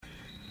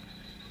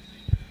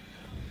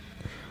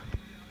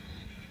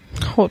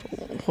Hold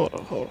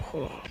on.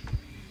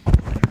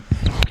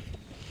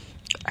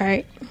 All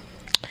right.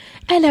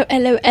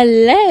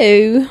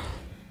 Hello.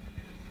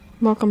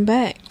 Welcome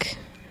back.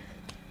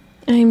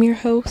 I'm your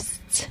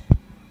host,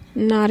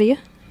 Nadia.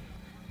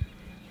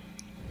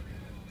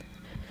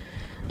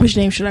 Which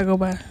name should I go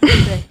by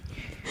today?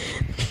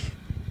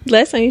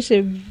 Last time you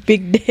said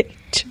Big Daddy.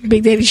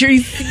 Big Daddy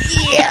Trees.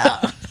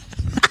 Yeah.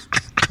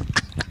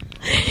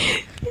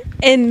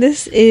 And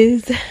this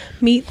is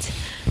Meet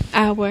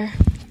Our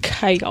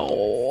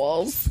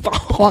Chaos.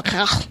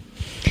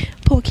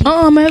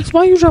 Max,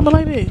 why you jumping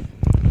like that?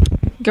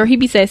 Girl, he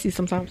be sassy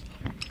sometimes.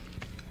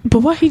 But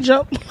why he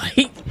jump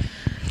like...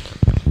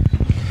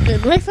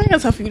 Max, I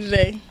got something for you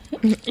today.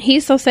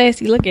 He's so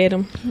sassy. Look at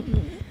him.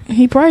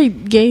 He probably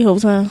gay whole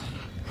time.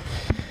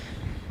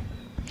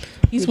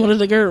 He's one of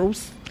the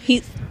girls.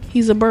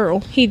 He's a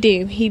burl. He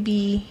do. He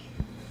be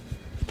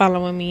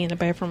following me in the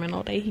bathroom and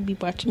all day. He be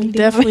watching me.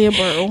 Definitely a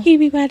burl. He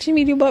be watching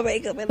me do my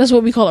makeup. That's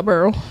what we call a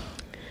burl.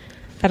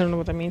 I don't know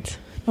what that means.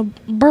 A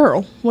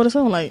burl. What does it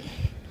sound like?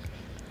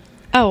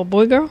 Oh, a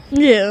boy, girl.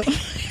 Yeah.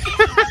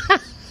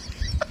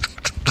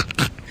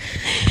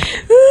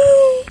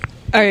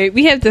 All right,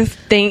 we have to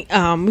think.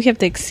 We have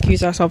to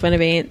excuse ourselves in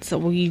advance. So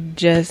we've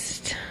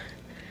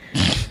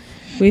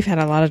had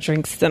a lot of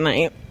drinks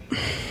tonight.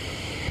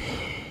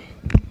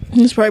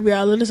 This probably be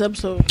our latest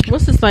episode.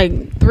 What's this,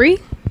 like 3?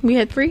 We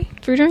had 3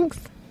 drinks.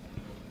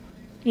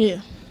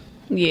 Yeah.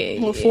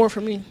 Yeah. Well, 4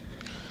 for me.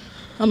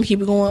 I'm gonna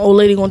keep it going. Old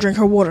lady gonna drink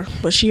her water,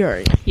 but she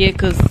alright. Yeah,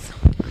 cause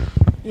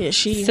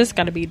she just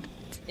gotta be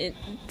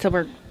to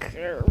work.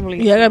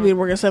 Really I gotta be to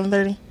work at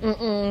 7:30.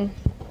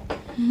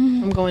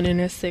 I'm going in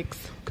at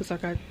 6 because I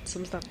got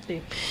some stuff to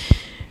do.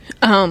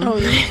 Oh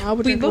yeah, I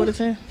would drink water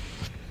 10.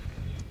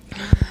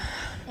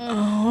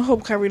 Oh, I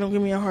hope Kyrie don't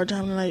give me a hard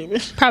time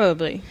tonight.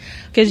 Probably,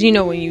 because you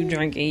know when you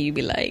drink and you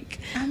be like,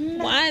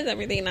 why is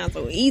everything not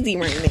so easy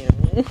right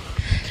now?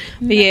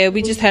 But yeah,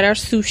 we just had our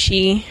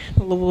sushi,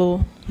 a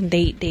little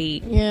date.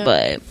 Yeah.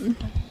 But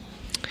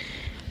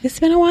it's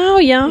been a while,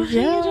 y'all.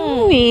 Yeah.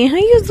 How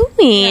you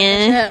doing?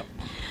 Yeah.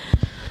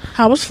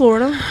 How was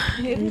Florida?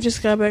 You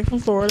just got back from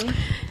Florida.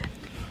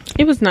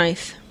 It was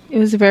nice. It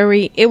was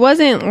it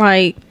wasn't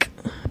like,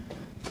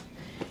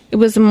 it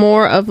was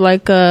more of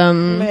like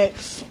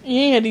Max, you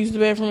ain't had to use the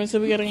bathroom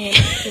until we got in.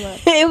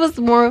 It was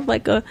more of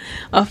like a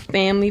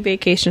family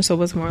vacation, so it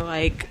was more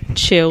like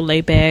chill,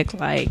 lay back.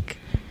 Like,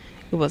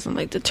 it wasn't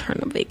like the turn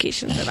of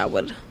vacation that I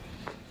would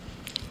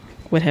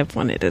have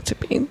wanted it to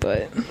be.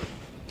 But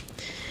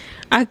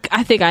I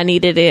think I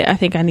needed it. I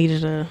think I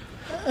needed a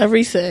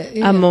reset,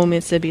 a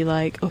moment to be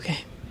like, okay,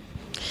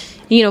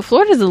 you know,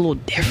 Florida's a little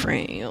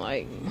different. You know,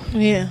 like,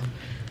 yeah,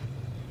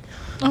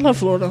 I love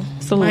Florida.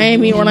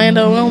 Miami,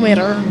 Orlando, no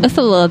matter. It's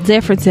a little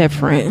different.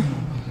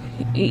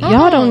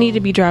 Y'all don't need to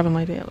be driving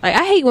like that. Like,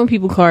 I hate when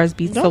people cars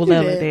be so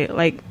loud like that.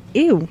 Like,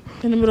 ew.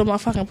 In the middle of my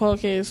fucking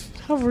podcast.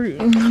 How rude.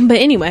 But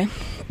anyway,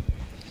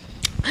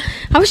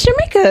 how was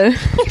Jamaica?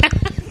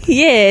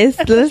 Yes,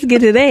 let's get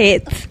to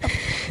that.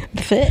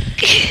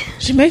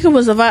 Jamaica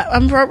was a vibe.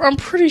 I'm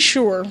pretty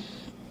sure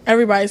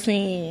everybody's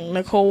seen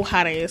Nicole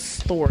hot ass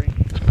story.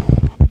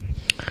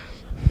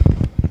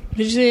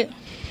 Did you see it?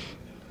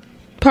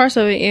 Parts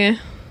of it, yeah.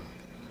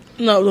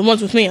 No, the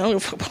ones with me. I don't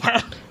give a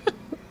fuck.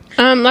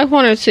 Like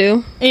 1 or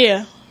 2.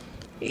 Yeah.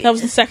 That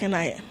was the second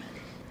night.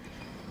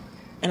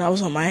 And I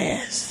was on my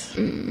ass.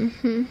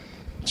 Mm-hmm.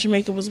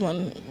 Jamaica was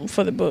one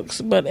for the books.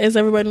 But as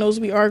everybody knows,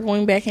 we are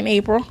going back in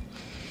April.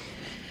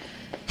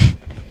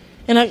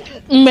 And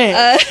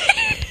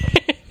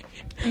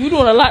you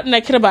doing a lot in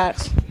that kidda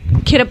box.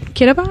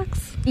 Kidda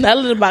box? That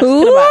little box.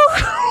 Kidda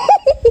box.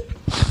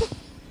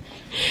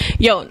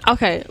 Yo,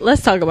 okay,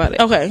 let's talk about it.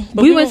 Okay.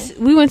 We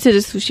went to the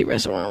sushi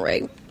restaurant,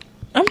 right?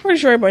 I'm pretty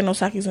sure everybody knows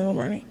sake's in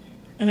right?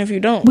 And if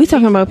you don't, we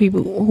talking about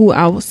people who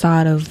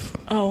outside of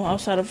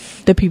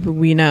the people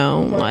we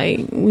know. Right.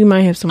 Like, we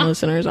might have some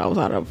listeners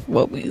outside of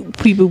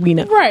people we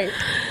know. Right.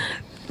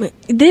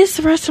 This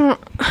restaurant,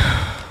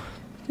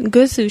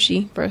 good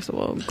sushi. First of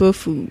all, good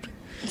food.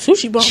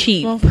 Sushi bomb.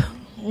 Cheap.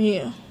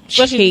 Yeah.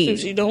 Especially the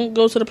sushi. Don't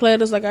go to the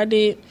platters like I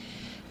did.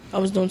 I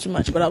was doing too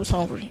much, but I was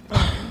hungry.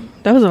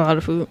 That was a lot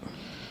of food.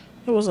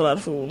 It was a lot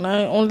of food.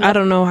 I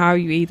don't know how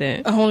you ate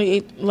that. I only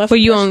ate left. But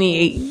you only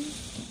ate.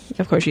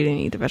 Of course, you didn't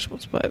eat the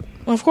vegetables, but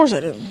of course I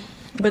didn't.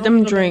 But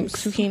them drinks,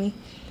 zucchini.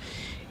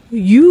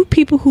 You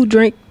people who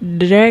drink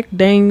Jack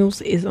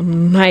Daniels is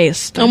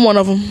nasty. I'm one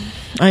of them.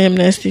 I am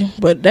nasty,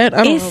 but that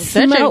I don't know.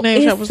 That Jack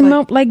Daniels shot was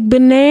smelled like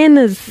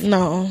bananas.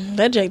 No,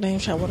 that Jack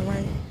Daniels shot wasn't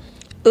right.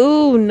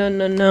 Ooh,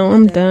 no,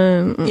 I'm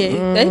done.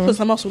 Yeah, they put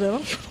some muscle there.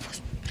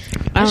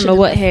 I don't know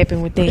what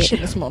happened with that. That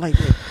shit smelled like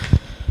that.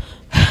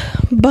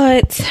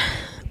 But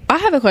I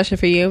have a question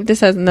for you. This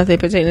has nothing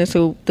pertaining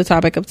to the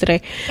topic of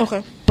today.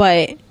 Okay.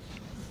 But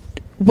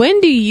when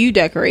do you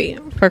decorate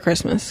for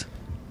Christmas?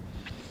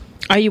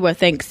 Are you a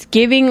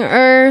Thanksgiving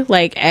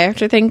like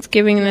after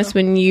Thanksgiving? Yeah. That's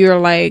when you're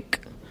like,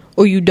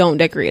 or you don't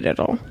decorate at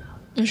all?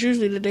 It's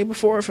usually the day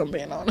before, if I'm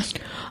being honest.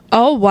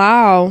 Oh,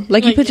 wow.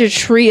 Like you put your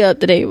tree up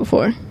the day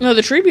before? No,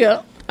 the tree be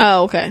up.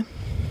 Oh, okay.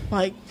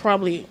 like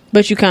probably.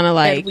 But you kind of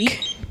that like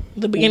week,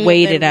 the beginning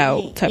wait of it that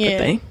out week. type of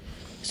thing.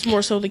 It's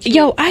more so the kid.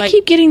 Yo, I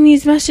keep getting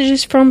these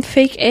messages from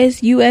fake as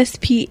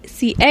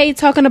USPCA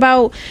talking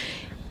about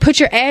put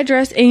your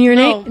address in your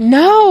name.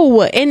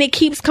 No, and it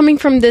keeps coming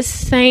from the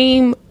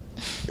same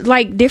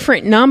like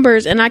different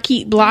numbers, and I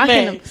keep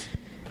blocking them.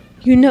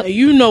 You know,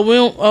 we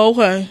don't. Oh,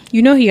 okay,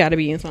 you know he got to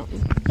be in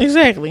something.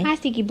 Exactly. Hi,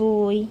 sticky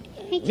boy.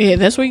 Yeah,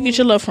 that's where you get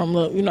your love from.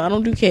 Look, I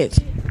don't do cats.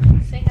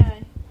 Say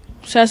hi.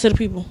 Shout out to the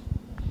people.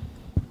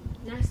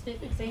 Not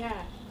sniffing. Say hi.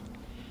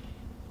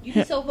 You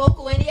be so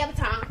vocal any other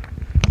time.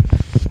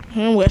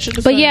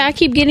 But yeah, I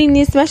keep getting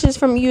these messages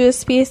from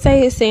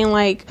USPSA saying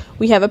like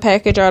we have a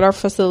package at our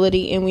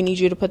facility and we need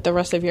you to put the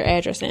rest of your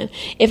address in.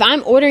 If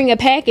I'm ordering a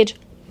package,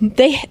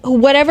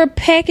 whatever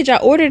package I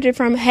ordered it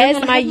from has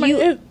my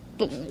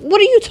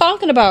What are you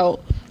talking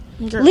about?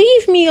 Girl.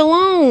 Leave me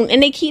alone.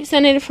 And they keep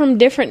sending it from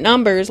different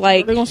numbers.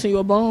 Like they're gonna send you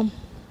a bomb.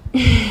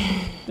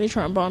 They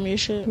trying to bomb your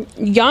shit.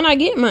 Y'all not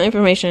getting my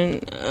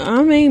information.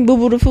 I mean, boo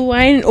boo the fool.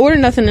 I ain't ordered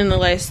nothing in the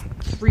last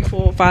 3,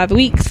 4, 5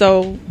 weeks,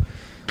 so.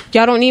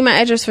 Y'all don't need my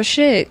address for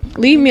shit.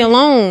 Leave me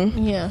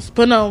alone. Yes.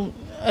 But no,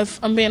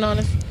 if I'm being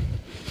honest,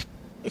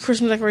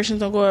 Christmas decorations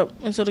don't go up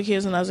until the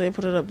kids and Isaiah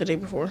put it up the day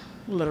before.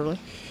 Literally.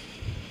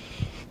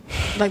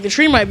 Like, the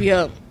tree might be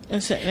up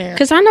and sitting there.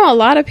 Because I know a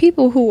lot of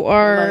people who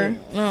are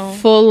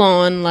full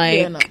on,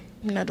 like... Yeah, no.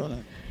 I'm not doing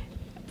it.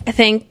 I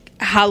think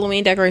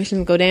Halloween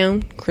decorations go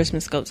down,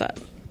 Christmas goes up.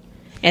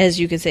 As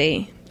you can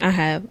see,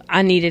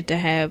 I needed to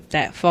have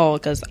that fall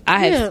because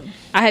I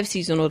have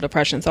seasonal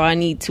depression, so I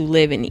need to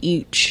live in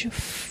each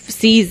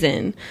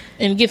season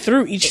and get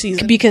through each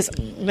season because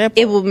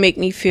it will make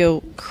me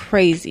feel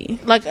crazy.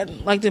 Like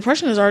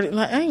depression is already.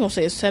 Like, I ain't gonna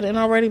say it's set in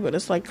already, but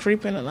it's like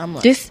creeping, and I'm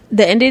like,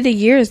 the end of the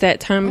year is that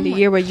time of the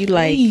year where you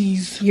like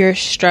you're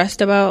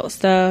stressed about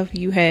stuff.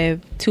 You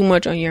have too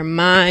much on your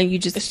mind.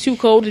 It's too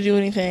cold to do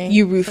anything.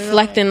 You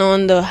reflecting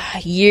on the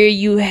year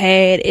you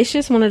had. It's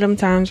just one of them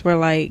times where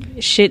like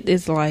shit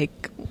is like.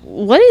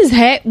 What?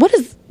 I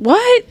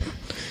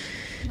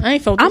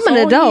ain't felt this I'm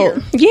an adult.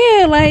 Year.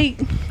 Yeah,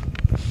 like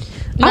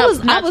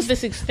I was to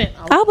this extent.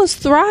 I was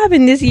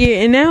thriving this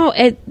year, and now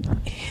at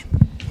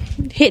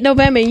hit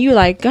November, and you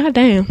like, God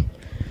damn,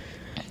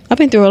 I've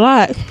been through a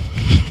lot.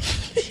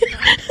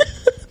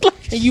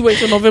 And you wait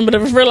till November to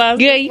realize.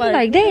 Yeah, you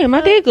like, damn,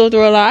 I did go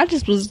through a lot.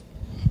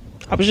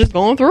 I was just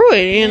going through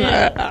it,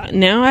 and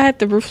now I have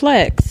to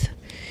reflect.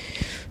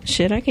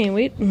 Shit, I can't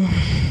wait.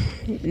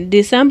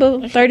 December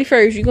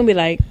 31st, you're gonna be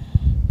like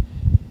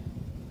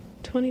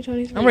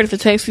 2023. I'm ready for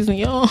tax season,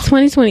 y'all.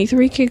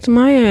 2023 kicked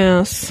my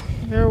ass.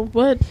 Girl,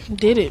 what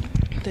did it?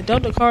 The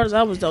Delta cards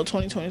I was dealt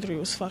 2023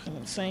 was fucking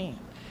insane.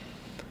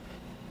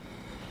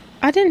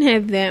 I didn't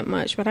have that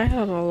much, but I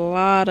had a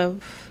lot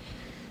of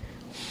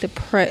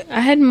I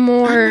had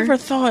more. I never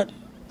thought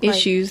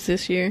issues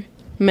this year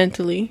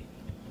mentally.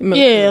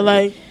 Yeah,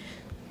 like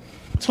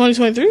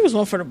 2023 was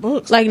one for the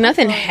books. Like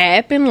nothing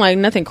happened, like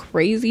nothing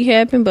crazy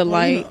happened, but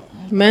like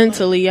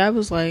mentally, I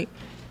was like,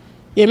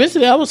 yeah,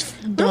 mentally I was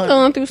done. I'm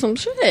going through some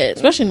shit.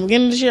 Especially in the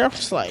beginning of this year, I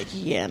was like,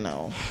 yeah,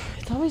 no.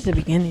 It's always the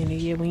beginning of the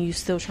year when you're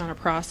still trying to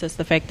process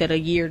the fact that a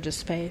year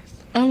just passed.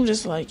 I'm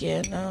just like,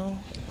 yeah, no,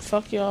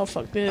 fuck y'all,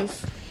 fuck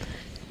this.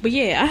 But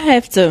yeah, I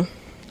have to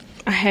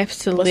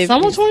live.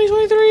 Summer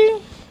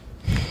 2023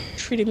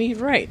 treated me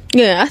right.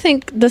 Yeah, I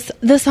think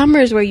the summer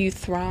is where you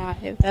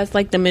thrive. That's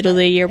like the middle of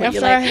the year where after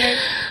you're like,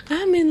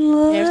 I'm in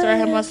love. After I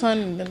had my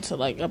son,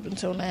 up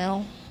until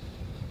now.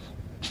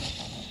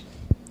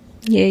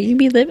 Yeah, you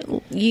be living.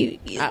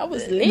 I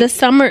was living.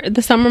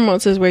 The summer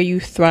months is where you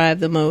thrive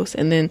the most,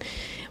 and then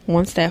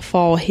once that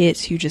fall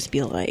hits, you just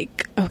be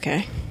like,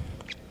 okay,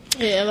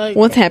 yeah, like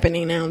what's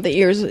happening now? The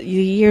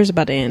year's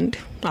about to end.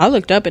 I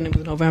looked up and it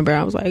was November.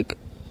 I was like,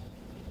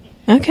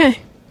 okay,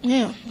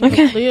 yeah,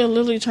 okay. Leah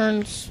literally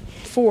turns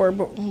 4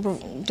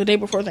 the day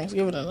before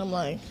Thanksgiving, and I'm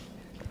like,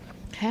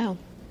 how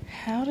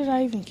did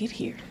I even get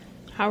here?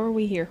 How are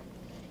we here?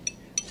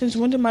 Since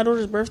when did my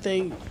daughter's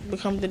birthday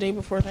become the day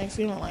before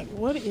Thanksgiving? I'm like,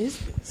 what is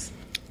this?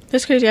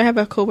 That's crazy. I have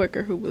a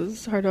coworker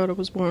her daughter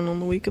was born on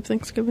the week of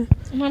Thanksgiving.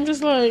 And I'm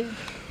just like,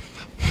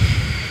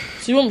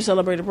 so you want me to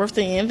celebrate a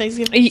birthday and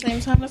Thanksgiving at the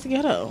same time? That's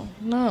ghetto.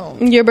 No.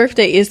 Your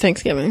birthday is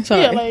Thanksgiving.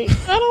 Sorry. Yeah, like,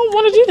 I don't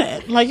want to do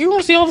that. Like, you're going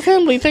to see all the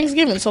family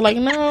Thanksgiving. So, like,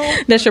 no.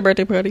 That's your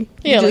birthday party?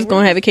 Yeah. You're just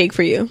going to have a cake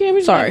for you? Yeah,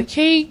 we just have a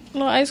cake, a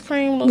little ice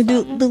cream, a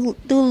little something.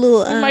 Do a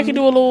little... We might could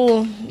do a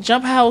little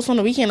jump house on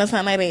the weekend or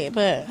something like that,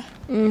 but...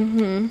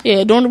 Mm-hmm.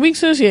 Yeah, during the week,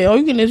 sis, yeah, all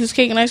you can do is just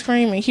cake and ice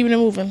cream and keeping it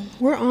moving.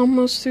 We're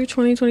almost through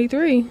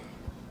 2023.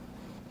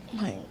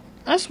 Like,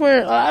 I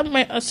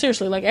swear,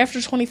 seriously, like, after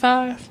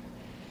 25,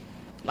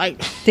 like...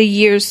 The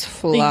years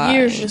fly. The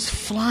years just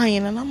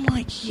flying, and I'm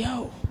like,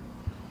 yo.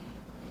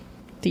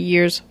 The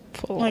years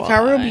fly. Like,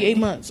 Kyra will be 8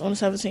 months on the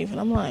 17th, and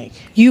I'm like...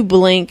 You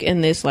blink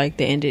and this, like,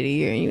 the end of the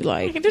year, and you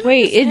like,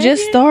 wait, it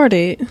just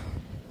started.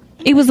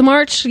 It was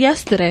March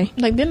yesterday.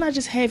 Like, didn't I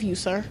just have you,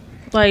 sir?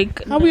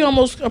 Like, how we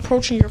almost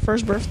approaching your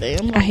first birthday?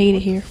 I'm like, I hate it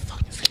here.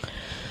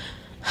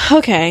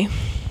 Okay.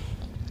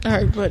 All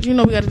right, but we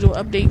got to do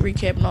an update,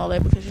 recap, and all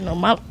that because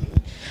my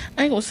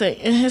I ain't gonna say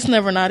it's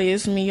never Nadia,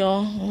 it's me,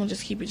 y'all. I'm gonna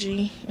just keep it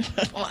G.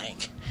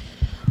 Like,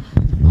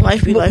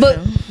 life be life.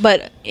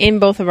 But in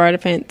both of our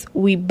defense,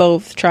 we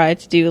both tried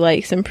to do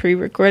like some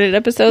pre-recorded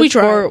episodes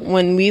for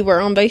when we were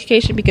on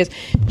vacation, because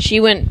she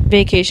went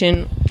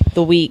vacation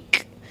the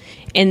week,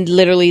 and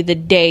literally the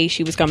day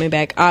she was coming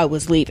back, I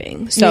was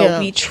leaving. So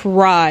we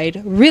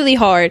tried really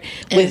hard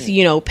with,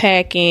 you know,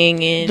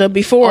 packing and the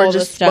before all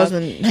just the stuff.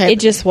 Wasn't happening. It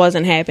just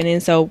wasn't happening.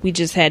 So we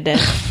just had to.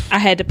 I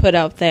had to put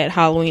out that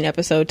Halloween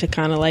episode to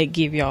kind of like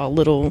give y'all a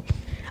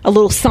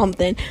little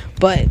something.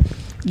 But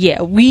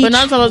yeah, we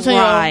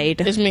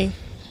tried. It's me.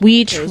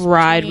 We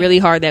tried really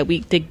hard that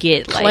week to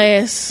get like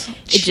class.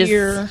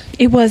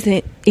 It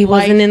wasn't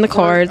in the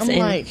cards, and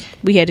like,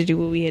 we had to do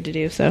what we had to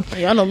do. So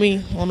y'all know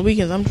me. On the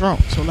weekends, I'm drunk,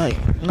 so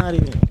like not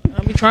even.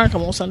 I be trying to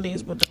come on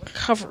Sundays, but the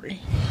recovery.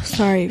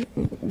 Sorry,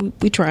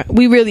 we tried.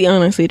 We really,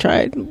 honestly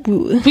tried.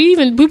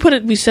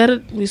 We set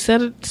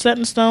it set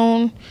in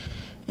stone,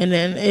 and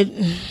then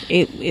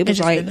it was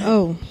like,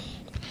 oh.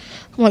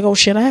 I'm like, oh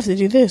shit, I have to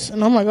do this,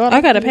 and I'm like, oh,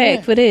 I gotta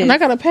pack for this, and I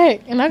gotta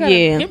pack, and I gotta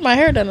get my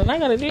hair done, and I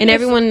gotta do. And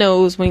everyone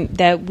knows when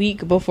that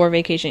week before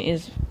vacation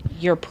is,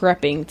 you're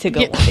prepping to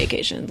go on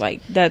vacation.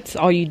 Like that's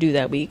all you do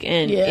that week,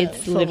 and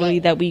it's literally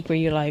that week where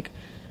you're like,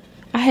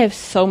 I have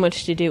so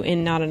much to do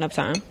and not enough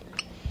time.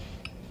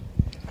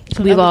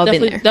 So we've all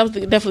been there. That was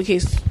definitely the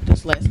case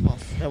this last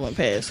month that went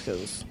past,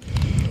 because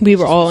we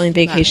were all in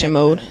vacation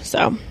mode.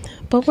 So,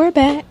 but we're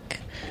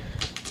back.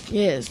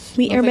 Yes,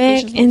 we are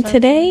back, and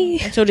today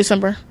until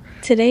December.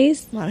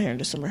 Today's not here in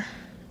December.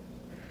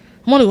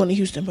 I'm only going to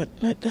Houston, but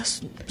that's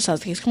besides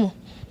the case. Come on.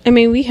 I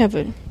mean, we have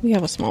a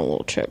small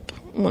little trip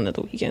one of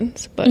the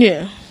weekends, but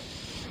yeah.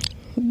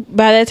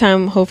 By that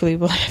time, hopefully,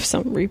 we'll have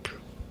some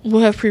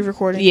we'll have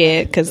pre-recording.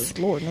 Yeah, because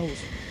Lord knows.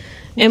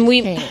 And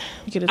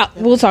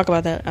we'll talk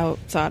about that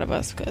outside of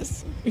us,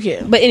 because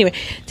yeah. But anyway,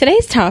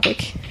 today's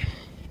topic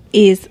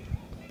is.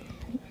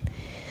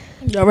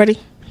 Y'all ready?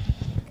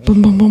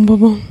 Boom, boom, boom, boom,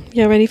 boom.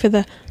 Y'all ready for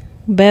the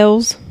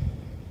bells?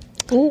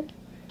 Ooh.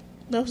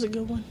 That was a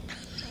good one.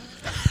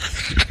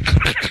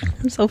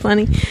 I'm so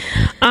funny.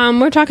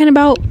 We're talking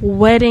about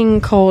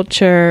wedding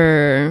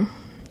culture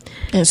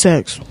and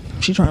sex.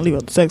 She trying to leave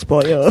out the sex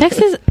part, yo.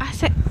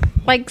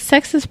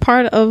 Sex is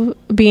part of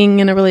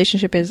being in a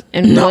relationship.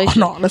 No,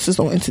 that's its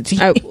own entity.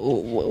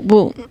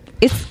 Well,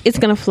 it's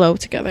gonna flow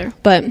together.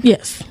 But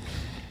yes.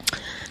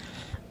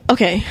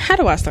 Okay, how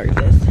do I start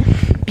this?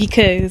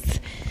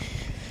 Because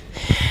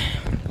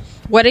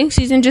wedding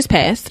season just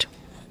passed.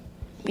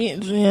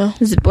 Yeah.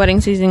 Wedding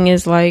season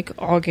is like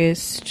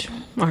August,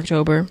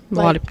 October.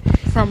 I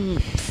would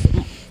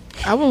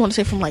want to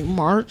say from like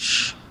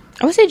March.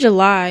 I would say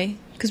July,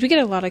 because we get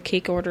a lot of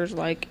cake orders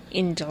like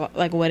in July,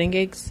 like wedding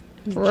gigs.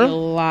 Really?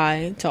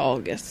 July to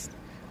August.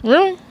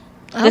 Really?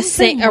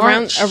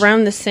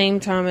 Around the same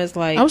time as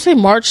like. I would say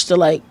March to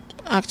like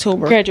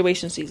October.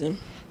 Graduation season.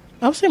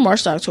 I would say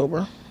March to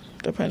October,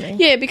 depending.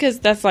 Yeah,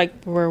 because that's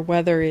like where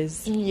weather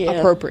is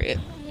appropriate.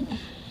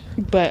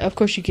 But of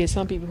course, you get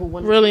some people who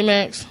want. Really,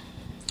 Max?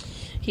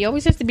 He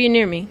always has to be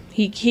near me.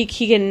 He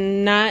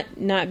cannot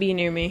not be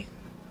near me.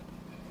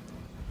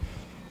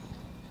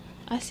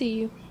 I see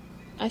you.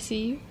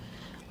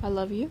 I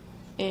love you.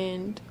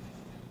 And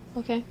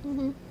okay.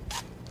 Mm-hmm.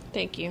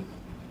 Thank you.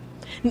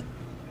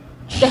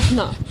 That's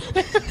not.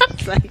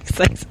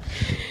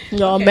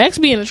 No, okay. Max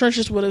be in the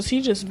trenches with us.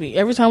 He just be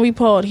every time we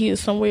pod, he is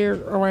somewhere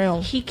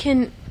around. He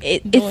can.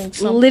 It's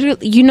something.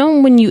 Literally. You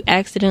know when you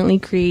accidentally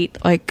create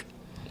like.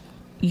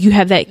 You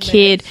have that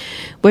kid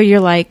where you're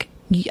like,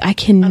 I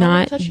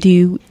cannot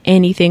do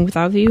anything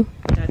without you.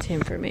 That's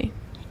him for me.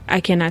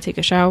 I cannot take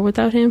a shower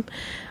without him.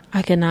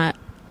 I cannot.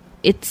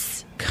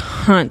 It's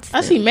constant. I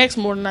see Max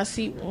more than I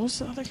see. What's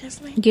the other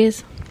kid's name?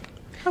 Giz.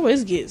 How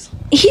is Giz?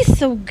 He's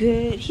so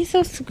good. He's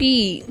so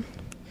sweet.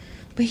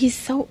 But he's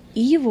so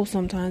evil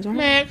sometimes, right?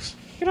 Max,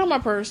 get out my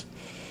purse.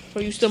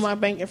 So you steal my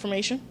bank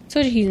information?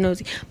 So he's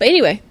nosy. But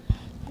anyway,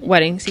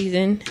 wedding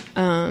season.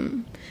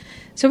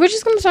 So we're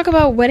just going to talk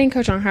about wedding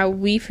culture and how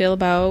we feel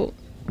about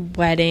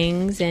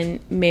weddings and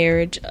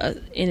marriage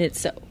in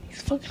itself.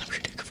 He's fucking up your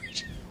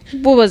decoration.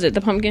 What was it?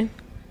 The pumpkin?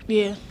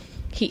 Yeah.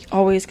 He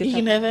always gets. You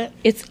can have that.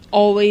 It's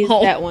always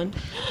that one.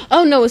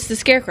 Oh no, it's the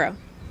scarecrow.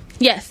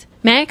 Yes,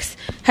 Max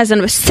has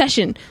an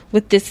obsession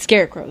with this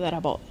scarecrow that I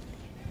bought.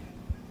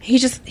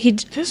 This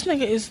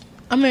nigga is.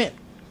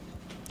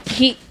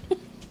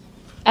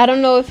 I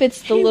don't know if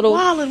it's the little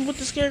wilding with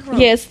the scarecrow.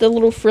 Yeah, it's the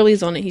little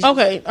frillies on it.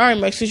 Okay, all right,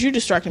 Max, because you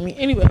distracted me.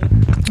 Anyway,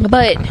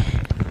 but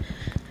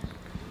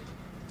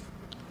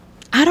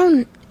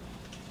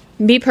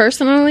me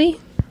personally,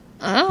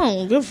 I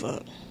don't give a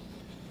fuck.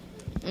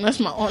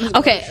 That's my honest.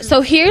 Okay, so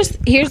here's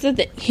the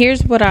thing.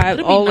 Here's what I've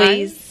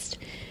always. Nice.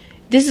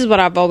 This is what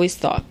I've always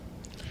thought.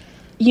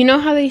 You know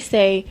how they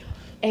say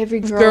every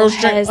girl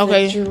has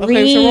a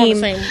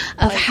dream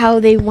of how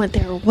they want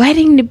their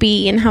wedding to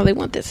be and how they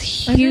want this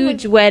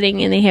huge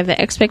wedding, and they have the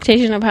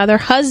expectation of how their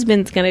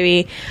husband's going to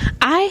be.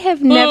 I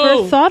have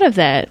never thought of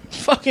that.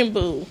 Fucking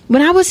boo.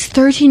 When I was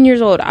 13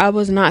 years old, I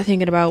was not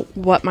thinking about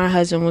what my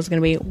husband was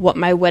going to be, what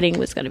my wedding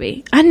was going to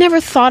be. I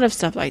never thought of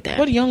stuff like that.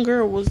 What young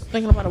girl was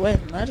thinking about a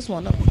wedding? I just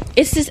want to know.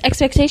 It's this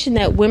expectation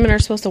that women are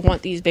supposed to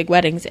want these big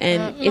weddings,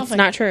 and it's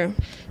not true.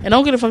 And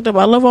don't get it fucked up.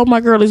 I love all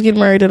my girlies getting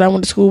married that I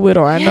went to school with,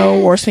 or I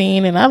know, or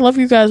seen, and I love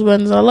you guys'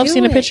 weddings. I love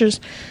seeing the pictures.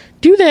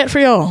 Do that for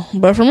y'all.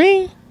 But for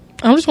me,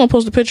 I'm just going to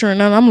post a picture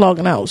and then I'm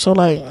logging out. So,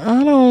 like,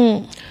 I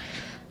don't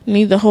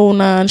need the whole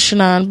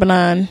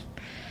benign.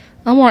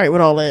 I'm alright with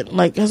all that.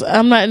 Like, cause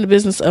I'm not in the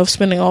business of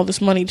spending all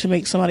this money to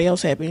make somebody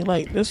else happy.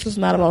 Like, this is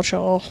not about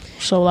y'all.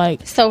 So, like,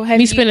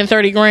 me spending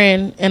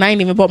 $30,000 and I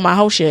ain't even bought my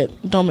house yet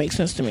don't make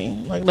sense to me.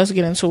 Like, let's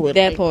get into it.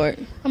 That part.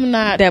 I'm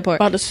not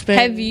about to spend.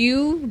 Have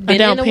you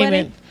been in a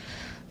wedding?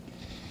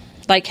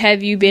 Like,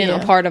 have you been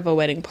a part of a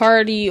wedding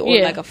party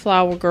or like a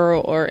flower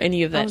girl or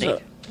any of that?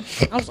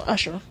 I was an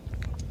usher.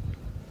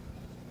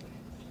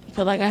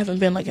 But, like, I haven't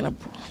been, like, in a...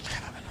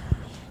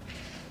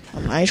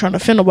 I ain't trying to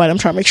offend nobody. I'm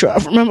trying to make sure I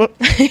remember.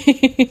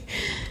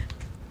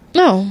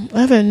 No,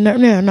 I haven't. No.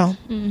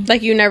 Mm-mm.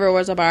 Like, you never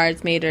was a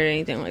bridesmaid or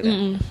anything like that?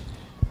 Mm-mm.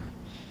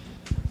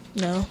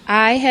 No.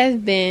 I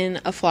have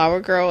been a flower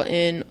girl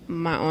in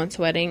my aunt's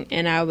wedding,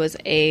 and I was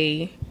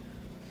I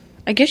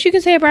guess you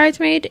could say a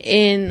bridesmaid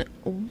in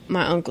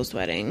my uncle's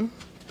wedding.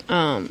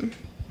 So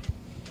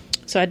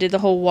I did the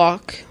whole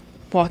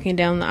walking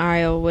down the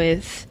aisle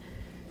with,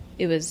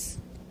 it was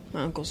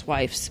my uncle's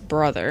wife's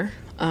brother.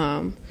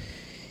 And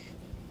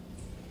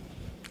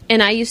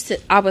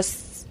I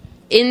was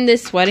in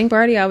this wedding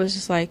party, I was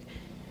just like,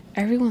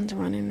 everyone's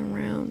running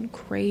around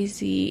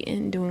crazy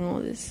and doing all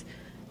this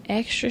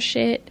extra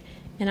shit.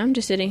 And I'm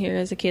just sitting here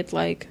as a kid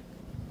like,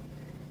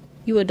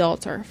 you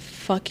adults are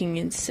fucking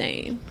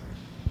insane.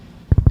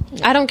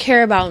 I don't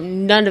care about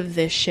none of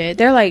this shit.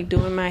 They're like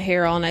doing my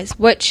hair all nice.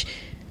 Which,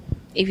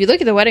 if you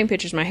look at the wedding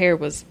pictures, my hair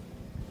was,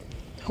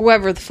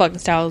 whoever the fucking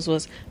stylist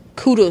was,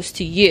 kudos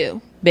to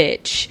you,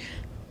 bitch.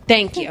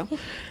 Thank you.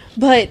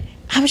 But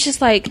I was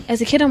just like, as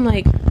a kid, I'm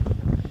like,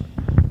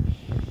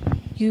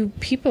 you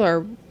people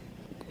are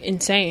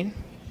insane.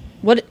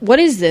 What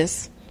is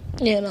this?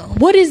 Yeah, no.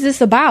 What is this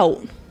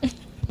about?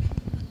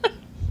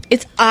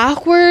 It's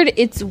awkward.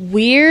 It's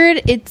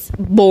weird. It's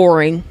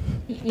boring.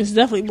 It's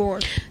definitely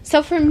boring.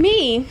 So for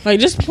me, like,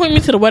 just point me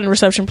to the wedding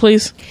reception,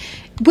 please.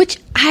 Which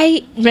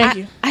Thank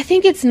you. I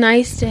think it's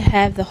nice to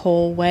have the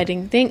whole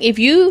wedding thing.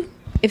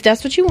 If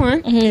that's what you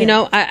want, you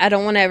know, I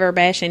don't want to ever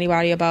bash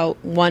anybody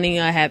about wanting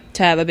to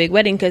have a big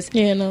wedding, because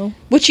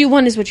what you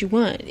want is what you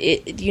want.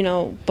 You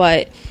know,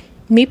 but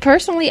me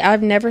personally,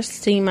 I've never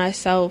seen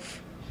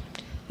myself.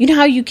 You know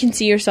how you can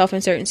see yourself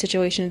in certain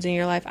situations in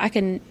your life.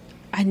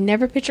 I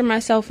never picture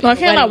myself. No, I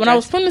can't lie. When I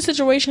was put in the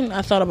situation,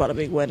 I thought about a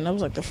big wedding. That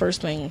was like the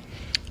first thing.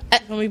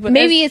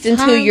 Maybe it's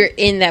until you're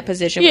in that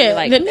position. Yeah,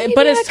 where you're like,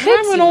 but as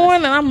time went on,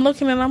 and I'm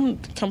looking and I'm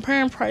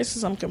comparing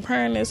prices. I'm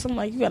comparing this. I'm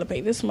like, you got to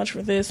pay this much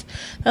for this.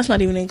 That's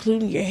not even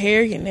including your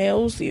hair, your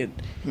nails, your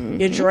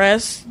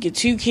dress, your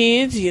 2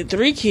 kids, your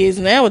 3 kids.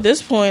 Now at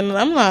this point, and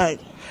I'm like,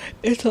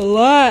 it's a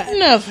lot.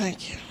 No,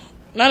 thank you.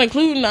 Not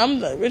including.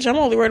 I'm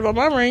only worried about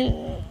my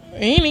ring.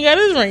 He ain't even got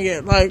his ring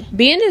yet. Like,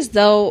 being as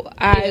though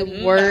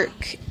I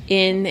work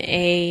in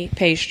a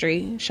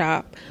pastry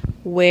shop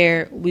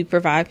where we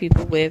provide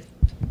people with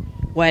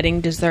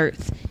wedding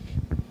desserts,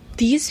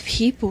 these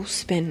people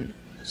spend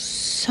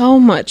so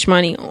much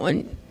money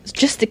on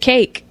just the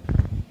cake,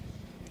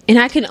 and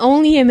I can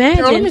only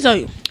imagine. Girl, let me tell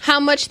you how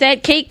much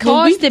that cake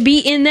costs to be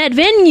in that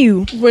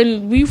venue.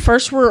 When we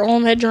first were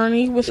on that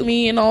journey with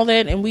me and all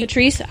that, and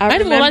Patrice, I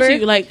didn't remember lie to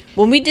you, like,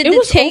 when we did it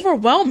was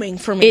overwhelming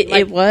for me.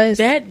 It was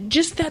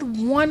that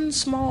one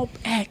small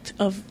act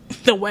of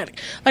the wedding.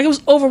 Like, it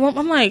was overwhelming.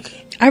 I'm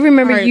like, I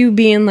remember you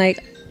being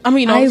like, I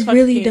mean, I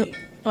really don't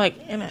like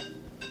in a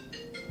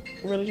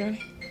really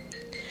journey.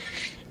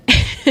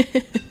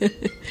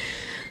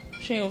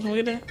 She ain't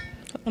gonna get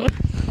that.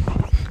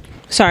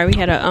 Sorry, we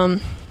had a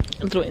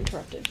little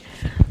interrupted.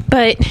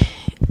 But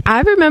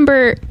I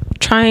remember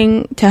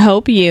trying to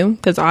help you,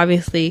 because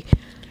obviously,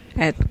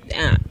 I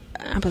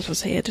was supposed to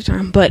say at the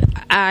time, but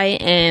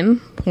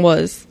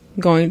was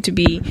going to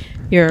be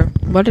your,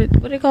 what do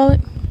they call it?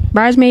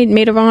 Bridesmaid,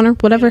 maid of honor,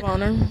 whatever. Maid of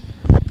honor.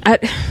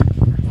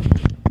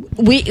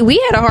 We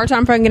had a hard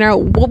time figuring out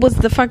what was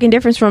the fucking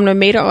difference from the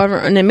maid of honor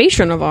and the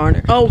matron of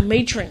honor. Oh,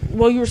 matron.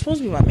 Well, you were supposed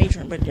to be my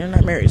matron, but you're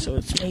not married, so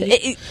it's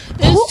maid.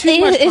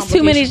 It's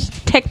too many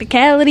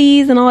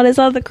technicalities and all this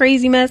other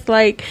crazy mess.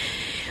 Like,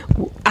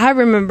 I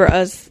remember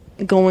us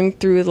going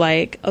through,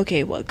 like,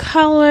 okay, what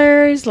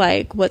colors,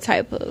 like, what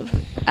type of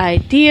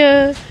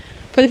idea.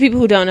 For the people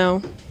who don't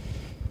know,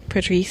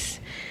 Patrice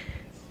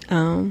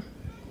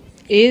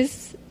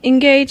is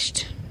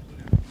engaged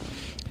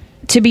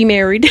to be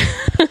married.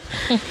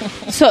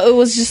 So it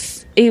was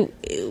just,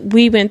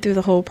 we went through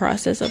the whole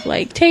process of,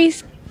 like,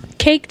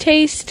 cake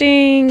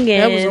tasting, and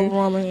that was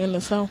overwhelming in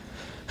itself.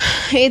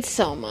 It's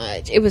so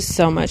much. It was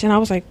so much. And I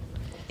was like,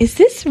 is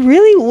this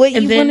really what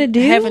and you want to do?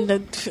 Having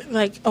to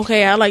like,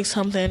 okay, I like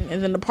something,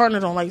 and then the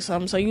partner don't like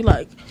something, so you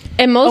like,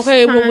 and most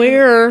okay, well,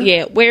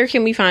 where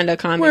can we find a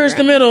common where's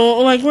ground? the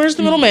middle? Like, where's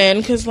the middle man?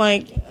 Because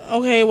like,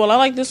 okay, well, I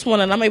like this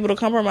one, and I'm able to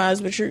compromise,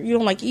 but you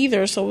don't like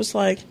either, so it's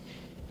like,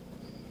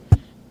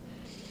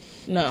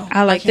 no,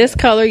 I like this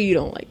color, you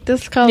don't like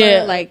this color.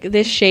 Yeah. Like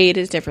this shade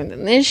is different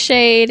than this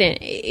shade, and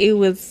it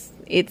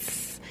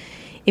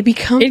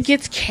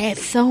gets cat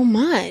so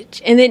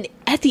much. And then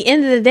at the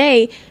end of the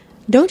day,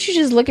 don't you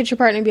just look at your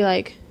partner and be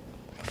like,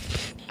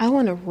 I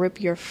want to rip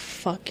your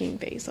fucking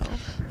face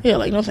off. Yeah,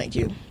 like, no thank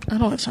you, I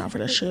don't have time for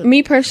that shit.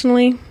 Me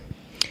personally,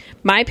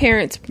 my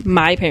parents,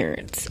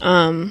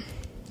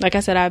 like I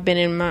said, I've been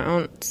in my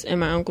aunt's and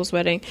my uncle's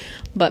wedding,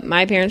 but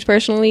my parents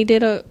personally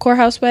did a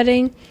courthouse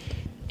wedding,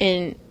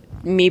 and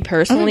me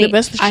personally,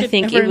 I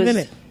think it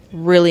was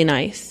really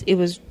nice.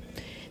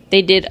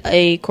 They did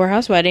a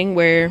courthouse wedding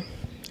where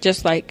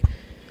just like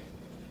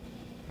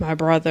my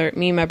brother,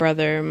 my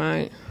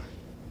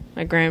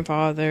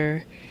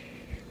grandfather,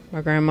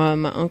 my grandma,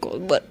 my uncle,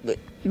 but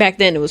back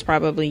then it was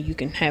probably you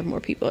can have more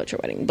people at your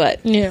wedding,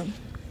 but yeah.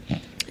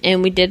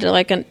 And we did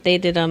they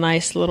did a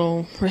nice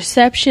little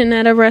reception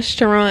at a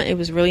restaurant. It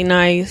was really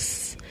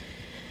nice.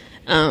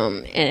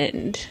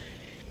 And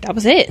that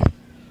was it.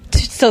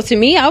 So to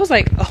me, I was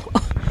like, oh,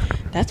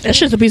 that's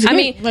just a piece of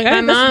cake.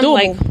 I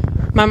mean,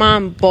 my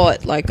mom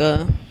bought like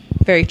a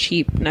very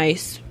cheap,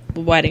 nice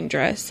wedding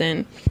dress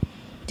and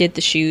did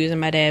the shoes, and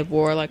my dad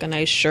wore like a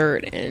nice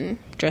shirt and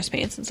dress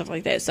pants and stuff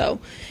like that. So,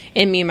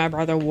 and me and my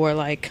brother wore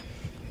like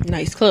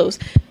nice clothes.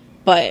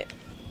 And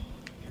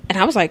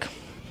I was like,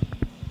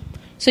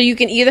 so you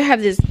can either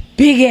have this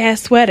big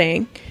ass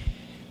wedding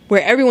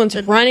where everyone's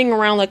running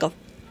around like a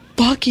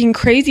fucking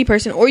crazy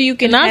person, or you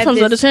can 9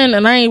 times out of 10,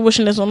 and I ain't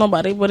wishing this on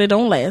nobody, but it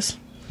don't last.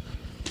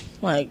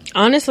 Like,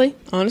 honestly,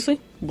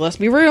 let's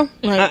be real.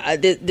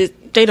 Like,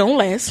 they don't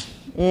last.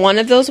 One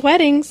of those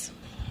weddings,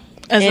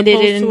 as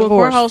opposed to a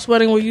courthouse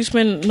wedding where you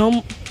spend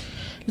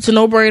it's a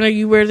no-brainer.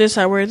 You wear this,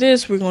 I wear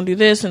this. We're gonna do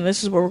this, and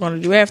this is what we're gonna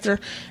do after.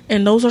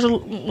 And those are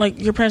like,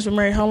 your parents been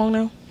married how long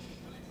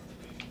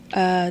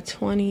now?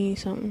 20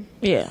 something.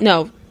 Yeah.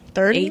 No,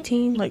 30.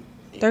 18. Like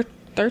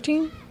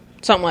 13,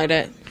 something like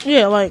that.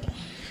 Yeah, like,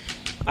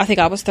 I think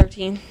I was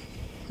 13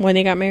 when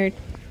they got married.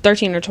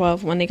 13 or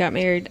 12 when they got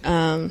married.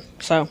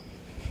 So,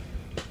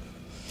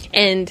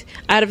 and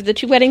out of the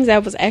 2 weddings I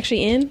was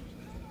actually in,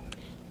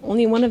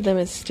 only one of them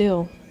is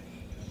still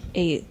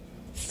a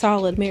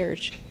solid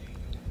marriage.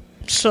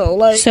 So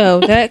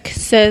that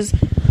says,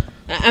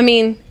 I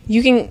mean,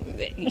 you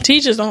can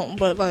teachers don't,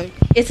 but like,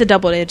 it's a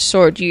double-edged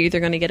sword. You're either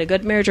going to get a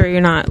good marriage or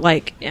you're not.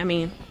 Like, I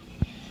mean,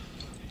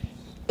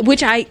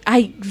 which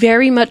I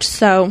very much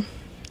so.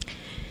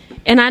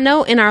 And I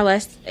know in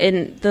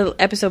the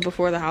episode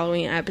before the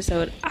Halloween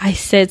episode, I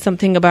said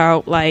something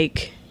about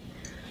like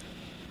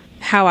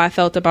how I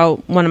felt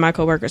about one of my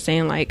coworkers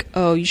saying like,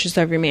 "Oh, you should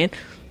serve your man."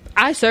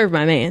 I serve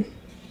my man.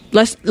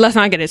 Let's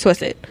not get it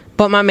twisted.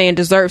 But my man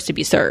deserves to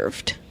be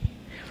served.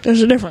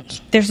 There's a difference.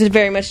 There's a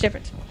very much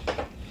difference.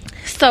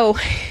 So,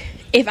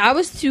 if I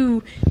was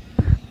to,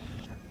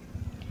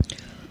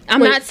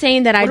 I'm not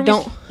saying that I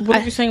don't. What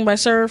are you saying by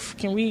serve?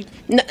 Can we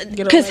get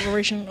an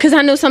elaboration? Because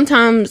I know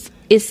sometimes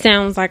it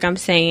sounds like I'm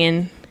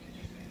saying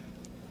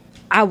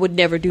I would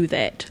never do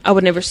that. I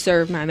would never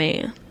serve my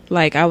man.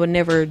 Like, I would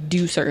never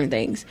do certain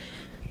things.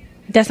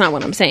 That's not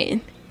what I'm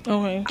saying.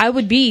 Okay. I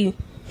would be,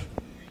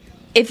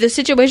 if the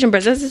situation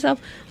presents itself,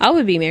 I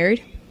would be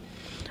married.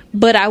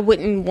 But I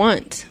wouldn't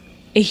want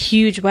a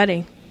huge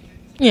wedding.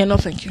 Yeah, no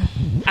thank you.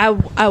 I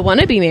want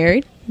to be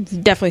married.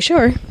 Definitely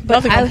sure.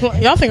 But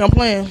y'all think I'm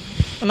playing.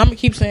 And I'm going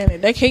to keep saying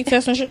it. That cake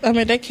tasting shit. I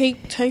mean, that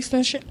cake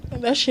tasting shit.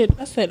 That shit.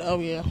 I said, oh,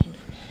 yeah.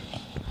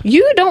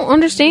 You don't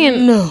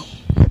understand. No.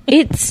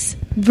 It's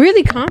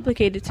really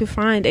complicated to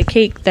find a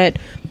cake that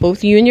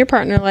both you and your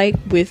partner like,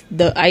 with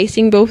the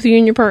icing both you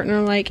and your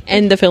partner like,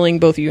 and the filling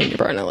both you and your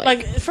partner like.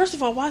 Like, first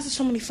of all, why is there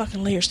so many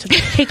fucking layers to the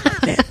cake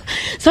like that?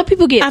 Some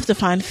people get... I have to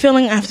find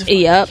filling. I have to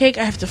find cake.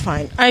 I have to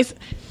find ice.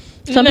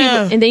 Some people...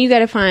 And then you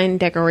gotta find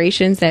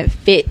decorations that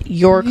fit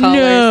your color.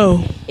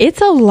 No.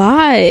 It's a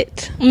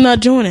lot. I'm not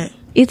doing it.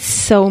 It's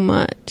so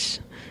much.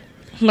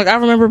 Like, I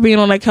remember being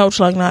on that couch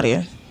like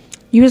Nadia.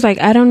 You was like,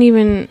 I can't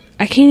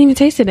even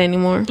taste it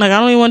anymore. Like, I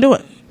don't even want to do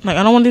it. Like,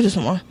 I don't want to do this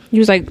anymore. You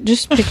was like,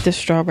 just pick the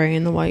strawberry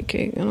and the white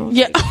cake. And I was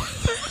like,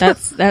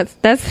 that's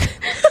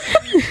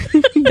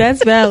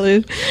that's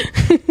valid.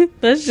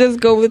 Let's just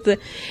go with the...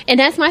 And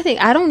that's my thing.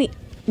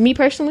 Me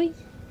personally,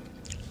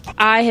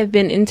 I have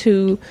been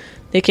into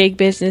the cake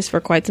business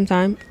for quite some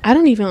time. I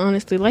don't even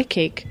honestly like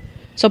cake.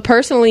 So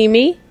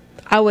personally,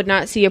 I would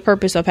not see a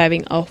purpose of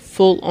having a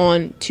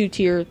full-on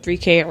 2-tier,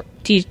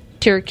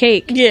 3-tier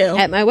cake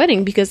at my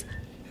wedding, because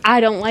I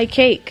don't like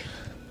cake.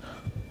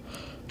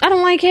 I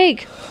don't like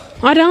cake.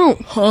 I don't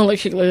like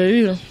cake like that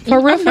either.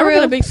 I've never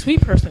been a big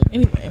sweet person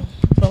anyway.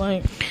 So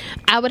like,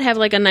 I would have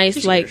like a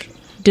nice like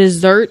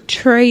dessert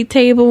tray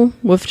table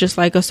with just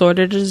like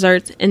assorted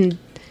desserts, and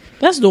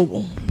that's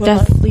doable.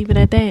 Leave it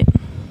at that.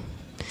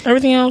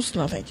 Everything else,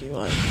 no, thank you.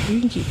 Like, you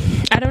can keep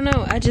it. I don't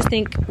know. I just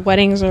think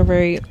weddings are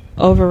very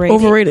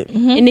overrated.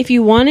 Mm-hmm. And if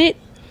you want it,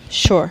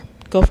 sure,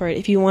 go for it.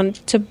 If you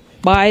want to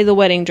buy the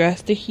wedding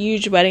dress, the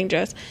huge wedding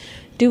dress,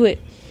 do it.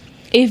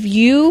 If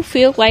you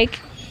feel like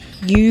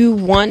you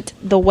want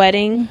the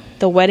wedding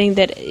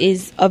that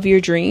is of your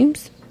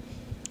dreams,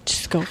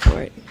 just go for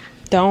it.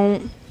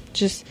 Don't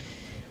just,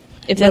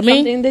 if that's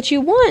something that you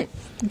want,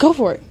 go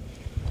for it.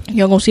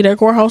 Y'all gonna see that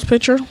courthouse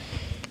picture?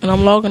 And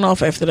I'm logging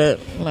off after that.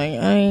 Like,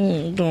 I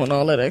ain't doing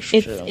all that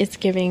extra shit. It's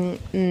giving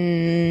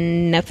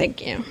no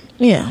thank you.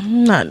 Yeah,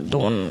 I'm not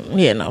doing...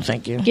 Yeah, no,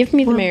 thank you. Give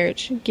me the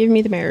marriage. Give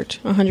me the marriage.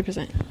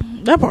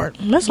 100%. That part.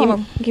 That's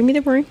all. Give me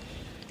the ring.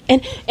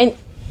 And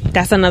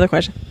that's another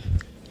question.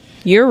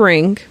 Your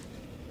ring.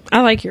 I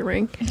like your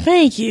ring.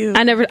 Thank you.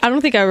 I don't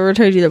think I ever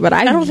told you that, but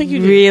I don't think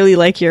you really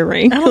like your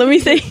ring. Let me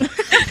see.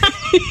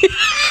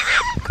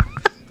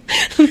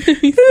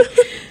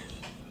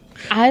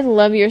 I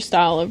love your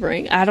style of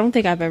ring. I don't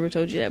think I've ever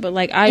told you that, but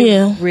like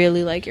I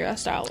really like your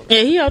style of ring.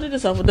 Yeah, he outdid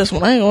himself with this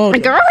one. I ain't gonna hold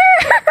you. Girl.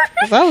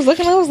 If I was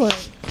looking, I was like,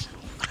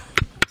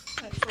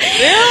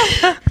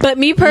 yeah. But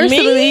me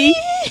personally,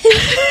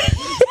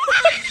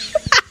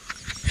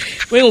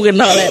 we ain't gonna get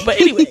into all that.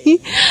 But anyway,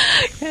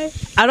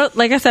 I don't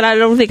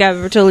think I've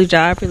ever told you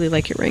that I really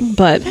like your ring.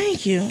 But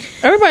thank you.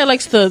 Everybody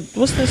likes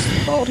what's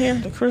this called here?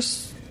 The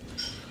Chris.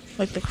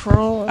 Like the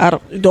crawl.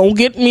 Don't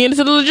get me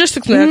into the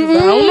logistics now. Mm-hmm.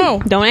 I don't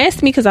know. Don't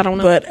ask me because I don't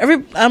know. But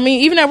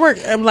even at work,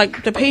 I'm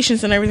like the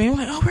patients and everything. I'm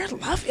like, oh,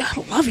 I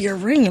love your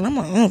ring, and I'm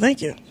like, oh,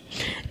 thank you.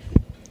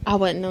 I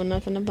wouldn't know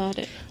nothing about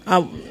it.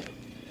 I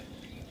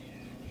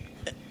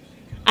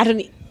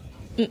don't.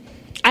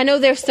 I know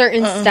there's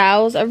certain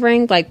styles of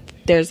ring,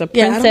 like there's a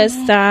princess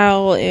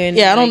style, and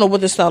I don't know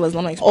what this style is.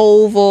 I'm like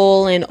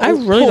oval and I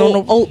really don't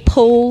know. Old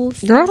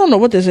poles. Girl, I don't know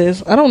what this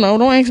is. I don't know.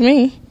 Don't ask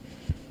me.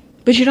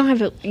 But you don't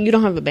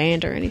have a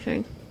band or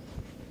anything.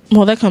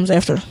 Well, that comes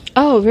after.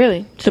 Oh,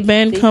 really? The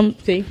band comes.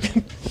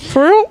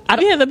 For real?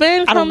 The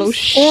band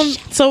comes on.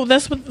 So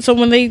so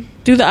when they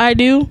do the I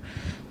do,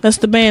 that's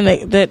the band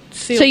that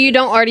seals. So you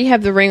don't already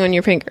have the ring on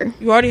your finger.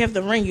 You already have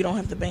the ring. You don't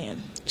have the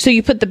band. So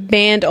you put the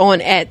band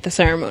on at the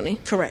ceremony.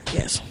 Correct.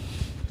 Yes.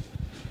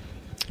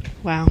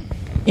 Wow.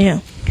 Yeah.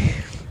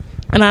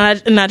 And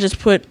I just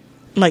put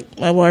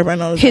everybody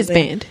knows his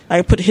band.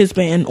 I put his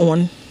band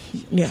on.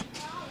 Yeah.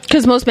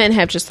 Because most men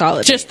have just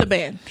solid. Just the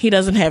band. He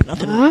doesn't have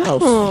nothing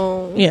else.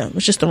 Yeah,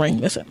 it's just the ring.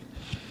 That's it.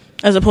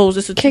 As opposed,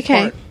 this is the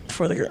part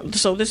for the girl.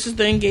 So this is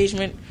the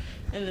engagement,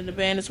 and then the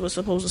band is what's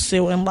supposed to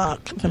seal and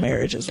lock the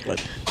marriage.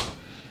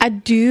 I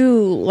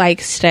do like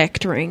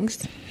stacked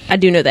rings. I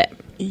do know that.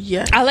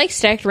 Yeah, I like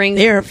stacked rings.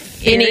 They're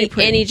very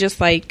pretty. Any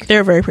just like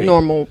they're very pretty.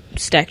 Normal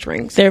stacked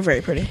rings. They're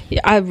very pretty.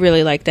 Yeah, I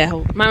really like that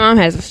whole. My mom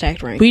has a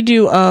stacked ring. We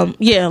do. My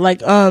mom's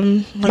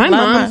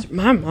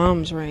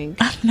ring.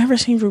 I've never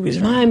seen Ruby's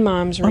ring. My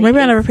mom's ring. Or maybe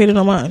I never paid it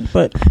on mine,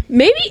 but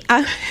maybe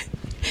I.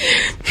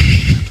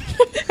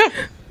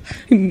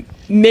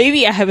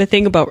 Maybe I have a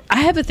thing about. I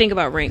have a thing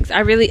about rings. I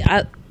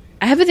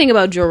have a thing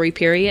about jewelry.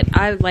 Period.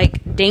 I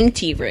like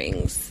dainty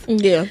rings.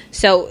 Yeah.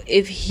 So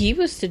if he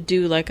was to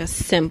do like a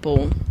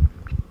simple.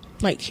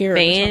 Like here,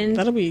 band,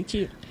 that'll be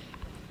cute.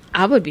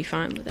 I would be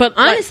fine with it. But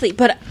honestly,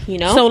 so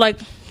I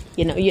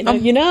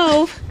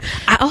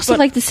also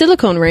like the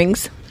silicone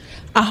rings.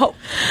 I hope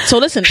so.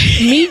 Listen,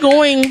 me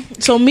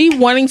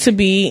wanting to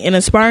be and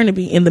aspiring to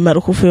be in the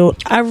medical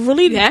field, I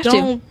really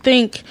don't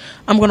think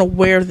I'm gonna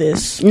wear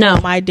this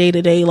on my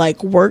day-to-day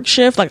work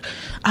shift. Like,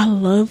 I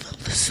love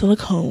the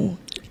silicone.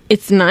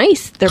 It's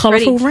nice. They're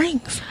colorful pretty.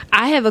 Rings.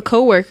 I have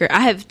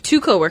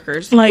two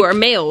coworkers who are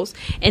males,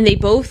 and they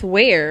both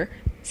wear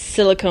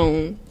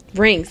silicone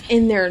rings,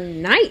 and they're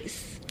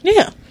nice.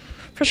 Yeah,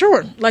 for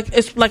sure.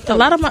 It's a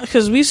lot of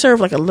because we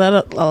serve a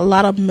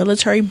lot of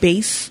military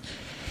base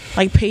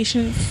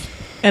patients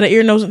at an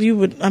ear, nose.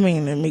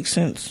 It makes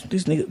sense.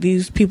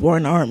 These people are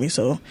in the army,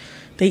 so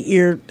they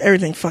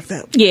everything fucked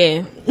up.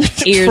 Yeah,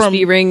 ears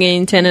be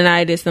ringing,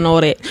 tendonitis, and all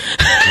that.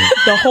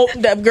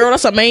 Girl,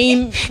 that's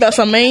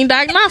a main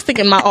diagnostic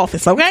in my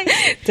office. Okay,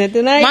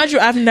 mind you,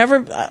 I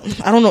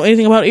don't know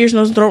anything about ears,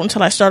 nose, and throat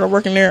until I started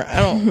working there.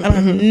 I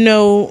don't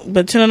know,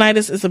 but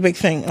tendonitis is a big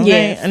thing.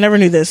 Okay, I never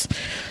knew this.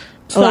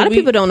 A lot of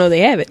people don't know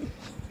they have it.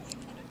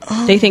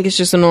 They think it's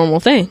just a normal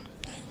thing.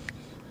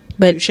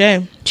 But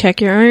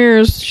check your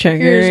ears. Check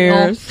your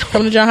ears.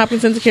 Come to John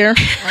Hopkins Center Care.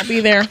 I'll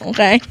be there.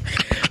 Okay,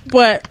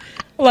 but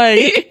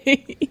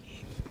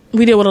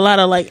we deal with a lot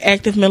of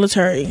active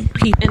military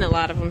people, and a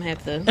lot of them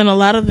have and a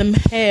lot of them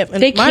have.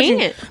 And they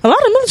can't. A lot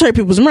of military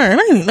people's married. I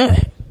didn't even know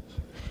that.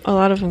 A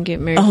lot of them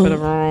get married for the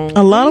wrong.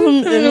 A lot of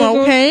them,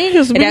 okay.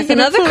 That's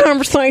another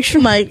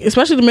conversation.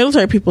 Especially the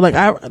military people.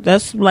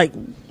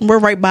 We're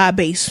right by a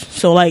base,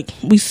 so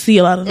we see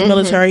a lot of the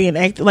military and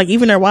act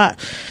even their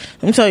wives.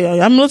 Let me tell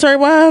y'all military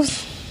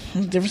wives,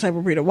 different type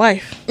of breed of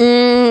wife.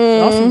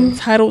 Also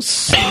entitled,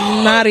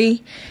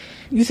 snotty.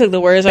 You took the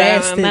words right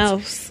out of my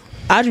mouth.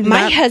 I do.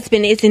 My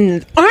husband is in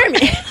the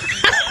army.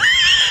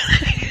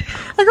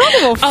 I don't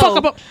give a fuck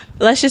about.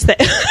 Let's just say.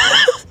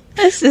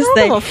 Let's just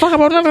say. Fuck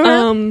about none of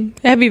that.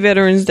 Happy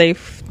Veterans Day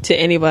to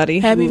anybody.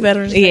 Happy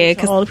Veterans Day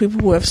to all the people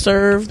who have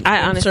served.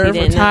 I honestly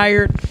didn't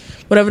retired,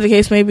 whatever the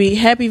case may be.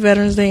 Happy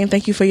Veterans Day, and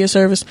thank you for your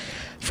service,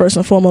 first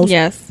and foremost.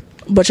 Yes.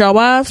 But y'all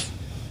wives,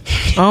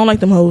 I don't like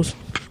them hoes.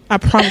 I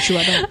promise you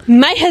I don't.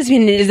 My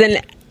husband is an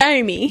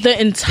army. The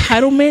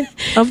entitlement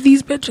of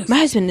these bitches. My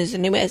husband is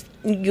in the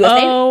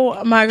USA.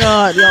 Oh my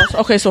God,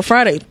 y'all. Okay, so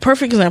Friday,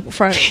 perfect example.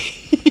 Friday,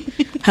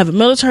 have a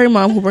military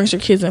mom who brings her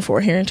kids in for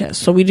a hearing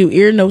test. So we do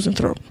ear, nose, and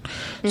throat.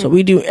 So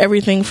we do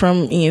everything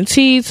from ENT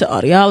to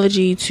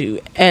audiology to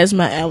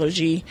asthma,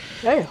 allergy.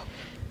 Damn.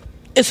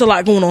 It's a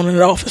lot going on in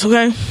the office.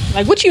 Okay,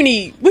 like what you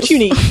need? What you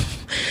need?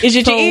 Is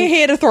it your ear,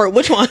 head, or throat?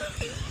 Which one?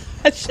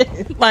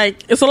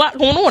 Like it's a lot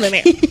going on in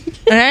there.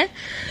 Okay,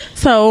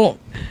 so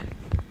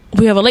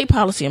we have a late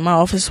policy in my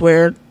office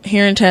where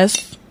hearing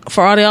tests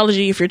for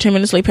audiology, if you're 10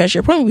 minutes late past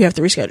your appointment, we have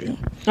to reschedule.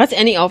 That's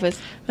any office.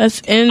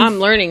 That's in. I'm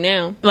learning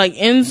now. Like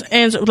ends,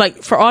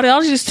 like for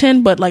audiology is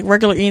 10, but like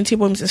regular ENT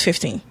appointments is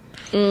 15.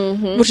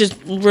 Which is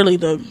really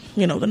the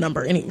the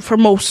number for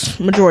most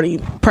majority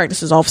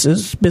practices,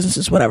 offices,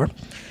 businesses, whatever.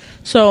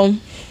 So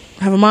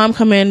I have a mom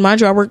come in.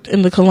 Mind you, I worked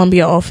in the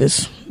Columbia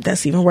office.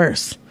 That's even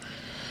worse.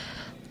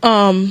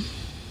 And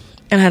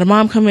I had a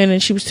mom come in,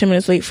 and she was 10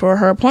 minutes late for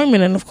her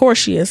appointment, and of course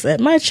she is at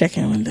my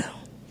check-in window.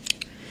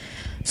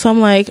 So I'm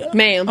like,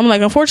 ma'am.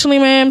 Unfortunately,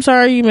 ma'am,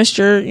 sorry you missed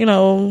your,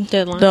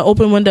 deadline. The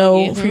open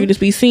window for you to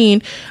be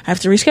seen. I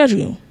have to reschedule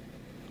you.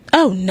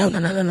 Oh,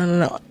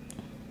 no.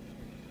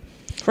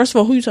 First of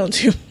all, who you talking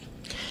to?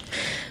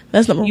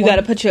 That's number one. You got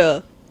to put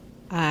your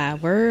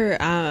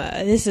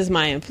this is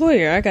my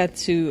employer. I got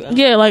to.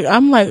 Yeah, like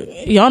I'm like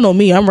y'all know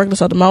me. I'm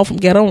reckless out the mouth. I'm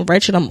ghetto. I'm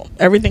wretched. I'm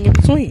everything in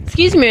between.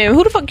 Excuse me, ma'am.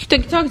 Who the fuck you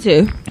think you're talking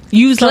to?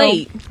 You's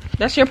late.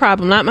 That's your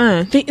problem, not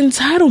mine. The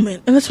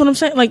entitlement, and that's what I'm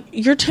saying. Like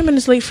you're 10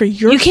 minutes late for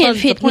your. You can't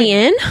fit me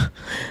in.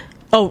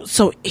 Oh,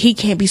 so he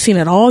can't be seen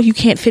at all. You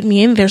can't fit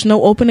me in. There's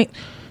no opening.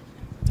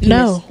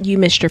 You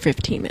missed your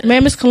 15 minutes.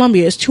 Man, Miss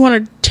Columbia, it's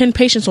 210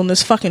 patients on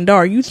this fucking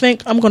door. You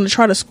think I'm going to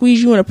try to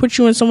squeeze you in or put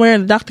you in somewhere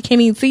and the doctor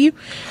can't even see you?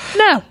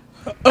 No.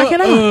 I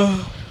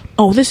cannot.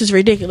 Oh, this is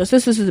ridiculous.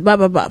 This is blah,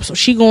 blah, blah. So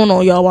she going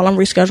on, y'all, while I'm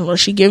rescheduling her.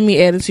 She giving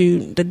me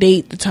attitude, the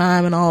date, the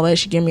time, and all that.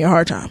 She giving me a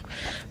hard time.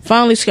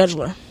 Finally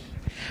schedule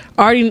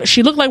her.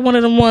 She looked like one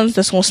of them ones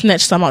that's going to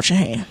snatch some out your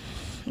hand.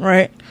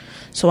 Right?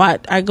 So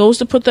I goes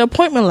to put the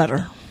appointment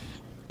letter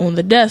on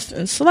the desk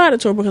and slide it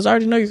to her because I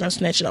already know you're going to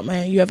snatch it up,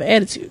 man. You have an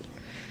attitude.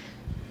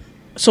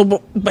 So,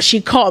 but she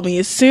called me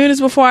as soon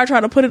as before I tried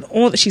to put it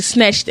on, she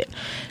snatched it.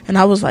 And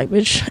I was like,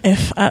 bitch,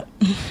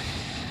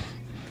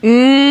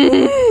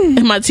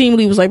 and my team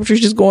lead was like,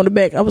 Patrice, just go in the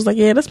back. I was like,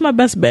 yeah, that's my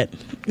best bet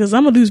because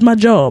I'm going to lose my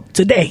job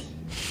today.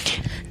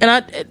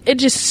 And it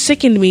just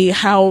sickened me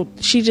how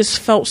she just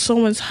felt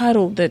so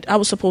entitled that I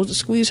was supposed to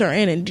squeeze her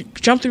in and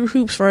jump through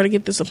hoops for her to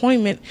get this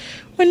appointment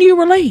when you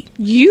were late.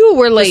 You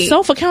were late.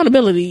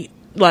 Self-accountability,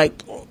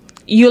 like.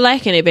 You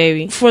lacking it,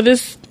 baby. For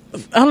this,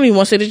 I don't even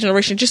want to say this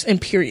generation, just in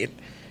period.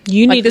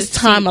 You need this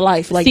time of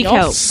life. Like, y'all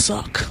help.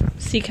 suck.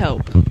 Seek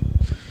help.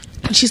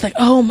 And she's like,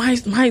 oh, my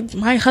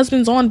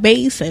husband's on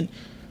base, and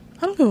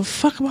I don't give a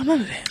fuck about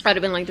none of that. I'd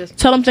have been like this.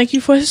 Tell him thank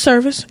you for his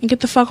service and get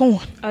the fuck on.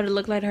 I would have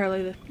looked like her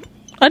like this.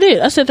 I did.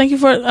 I said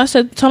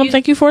tell him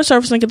thank you for his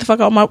service and get the fuck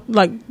out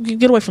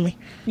get away from me.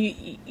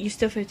 You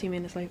still 15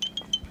 minutes late.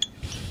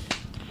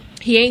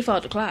 He ain't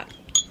followed the clock.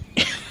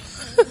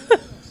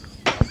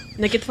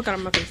 Now get the fuck out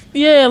of my face.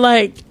 Yeah,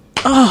 like,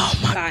 oh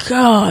my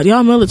God,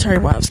 y'all military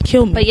wives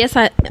kill me. But yes,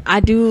 I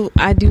do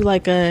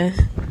like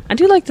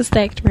the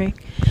stacked ring.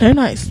 They're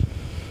nice.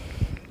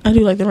 I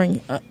do like the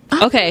ring.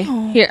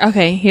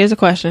 Here's a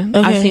question.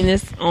 Okay. I've seen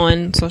this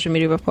on social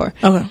media before.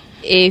 Okay.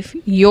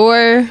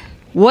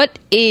 What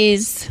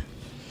is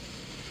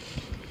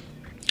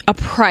a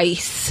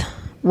price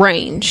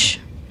range?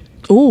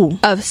 Ooh.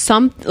 Of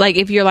some, like,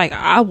 if you're like,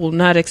 I will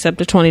not accept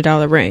a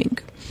 $20 ring.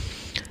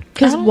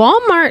 Because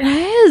Walmart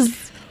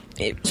has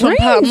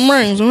some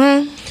rings,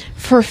 man.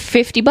 For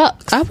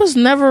 $50. I was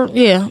never,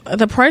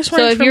 the price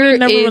range for me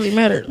never really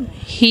mattered.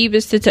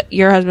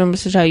 Your husband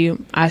was to tell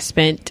you, I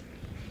spent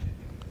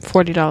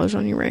 $40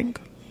 on your ring.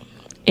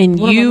 And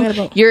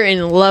you're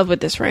in love with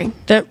this ring.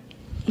 That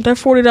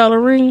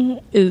 $40 ring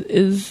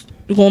is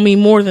going to mean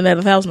more than that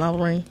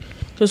 $1,000 ring.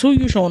 Because who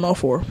you showing off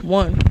for?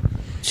 1.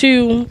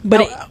 2,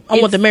 but I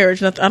want the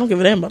marriage. I don't give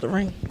a damn about the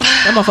ring.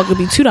 That motherfucker could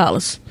be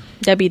 $2.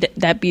 That'd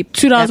be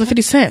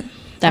 $2.50. I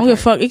don't give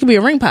a fuck. It could be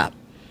a ring pop.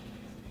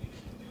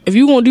 If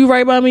you gonna do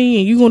right by me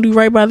and you gonna do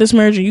right by this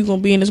marriage and you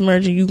gonna be in this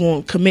marriage and you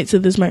gonna commit to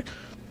this marriage,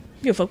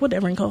 give a fuck what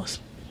that ring costs.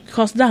 It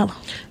costs $1.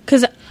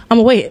 Because I'm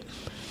gonna weigh it.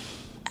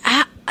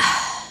 I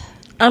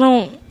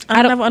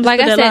never understood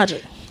that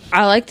logic.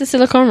 I like the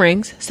silicone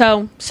rings.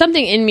 So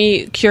something in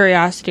me,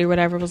 curiosity or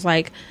whatever, was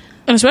like,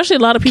 and especially a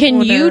lot of people.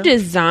 Can you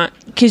design?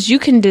 Because you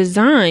can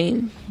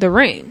design the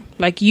ring.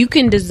 Like you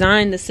can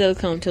design the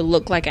silicone to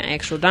look like an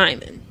actual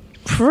diamond.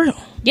 For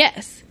real?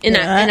 Yes. And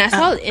I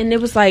saw it, and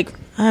it was like,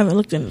 I haven't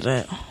looked into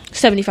that.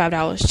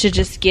 $75 to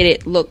just get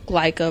it look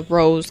like a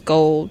rose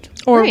gold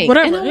or ring.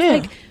 whatever. And I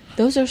was like,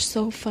 those are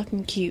so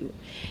fucking cute.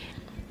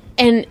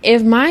 And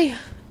if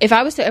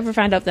I was to ever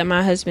find out that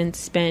my husband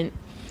spent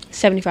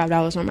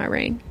 $75 on my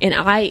ring, and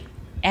I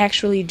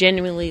actually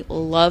genuinely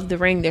love the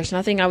ring. There's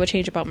nothing I would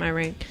change about my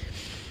ring.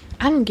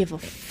 I don't give a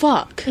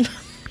fuck.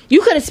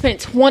 You could have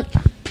spent 20.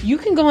 You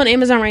can go on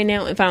Amazon right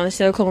now and find a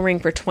silicone ring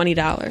for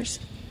 $20.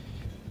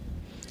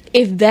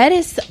 If that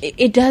is,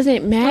 it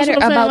doesn't matter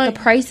about like, the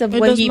price of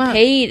what he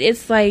paid.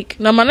 It's like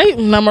my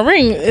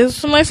ring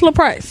is a nice little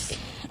price.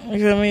 You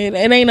know what I mean?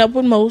 It ain't up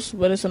with most,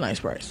 but it's a nice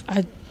price.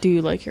 I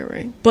do like your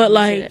ring, but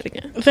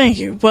like, thank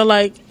you. But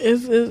like,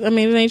 it's I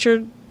mean, it ain't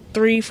your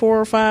 3,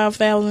 4, or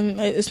 5,000.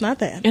 It's not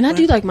that. And I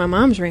do like my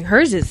mom's ring.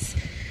 Hers is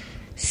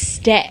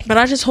stacked. But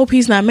I just hope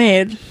he's not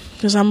mad,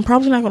 because I'm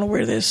probably not going to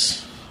wear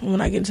this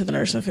when I get into the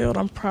nursing field.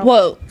 I'm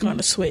probably going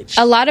to switch.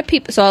 A lot of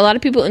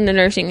people in the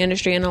nursing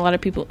industry and a lot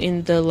of people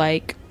in the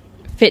like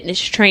fitness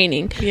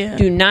training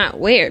do not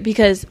wear it,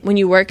 because when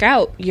you work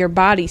out, your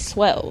body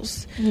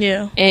swells.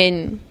 Yeah.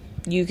 And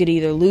you could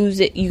either lose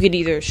it, you could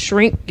either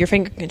shrink, your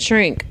finger can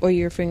shrink, or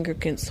your finger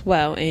can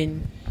swell,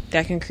 and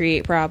that can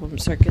create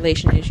problems,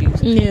 circulation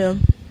issues. Yeah.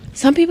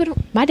 Some people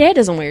don't. My dad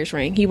doesn't wear his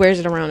ring. He wears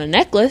it around a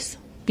necklace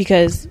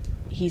because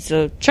he's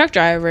a truck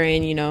driver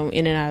and, you know,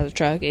 in and out of the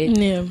truck.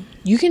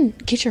 You can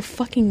get your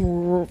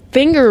fucking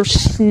finger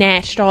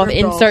snatched off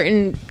in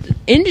certain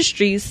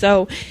industries.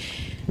 So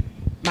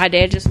my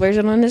dad just wears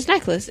it on his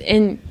necklace.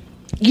 And,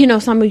 you know,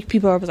 some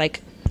people are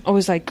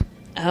always like,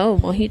 oh,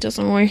 well, he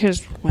doesn't wear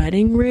his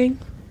wedding ring.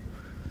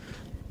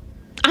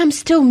 I'm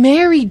still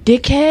married,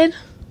 dickhead.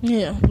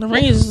 Yeah, the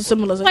ring is a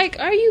symbol. Like,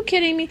 are you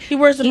kidding me? He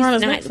wears it around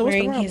his neck. He's not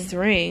wearing his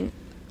ring.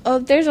 Oh,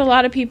 there's a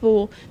lot of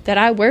people that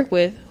I work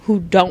with who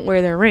don't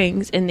wear their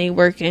rings, and they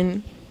work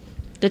in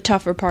the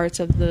tougher parts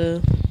of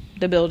the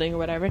building or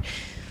whatever.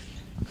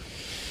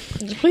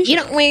 Please. You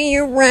don't wear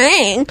your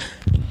ring.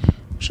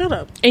 Shut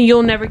up. And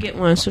you'll never get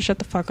one, so shut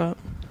the fuck up.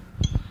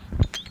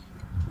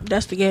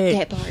 That's the gag.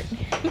 That part.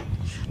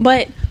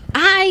 But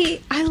I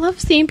love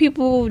seeing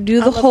people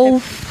do the whole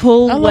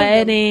full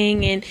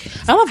wedding, and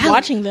I love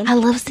watching them. I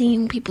love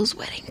seeing people's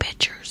wedding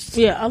pictures.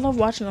 Yeah, I love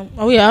watching them.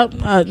 Oh yeah,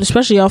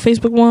 especially y'all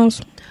Facebook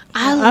ones.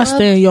 I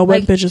stand y'all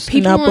wedding pictures.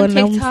 People on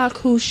TikTok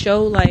who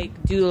show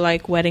do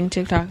wedding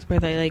TikToks where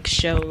they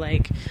show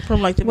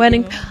from the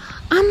wedding.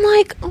 I'm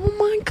like, oh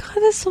my god,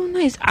 that's so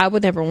nice. I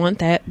would never want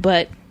that,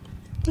 but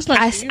it's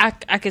nice.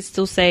 I could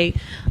still say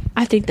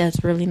I think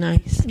that's really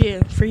nice.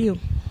 Yeah, for you.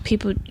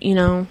 People, you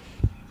know.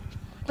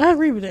 I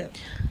agree with that.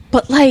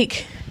 But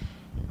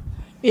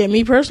yeah,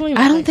 me personally,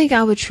 I don't think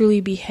I would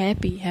truly be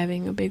happy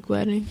having a big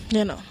wedding.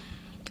 Yeah, no.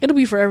 It'll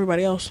be for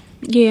everybody else.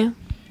 Yeah.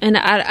 And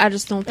I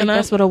just don't think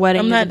that's what a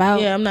wedding is about.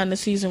 Yeah, I'm not in the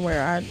season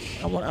where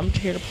I'm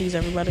here to please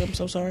everybody. I'm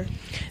so sorry.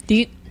 Do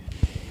you?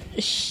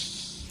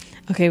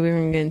 Okay, we're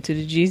gonna get into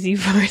the juicy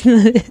part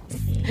of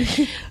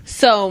this.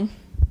 So,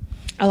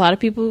 a lot of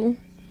people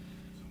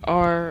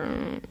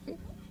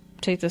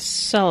take the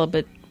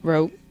celibate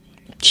route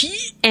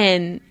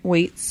and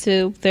wait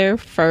till their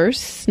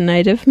first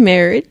night of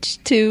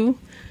marriage to.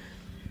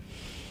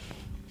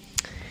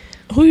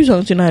 Who are you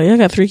talking to, Nadia? I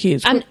got 3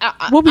 kids.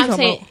 What we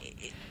talking about?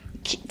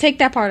 Take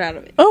that part out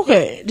of it.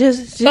 Okay.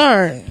 Just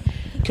sorry.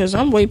 Because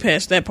I'm way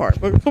past that part.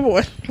 But come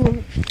on.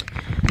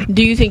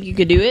 Do you think you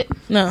could do it?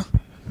 No.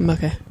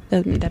 Okay.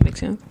 That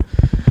makes sense.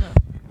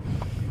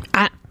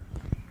 No.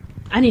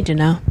 I need to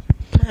know.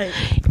 Hey,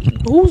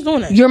 who's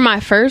doing that? You're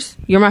my first.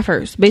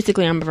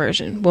 Basically, I'm a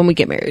virgin when we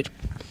get married.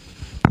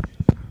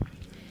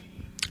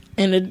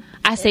 And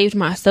I saved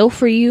myself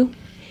for you,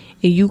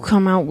 and you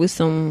come out with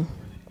some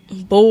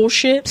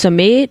bullshit. Some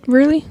mid,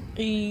 really?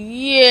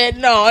 Yeah,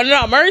 no, I'm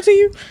not married to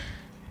you.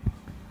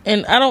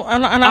 And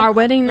our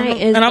wedding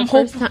night is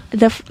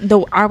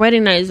our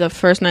wedding night is the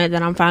first night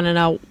that I'm finding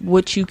out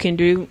what you can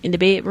do in the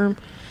bedroom.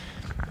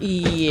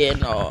 Yeah,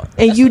 no.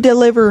 And you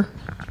deliver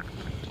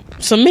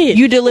some mid.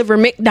 You deliver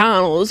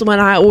McDonald's when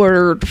I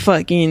ordered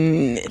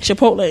fucking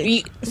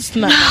Chipotle. It's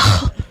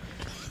not.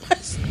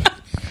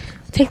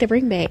 Take the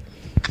ring back.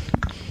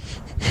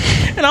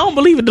 And I don't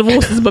believe in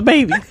divorces, but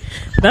baby,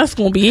 that's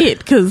gonna be it.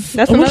 Because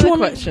that's another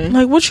question.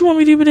 What you want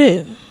me to do with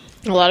it?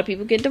 A lot of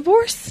people get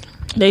divorced.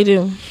 They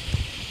do.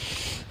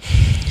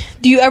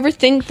 Do you ever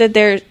think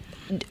that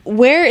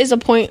where is a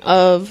point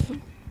of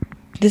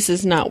this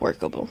is not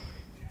workable?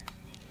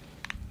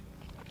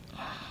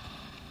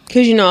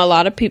 Because a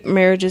lot of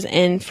marriages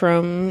end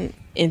from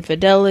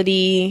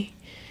infidelity,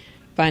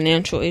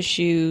 financial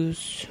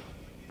issues.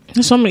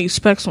 There's so many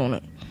specs on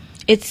it.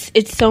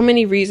 It's so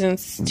many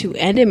reasons to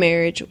end a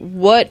marriage.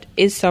 What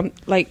is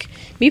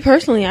me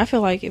personally? I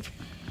feel like if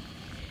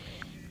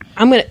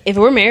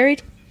we're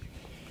married,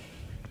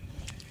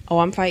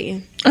 I'm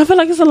fighting. I feel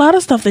like it's a lot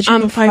of stuff that you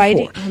can fight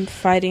for. I'm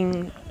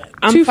fighting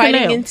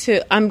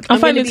until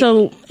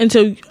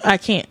I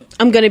can't.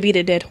 I'm gonna be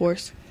the dead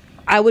horse.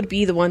 I would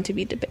be the one to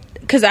be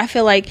because I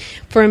feel like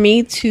for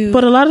me to.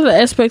 But a lot of the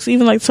aspects,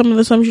 even some of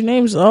the assumption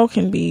names, all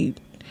can be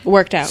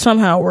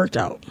somehow worked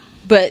out.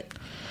 But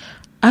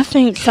I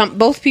think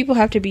both people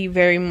have to be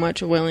very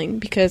much willing,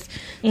 because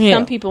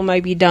some people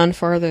might be done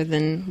further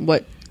than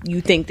what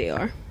you think they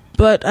are.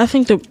 But I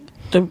think the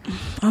I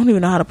don't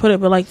even know how to put it,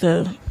 but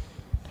the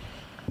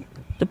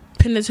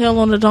pin the tail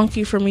on the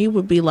donkey for me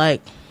would be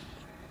like,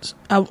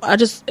 I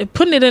just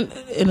putting it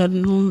in a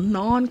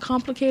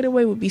non-complicated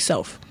way would be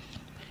self.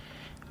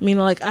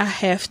 Meaning, like, I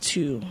have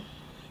to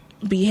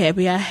be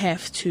happy. I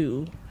have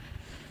to,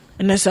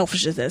 and as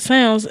selfish as that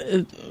sounds,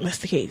 that's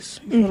the case.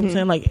 You know what I'm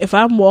saying? Like, if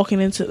I'm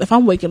waking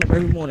up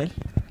every morning,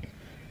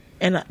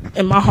 and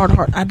in my heart of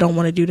heart, I don't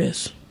want to do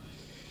this.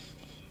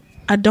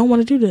 I don't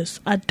want to do this.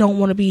 I don't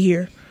want to be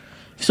here.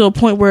 To a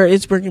point where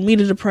it's bringing me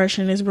to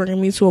depression. It's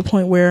bringing me to a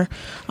point where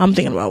I'm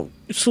thinking about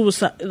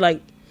suicide.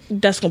 Like,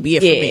 that's gonna be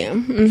it for me.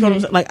 You know what I'm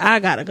saying? Like, I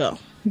gotta go.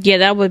 Yeah,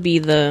 that would be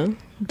the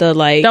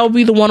like. That would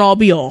be the one all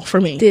be all for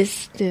me.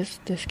 This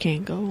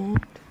can't go on.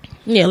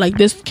 Yeah, like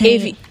this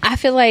can't. I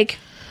feel like,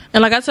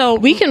 and like I tell,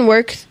 we can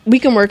work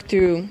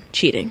through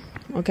cheating.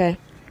 Okay.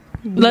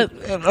 And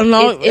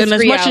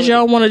as much as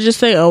y'all want to just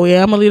say, "Oh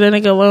yeah, I'm gonna leave that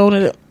nigga alone,"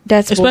 and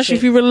that's especially bullshit.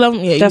 if you really love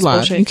him, yeah, that's you lying.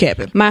 bullshit. You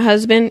capping.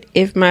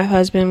 If my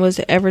husband was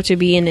ever to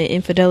be in an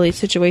infidelity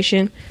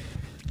situation,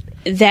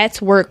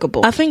 that's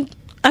workable. I think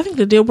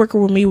the deal breaker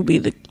with me would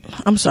be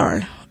I'm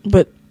sorry,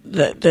 but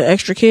the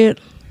extra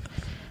kid,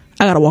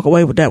 I gotta walk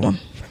away with that one.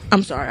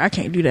 I'm sorry, I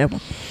can't do that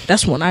one.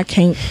 That's one I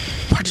can't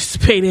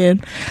participate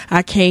in.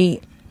 I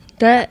can't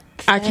do that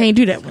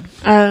one.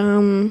 I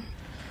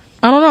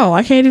don't know.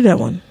 I can't do that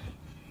one.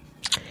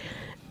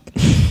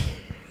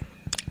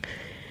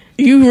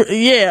 I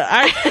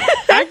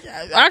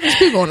can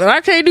speak on it.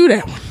 I can't do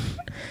that one.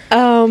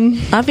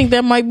 I think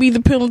that might be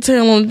the pill and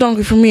tail on the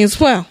donkey for me as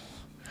well.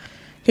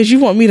 Because you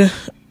want me to,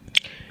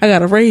 I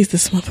gotta raise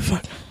this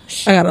motherfucker.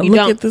 I gotta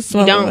look at this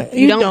motherfucker.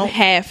 You don't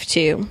have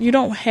to. You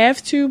don't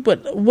have to,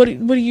 but what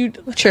do you,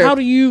 true. How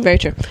do you, very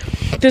true.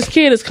 This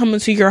kid is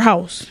coming to your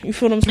house. You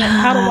feel what I'm saying?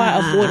 How do I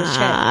avoid a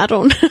child? I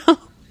don't know.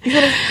 You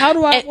feel how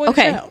do I avoid a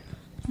child?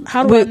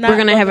 How do we're I not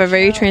going to have a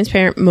very child?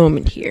 transparent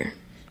moment here.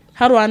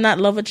 How do I not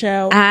love a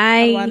child?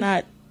 How do I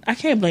not? I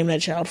can't blame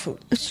that child for.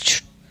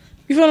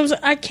 You feel what I'm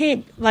saying? I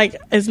can't, like,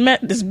 as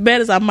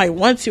bad as I might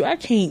want to. I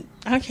can't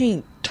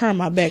turn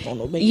my back on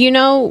no baby. You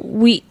know,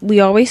 we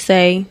always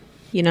say,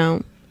 you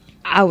know,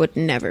 I would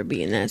never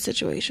be in that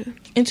situation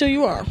until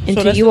you are.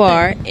 Until you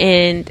are,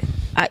 and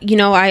you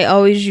know, I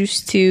always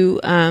used to.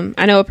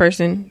 I know a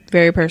person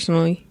very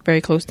personally, very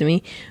close to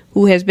me,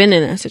 who has been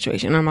in that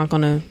situation. I'm not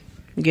gonna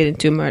get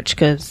into much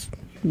because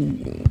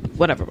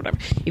whatever.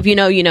 If you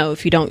know, you know.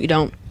 If you don't, you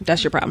don't.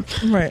 That's your problem,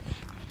 right?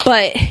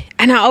 But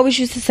I always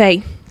used to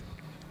say,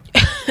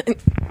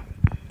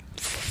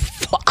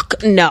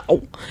 "Fuck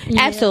no,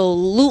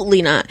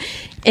 absolutely not."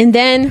 And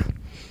then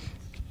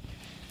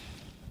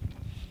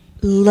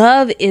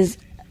love is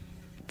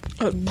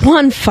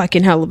one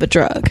fucking hell of a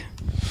drug.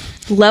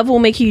 Love will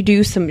make you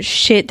do some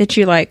shit that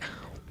you're like,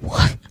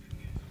 what?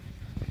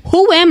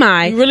 Who am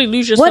I? You really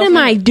lose yourself. What am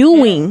I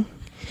doing?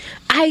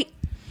 Yeah.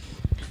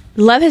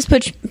 Love has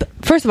put,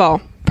 first of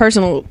all,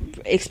 personal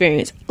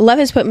experience. Love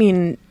has put me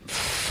in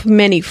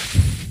many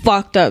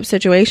fucked up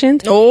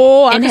situations.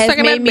 Oh, I and can has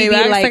second made that, baby. Me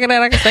I like,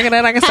 can second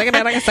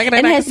that.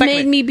 And has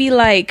made me be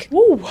like,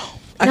 ooh,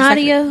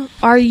 Nadia,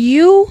 are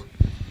you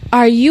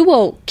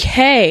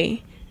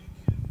okay?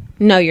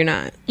 No, you're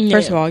not. Yeah.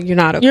 First of all, you're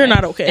not okay. You're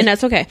not okay. And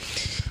that's okay.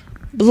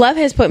 Love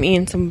has put me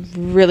in some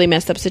really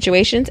messed up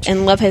situations,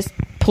 and love has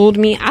pulled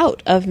me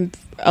out of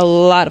a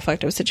lot of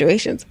fucked up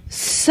situations.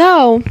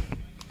 So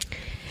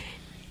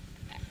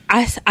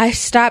I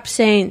stopped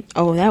saying,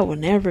 oh, that will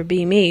never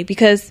be me,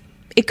 because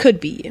it could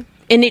be you.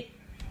 And it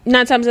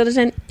 9 times out of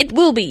 10, it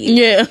will be you.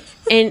 Yeah.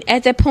 And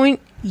at that point,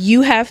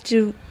 you have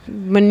to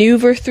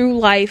maneuver through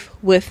life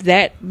with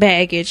that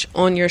baggage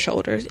on your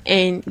shoulders,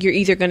 and you're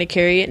either going to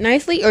carry it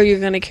nicely or you're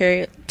going to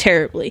carry it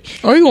terribly,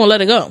 or you're going to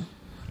let it go,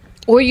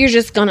 or you're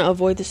just going to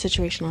avoid the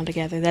situation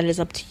altogether. That is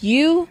up to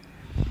you.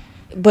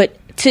 But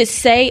to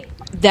say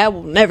that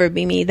will never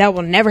be me, that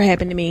will never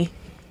happen to me,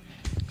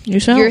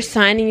 you're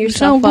signing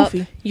yourself up.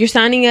 You're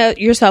signing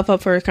yourself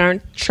up for a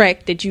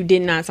contract that you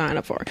did not sign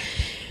up for.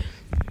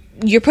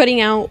 You're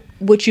putting out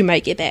what you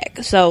might get back.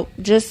 So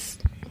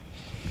just,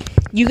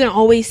 you can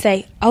always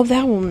say, oh,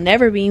 that will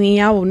never be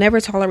me. I will never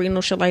tolerate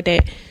no shit like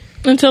that.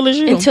 Until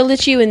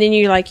it's you. And then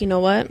you're like, you know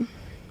what?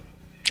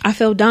 I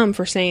feel dumb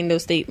for saying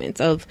those statements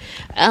of,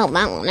 oh,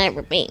 that will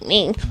never be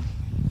me.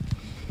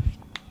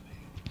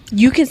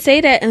 You can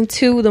say that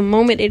until the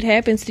moment it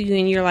happens to you,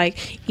 and you're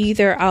like,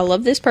 either I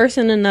love this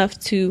person enough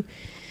to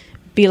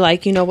be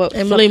like, you know what?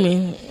 And believe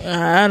me,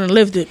 I done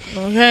lived it,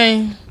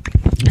 okay?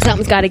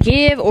 Something's got to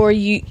give, or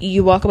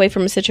you walk away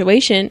from a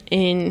situation.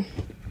 And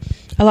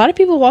a lot of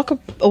people walk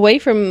away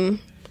from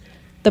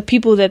the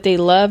people that they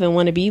love and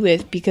want to be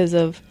with because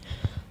of,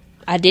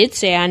 I did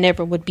say I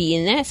never would be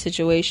in that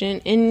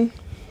situation, and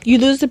you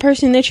lose the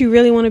person that you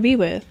really want to be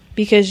with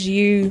because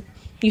you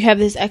have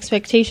this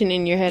expectation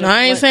in your head.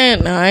 I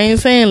ain't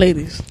saying,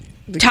 ladies.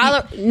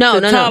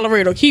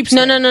 Tolerate or keep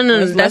saying. No.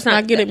 Let's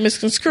not get it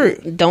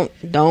misconstrued. Don't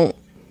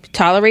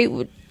tolerate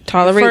what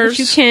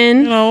you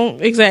can. No,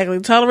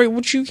 exactly. Tolerate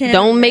what you can.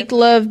 Don't make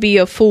love be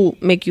a fool.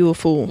 Make you a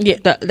fool. Yeah,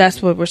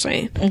 that's what we're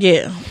saying.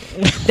 Yeah,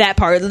 that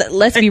part.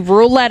 Let's be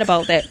real loud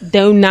about that.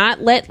 Do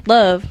not let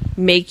love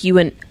make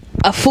you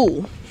a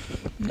fool.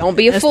 Don't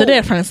be a fool. That's the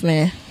difference,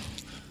 man.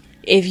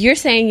 If you're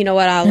saying, you know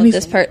what, I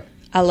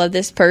love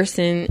this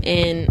person,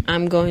 and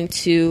I'm going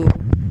to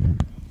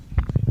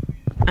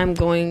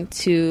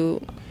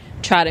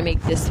try to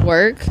make this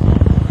work.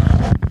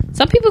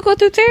 Some people go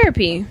through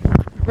therapy,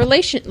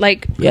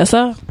 yes,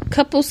 sir,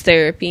 couples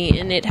therapy,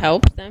 and it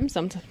helps them.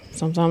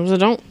 Sometimes it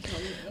don't,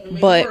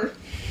 but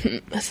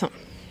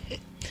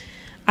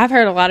I've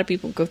heard a lot of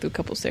people go through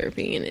couples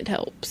therapy and it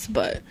helps.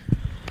 But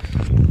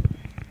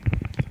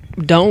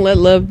don't let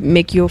love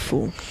make you a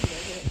fool.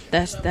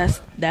 That's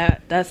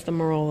the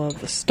moral of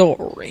the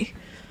story.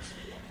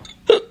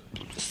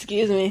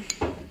 Excuse me.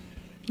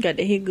 Got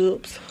the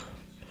hiccups.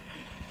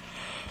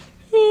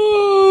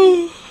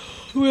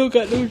 We don't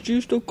got no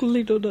juice, no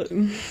Kool-Aid, no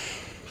nothing.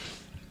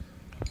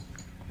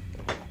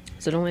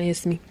 So don't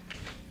hiss me.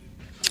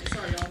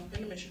 Sorry, y'all.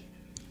 Intermission.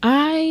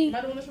 Am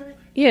I doing this right?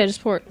 Yeah,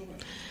 just pour it.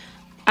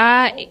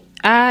 I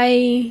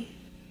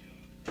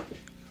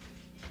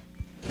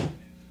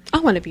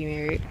want to be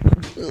married.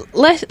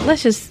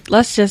 Let's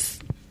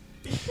just.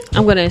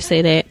 I'm gonna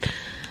say that.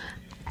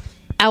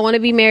 I want to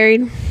be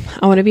married.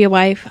 I want to be a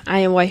wife. I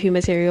am wifey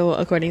material,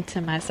 according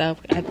to myself.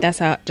 That's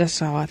how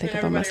I think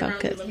about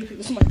myself.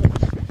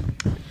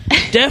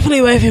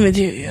 Definitely wifey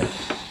material.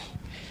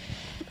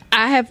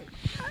 I have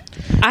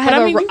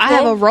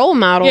a role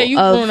model you've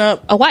grown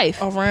up a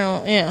wife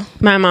around. Yeah,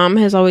 my mom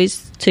has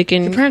always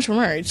taken. Your parents were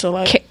married, so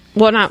like,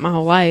 well, not my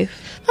whole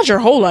life. Not your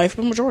whole life,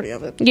 but majority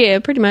of it. Yeah,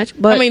 pretty much.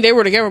 But I mean, they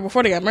were together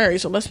before they got married,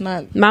 so let's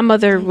not. My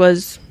mother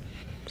was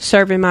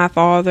serving my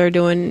father,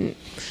 doing.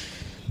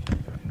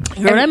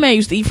 Girl, that man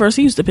used to eat first.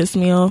 He used to piss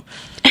me off.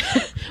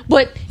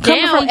 But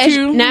now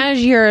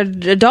as you're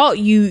an adult,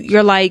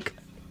 you're like,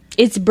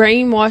 it's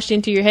brainwashed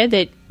into your head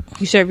that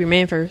you serve your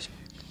man first.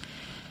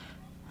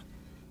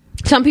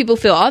 Some people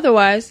feel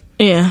otherwise.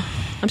 Yeah.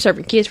 I'm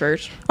serving kids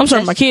first. I'm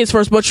serving my kids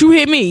first, but you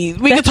hit me.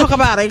 We can talk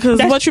about it, because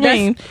what you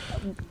mean?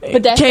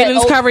 But that's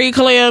Caden's Curry,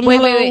 Clem.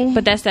 Wait.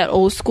 But that's that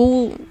old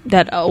school.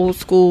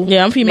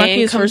 Yeah, I'm feeding my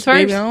kids first,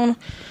 baby. I don't know.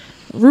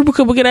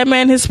 Rubica would get that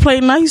man his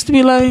plate, and I used to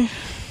be like.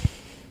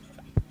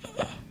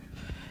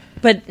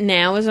 But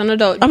now as an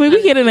adult, I mean,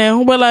 we get it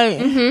now, but like,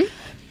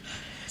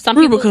 some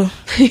Rubica,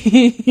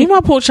 you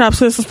my pork chop,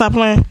 sis, and stop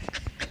playing.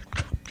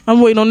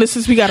 I'm waiting on this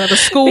since we got out of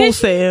school,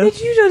 Sam.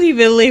 But you don't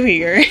even live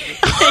here.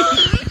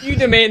 You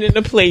demanding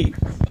a plate.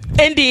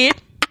 And did.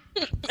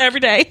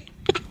 Every day.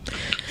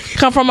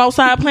 Come from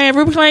outside playing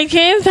Rubica like,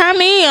 kids, time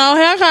to eat. Oh,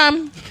 here I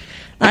come.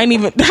 I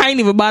ain't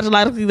even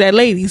biologically that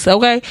ladies,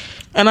 okay?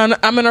 And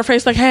I'm in her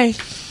face like, hey,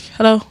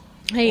 hello.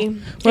 Hey.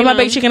 Where my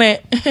baked chicken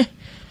at?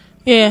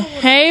 Yeah.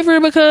 Hey,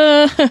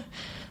 Rubica.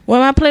 Where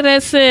my plate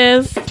at,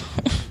 sis?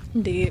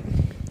 Indeed.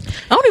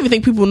 I don't even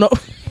think people know.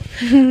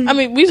 I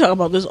mean, we talk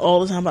about this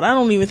all the time, but I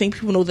don't even think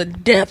people know the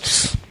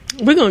depths.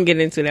 We're gonna get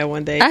into that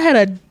one day. I had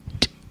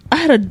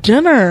a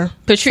dinner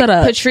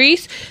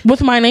Patrice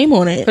with my name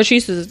on it.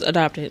 Patrice is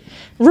adopted.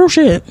 Real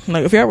shit.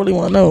 Like, if y'all really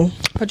want to know,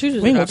 Patrice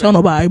is we ain't gonna adopted. tell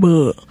nobody.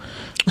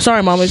 But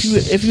sorry, mom,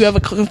 if you ever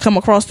come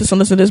across this and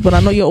listen to this, but I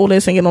know your old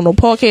ass ain't getting on no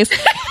podcast.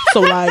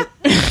 So like,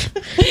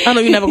 I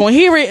know you're never gonna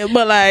hear it,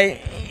 but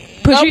like,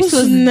 Patrice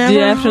was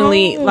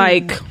definitely home.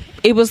 Like,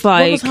 it was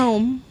like, what was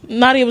home?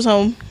 Nadia was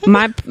home.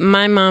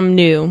 My mom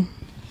knew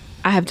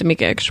I have to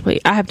make an extra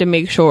plate. I have to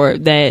make sure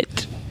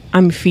that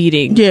I'm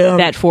feeding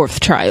that fourth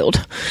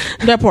child.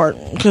 That part,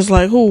 because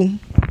like, who?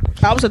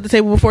 I was at the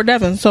table before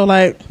Devin, so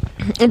like,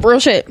 real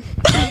shit.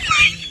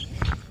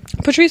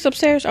 Patrice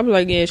upstairs. I was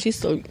like, yeah, she's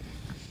still.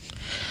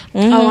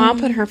 Oh, I'll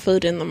put her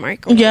food in the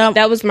microwave. Yeah,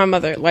 that was my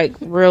mother. Like,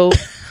 real.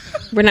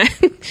 We're not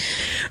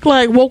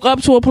like woke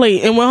up to a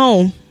plate and went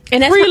home.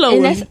 And that's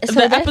freeloading.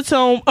 The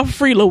epitome of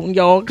freeloading,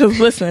 y'all. Because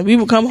listen, we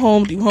would come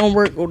home, do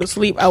homework, go to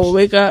sleep. I would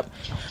wake up.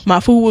 My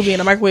food would be in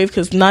the microwave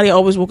because Nadia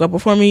always woke up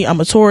before me.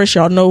 I'm a Taurus.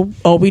 Y'all know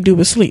all we do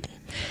is sleep.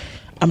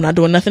 I'm not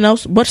doing nothing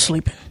else but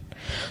sleeping.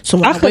 So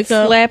when I could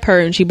slap her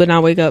and she would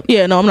not wake up.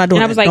 Yeah, no, I'm not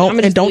doing that. I was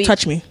like, don't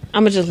touch me.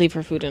 I'm going to just leave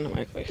her food in the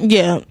microwave.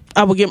 Yeah,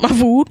 I would get my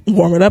food,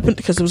 warm it up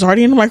because it was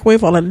already in the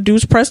microwave. All I had to do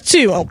was press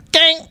 2.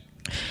 Okay.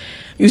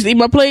 Used to eat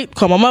my plate,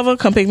 call my mother,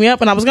 come pick me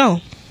up, and I was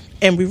gone.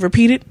 And we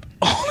repeated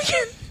all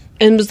again.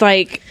 And it was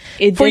like,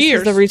 for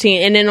years, the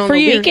routine. And then on the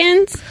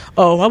weekends,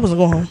 I wasn't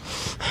going home.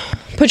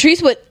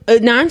 Patrice would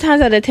 9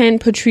 times out of 10,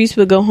 Patrice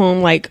would go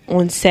home like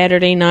on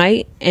Saturday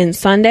night and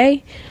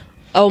Sunday.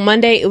 Oh,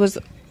 Monday it was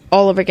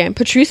all over again.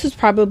 Patrice was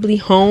probably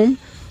home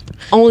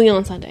only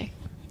on Sunday.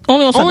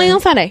 Only on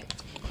Sunday.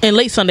 And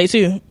late Sunday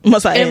too. And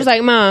it was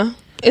like, Ma,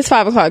 it's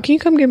 5:00. Can you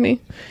come get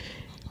me?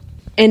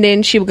 And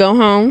then she would go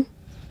home,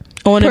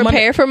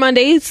 prepare for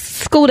Monday's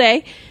school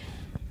day.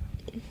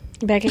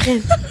 Back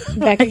again.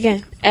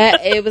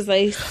 It was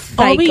a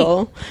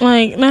cycle.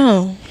 Like,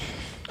 no.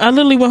 I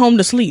literally went home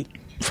to sleep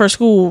for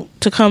school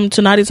to come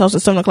to Nadia's house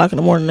at 7:00 in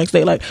the morning the next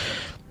day. Like,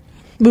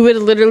 we would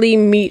literally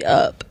meet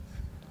up.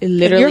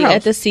 Literally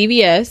at the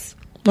CVS.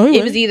 No,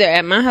 it was either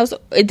at my house.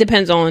 It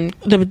depends on.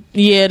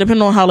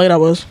 Depending on how late I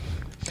was.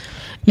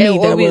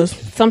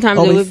 Sometimes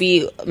it would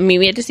be meet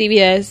me at the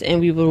CVS, and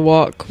we would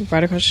walk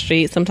right across the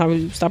street. Sometimes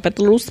we would stop at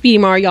the little speed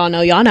mart. Y'all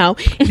know.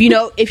 If you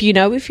know, if you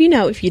know, if you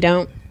know. If you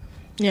don't,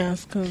 yeah,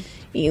 it's cool.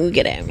 You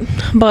get at me.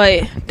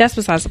 But that's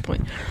besides the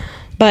point.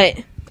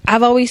 But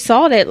I've always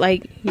saw that,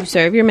 like, you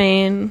serve your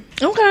man.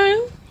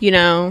 Okay. You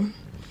know,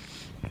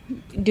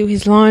 do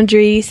his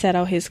laundry, set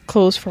out his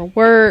clothes for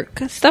work,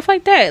 stuff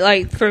like that.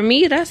 Like, for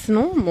me, that's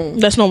normal.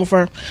 That's normal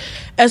for her.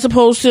 As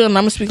opposed to, and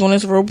I'm going to speak on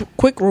this real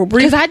quick, real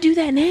brief. Because I do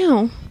that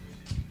now.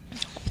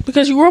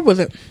 Because you grew up with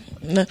it.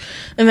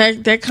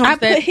 And that comes...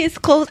 put his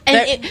clothes...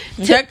 And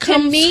that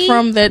comes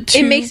from that too.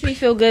 It makes me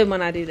feel good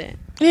when I do that.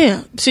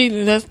 Yeah. See,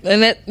 let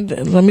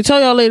me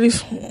tell y'all,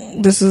 ladies,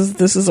 this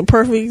is a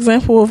perfect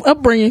example of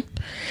upbringing.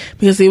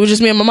 Because it was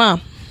just me and my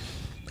mom.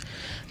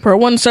 Her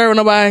wasn't serving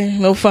nobody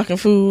no fucking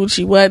food.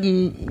 She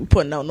wasn't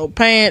putting out no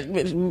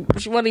pants.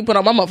 She wasn't even putting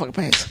out my motherfucking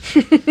pants.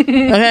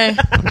 Okay?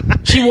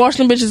 She washed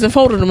them bitches and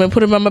folded them and put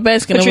them in my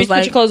basket. Patrice, and it was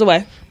like, put your clothes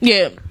away.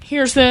 Yeah.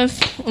 Here, sis.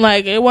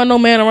 Like, it wasn't no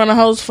man around the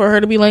house for her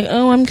to be like,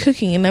 oh, I'm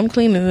cooking and I'm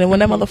cleaning. And then when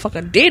that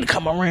motherfucker did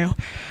come around,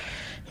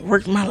 it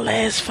worked my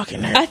last fucking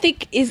nerve. I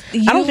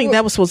don't think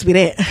that was supposed to be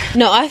that.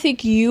 No, I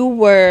think you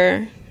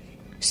were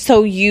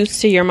so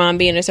used to your mom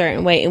being a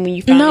certain way, and when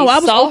you finally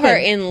saw her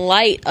in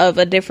light of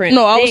a different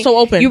I was so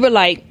open. You were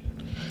like,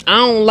 I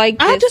don't like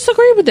this. I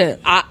disagree with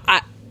that.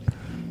 I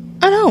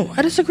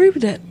I disagree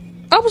with that.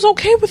 I was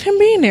okay with him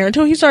being there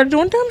until he started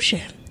doing dumb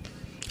shit.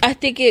 I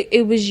think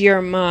it was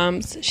your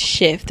mom's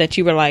shift that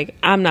you were like,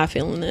 I'm not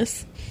feeling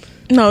this.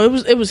 No,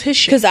 it was his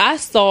shit.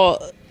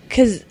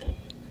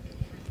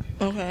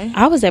 Okay.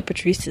 I was at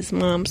Patrice's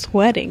mom's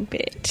wedding,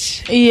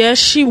 bitch. Yes,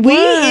 she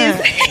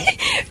was.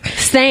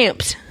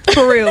 Stamped.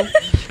 For real.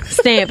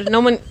 Stamped. No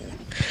one...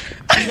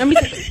 I'm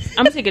going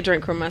to take a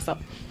drink for myself.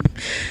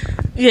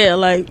 Yeah,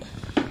 like...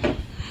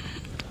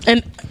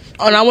 And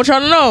I want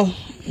y'all to know,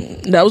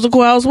 that was a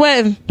courthouse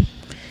wedding.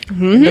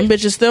 Mm-hmm. Them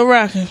bitches still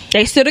rocking.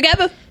 They still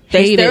together.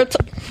 Hate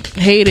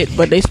it,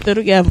 but they still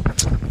together.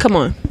 Come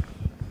on.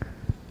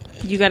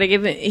 You gotta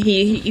give it.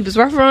 He was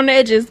rough around the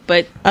edges,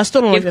 but I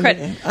still don't like that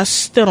nigga. I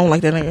still don't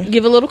like that nigga.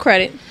 Give a little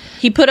credit.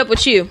 He put up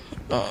with you.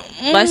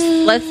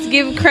 Let's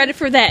give credit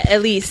for that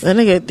at least. That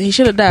nigga, he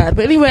should have died.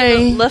 But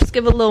anyway, let's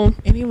give a little.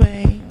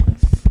 Anyway,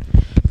 let's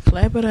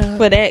clap it up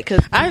for that,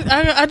 because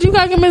I do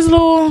gotta give him his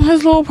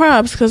little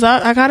props, because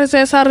I got his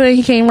ass out of there.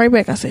 He came right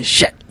back. I said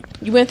shit.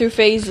 You went through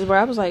phases where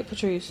I was like,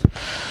 Patrice.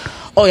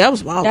 Oh yeah, I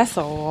was wild. That's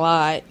a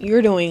lot.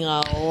 You're doing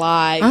a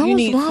lot. You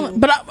need to,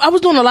 but I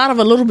was doing a lot of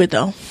a little bit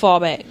though.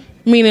 Fall back.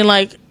 Meaning,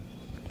 like,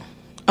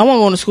 I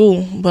wasn't going to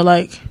school, but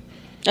like,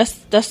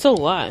 that's still a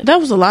lot. That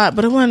was a lot,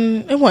 but it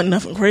wasn't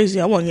nothing crazy.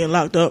 I wasn't getting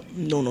locked up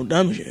doing no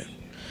dumb shit.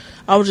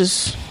 I was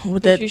just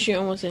with that. You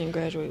almost didn't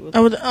graduate with. I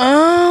was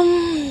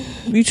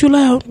you too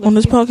loud on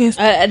this podcast.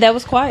 That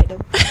was quiet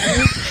though.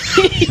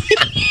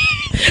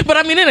 But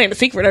I mean, it ain't a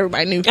secret.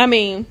 Everybody knew. I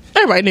mean,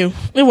 everybody knew.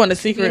 It wasn't a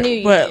secret.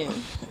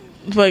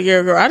 But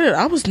yeah, girl,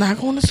 I was not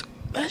going to school.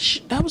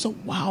 That was a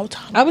wild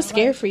time. I was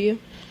scared for you.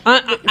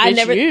 I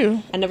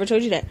never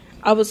told you that.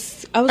 I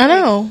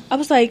know. I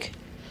was like,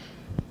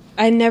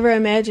 I never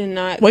imagined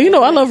not. Well,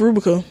 I love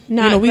Rubica.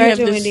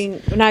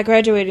 Not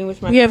graduating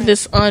with my. We have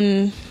this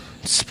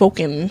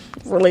unspoken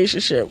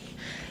relationship.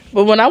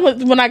 But when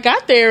I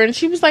got there and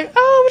she was like,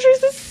 "Oh,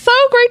 Patrice, it's so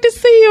great to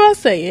see you," I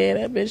said, "Yeah,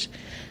 that bitch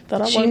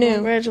thought I wasn't going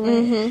to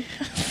graduate."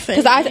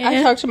 Because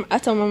I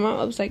told my mom,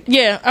 I was like,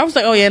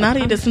 "Oh yeah,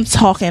 Nadia did some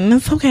talking.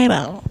 It's okay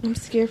though." I'm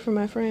scared for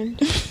my friend.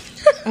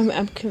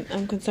 I'm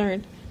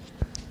concerned.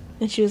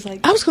 And she was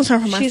like, I was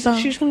concerned for myself.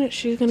 She's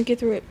gonna get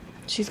through it.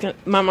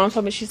 My mom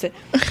told me, she said,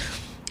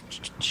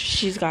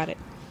 she's got it.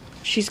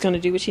 She's gonna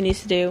do what she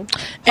needs to do.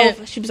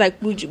 And she was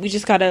like, we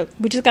just gotta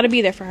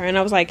be there for her. And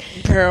I was like,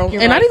 girl, and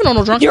right. Not even on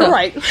no drunk stuff. You're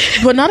right.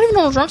 But not even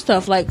on no drunk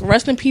stuff. Like,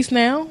 rest in peace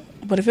now.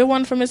 But if it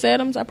wasn't for Miss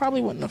Adams, I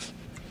probably wouldn't have.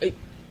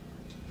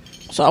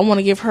 So I want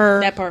to give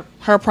her that part,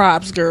 her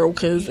props, girl.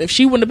 Because if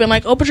she wouldn't have been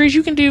like, "Oh, Patrice,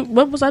 you can do,"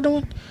 what was I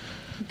doing?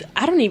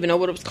 I don't even know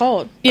what it was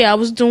called. Yeah, I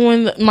was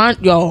doing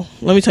y'all.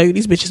 Let me tell you,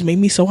 these bitches made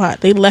me so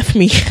hot. They left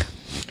me.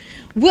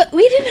 What?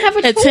 We didn't have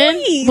a at choice.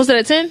 10. Was it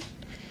at 10?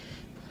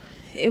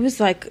 It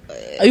was like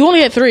you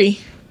only had 3,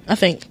 I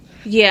think.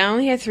 Yeah, I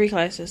only had 3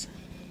 classes.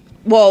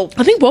 Well,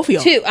 I think both of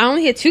y'all. 2. I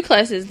only had 2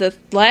 classes. The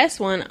last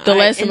one,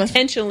 I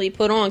intentionally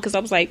put on because I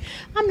was like,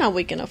 I'm not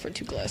waking up for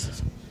 2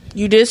 classes.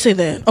 You did say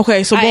that.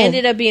 Okay, so I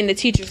ended up being the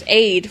teacher's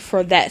aide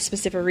for that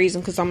specific reason,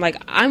 because I'm like,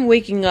 I'm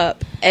waking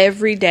up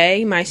every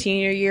day my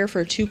senior year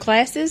for 2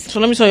 classes. So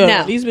let me tell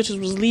you, these bitches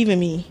was leaving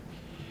me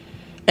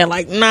at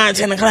like 9,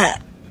 10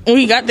 o'clock.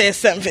 We got there at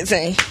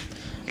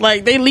 7:15.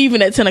 Like, they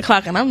leaving at 10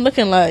 o'clock, and I'm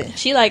looking like...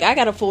 She like, I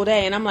got a full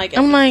day, and I'm like,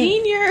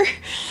 senior...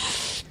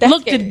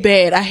 Looked it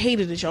bad. I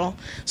hated it, y'all.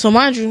 So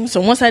mind you,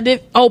 once I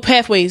did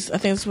Pathways, I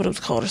think that's what it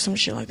was called, or some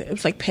shit like that. It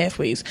was like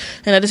Pathways,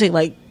 and I had to take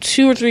like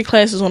 2 or 3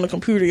 classes on the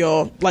computer,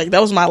 y'all. Like, that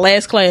was my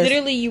last class.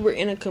 Literally, you were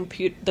in the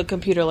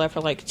computer lab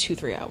for like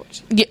 2-3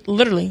 hours. Yeah,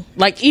 literally.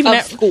 Like, even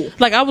at school.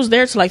 Like, I was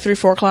there till like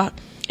 3-4 o'clock.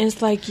 And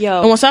it's like,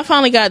 yo. And once I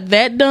finally got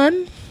that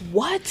done,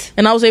 what?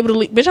 And I was able to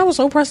leave. Bitch, I was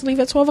so pressed to leave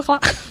at 12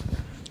 o'clock.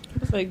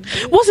 like,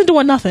 wasn't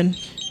doing nothing.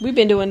 We've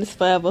been doing this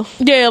forever.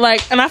 Yeah,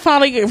 like, and I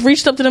finally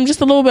reached up to them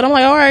just a little bit. I'm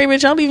like, all right,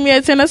 bitch, y'all leaving me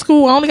at 10 at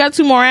school. I only got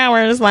 2 more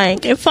hours.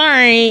 Like, it's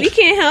alright. We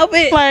can't help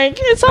it. Like,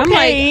 it's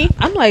okay.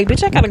 I'm like,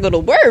 bitch, I gotta go to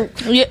work.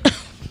 Yeah.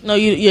 No,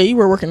 you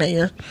were working that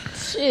year.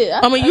 Shit.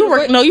 I mean, you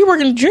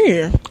working junior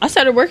year. I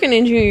started working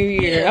in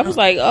junior year. I was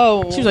like,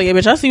 oh. She was like, yeah,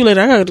 bitch, I'll see you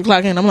later. I gotta go to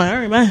clock in. I'm like, all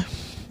right, bye.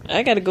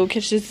 I gotta go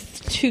catch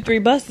this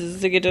 2-3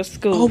 buses to get to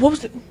school. Oh, what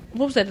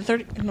was that? The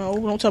 30? No,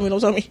 don't tell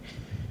me.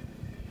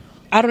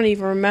 I don't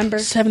even remember.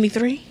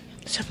 73?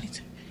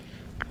 72.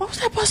 What was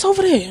that bus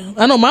over there?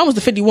 I know mine was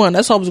the 51.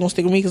 That's all was gonna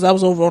stick with me because I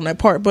was over on that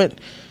part. But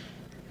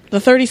the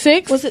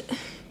 36? Was it?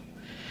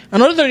 I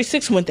know the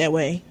 36 went that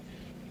way.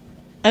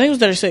 I think it was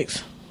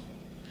 36.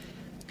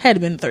 Had to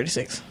been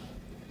 36.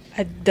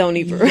 I don't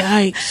even.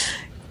 Yikes!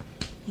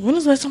 When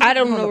was the last time? I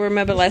don't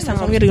remember last time.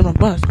 I had to get on a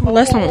bus.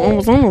 Last time I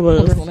was on a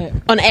bus.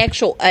 On On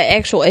actual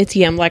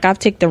ATM. Like I've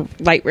taken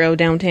the light rail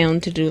downtown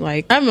to do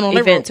like I haven't been on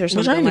events light rail,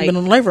 or something. I haven't been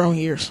on light rail in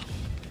years.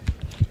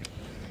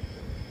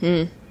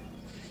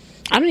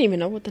 I don't even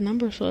know what the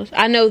numbers was.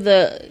 I know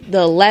the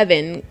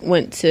 11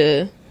 went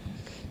to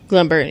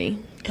Glen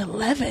Burnie.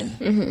 11.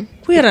 Mm-hmm.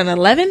 We had an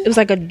 11. It was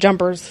like a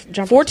jumpers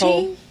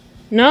 14.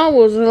 No,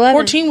 it was 11.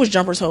 14 was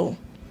jumpers hole.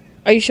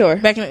 Are you sure?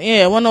 Back in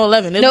it wasn't no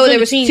 11. No, there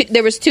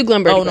was 2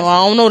 Glen Burnie. Oh no,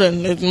 I don't know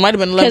then. It might have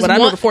been 11, but I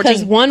know the 14.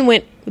 Because one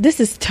went. This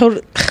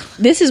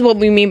is what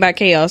we mean by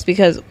chaos.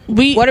 Because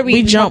what are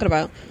we talking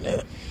about?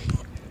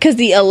 Because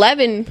the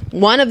 11,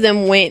 one of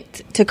them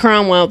went to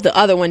Cromwell, the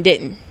other one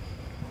didn't.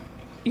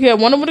 Yeah,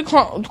 one of them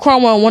to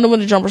Cromwell, one of them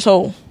to jumpers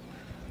hole.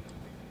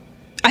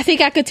 I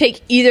think I could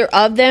take either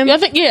of them.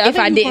 If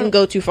I didn't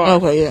go too far.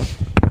 Okay, yeah.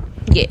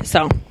 Yeah,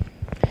 so.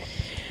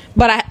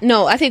 But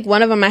I think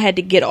one of them I had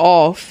to get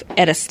off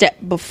at a step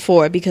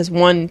before because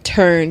one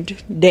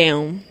turned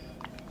down.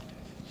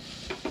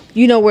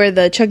 You know where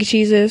the Chuck E.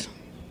 Cheese is?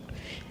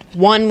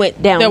 One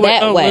went down that way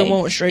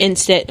one went straight.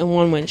 instead, and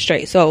one went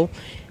straight. So,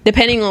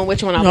 depending on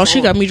which one I was on. No,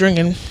 she got me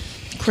drinking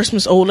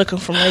Christmas old liquor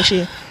from last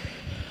year.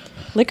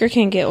 Liquor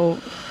can't get old.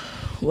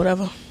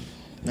 Whatever.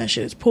 That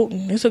shit is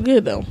potent. It's so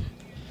good, though.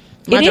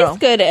 It is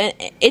good.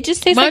 It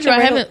just tastes like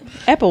a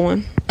apple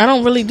one. I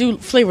don't really do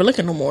flavor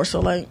liquor no more, so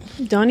like.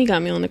 Donnie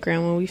got me on the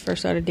Crown when we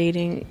first started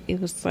dating. It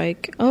was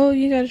like, oh,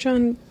 you gotta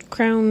try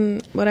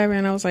Crown whatever,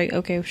 and I was like,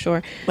 okay,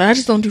 sure. But I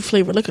just don't do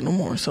flavor liquor no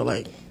more, so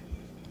like.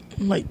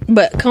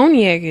 But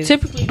cognac is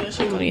typically that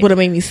shit would have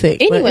made me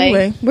sick.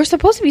 Anyway, we're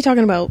supposed to be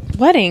talking about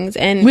weddings,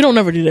 and we don't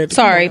never do that.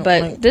 Sorry,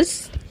 but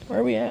this. Where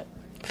are we at?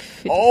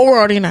 Oh, we're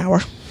already an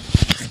hour.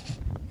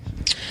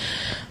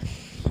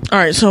 All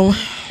right, so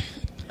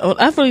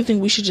I really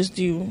think we should just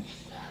do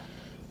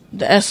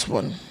the S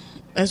one.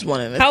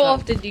 S1. How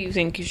often do you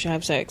think you should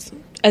have sex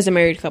as a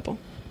married couple,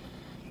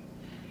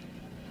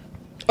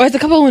 or as a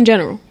couple in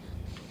general?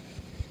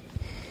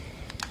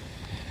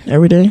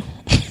 Every day.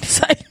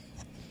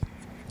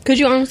 Could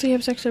you honestly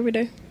have sex every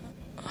day?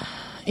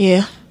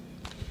 Yeah.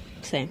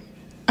 Same.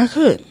 I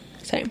could.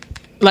 Same.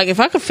 Like if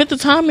I could fit the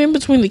time in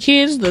between the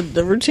kids,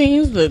 the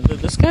routines,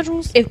 the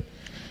schedules.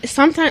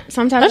 Sometimes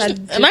and I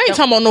ain't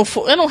talking about no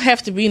full. It don't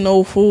have to be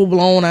no full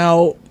blown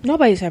out.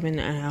 Nobody's having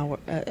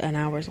an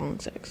hour's long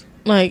sex.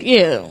 Like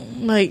yeah,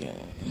 like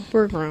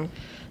we're grown.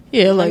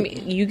 Yeah, like I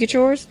mean, you get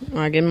yours,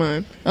 I get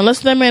mine.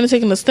 Unless that man is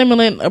taking a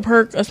stimulant, a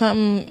perk, or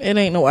something, it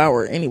ain't no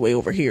hour anyway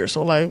over here.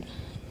 So like,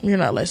 you're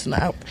not less than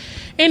an hour.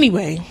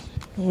 Anyway,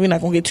 we're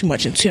not gonna get too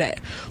much into that.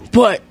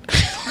 But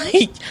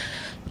like,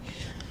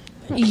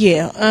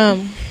 yeah,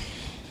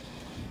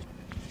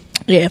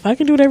 if I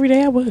could do it every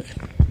day, I would.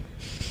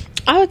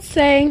 I would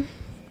say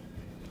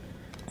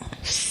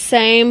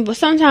same, but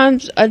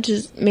sometimes I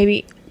just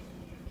maybe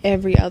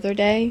every other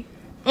day.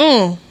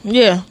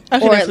 Yeah.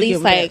 Or at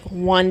least like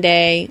one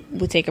day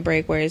we'll take a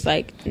break where it's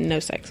like no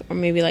sex, or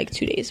maybe like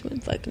 2 days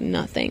with like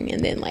nothing,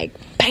 and then like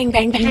bang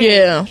bang bang.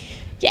 Yeah.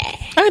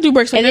 I can do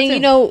breaks like and that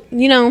then too.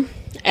 you know,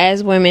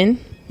 as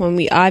women, when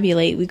we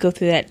ovulate, we go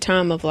through that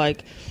time of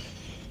like,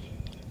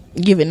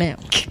 give it now.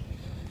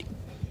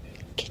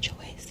 Get your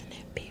ass in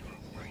that bedroom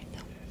right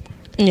now.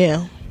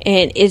 Yeah.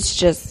 And it's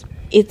just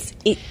it.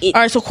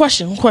 All right, so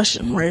question,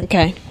 right?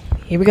 Okay,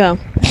 here we go.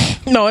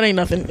 No, it ain't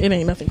nothing. It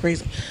ain't nothing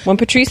crazy. When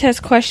Patrice has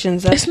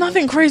questions, it's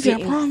nothing crazy.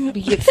 I promise.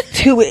 We get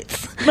to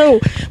it. No,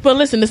 but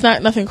listen, it's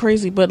not nothing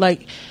crazy. But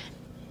like,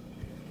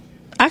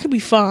 I could be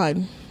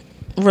fine.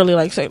 Really,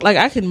 like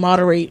I can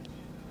moderate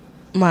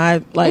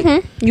my like.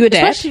 Mm-hmm. You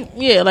adapt.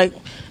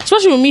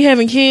 Especially with me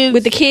having kids.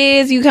 With the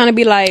kids, you kind of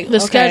be like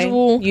the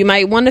schedule. You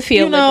might want to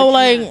feel,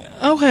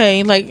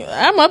 okay, like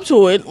I'm up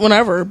to it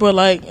whenever. But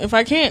like, if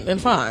I can't, then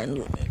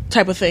fine,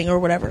 type of thing or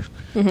whatever.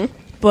 Mm-hmm.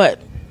 But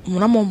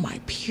when I'm on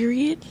my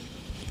period,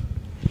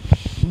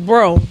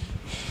 bro,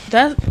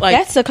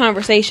 that's a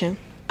conversation.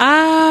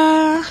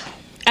 I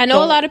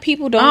know a lot of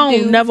people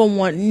never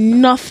want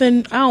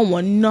nothing. I don't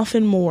want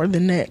nothing more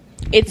than that.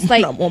 It's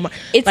like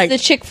it's like the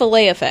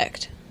Chick-fil-A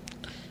effect,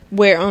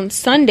 where on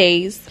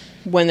Sundays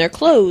when they're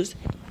closed,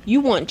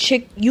 you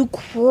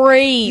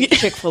crave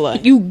Chick-fil-A.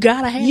 You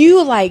gotta have.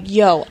 You like,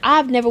 yo,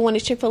 I've never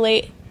wanted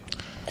Chick-fil-A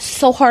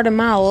so hard in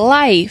my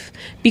life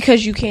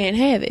because you can't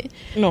have it.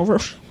 No,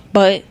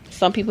 but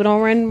some people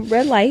don't run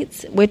red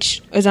lights,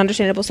 which is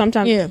understandable.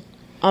 Sometimes,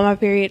 on my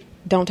period,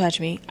 don't touch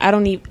me. I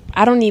don't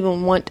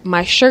even want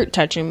my shirt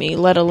touching me,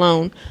 let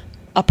alone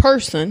a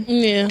person.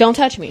 Yeah, don't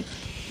touch me.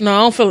 No, I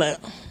don't feel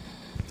that.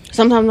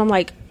 Sometimes I'm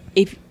like,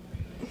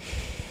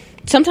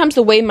 sometimes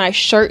the way my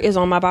shirt is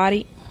on my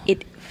body,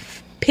 it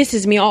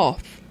pisses me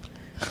off.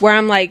 Where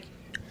I'm like,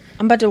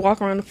 I'm about to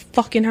walk around the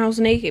fucking house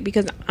naked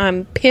because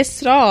I'm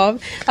pissed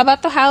off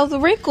about how the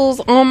wrinkles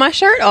on my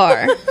shirt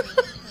are.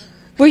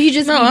 Where you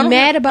just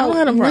mad about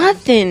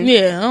nothing.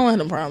 Yeah, I don't have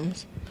no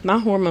problems. My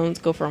hormones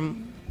go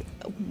from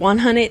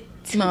 100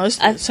 to no, it's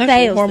the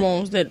sexual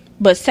hormones that.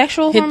 But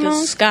sexual hit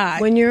hormones, the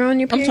sky. when you're on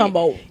your period, I'm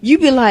talking about. You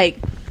be like,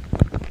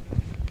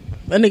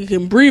 that nigga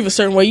can breathe a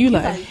certain way. You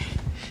like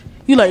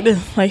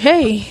this. Like,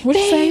 hey, what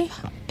you say?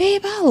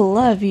 Babe, I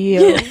love you.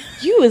 Yeah.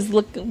 You is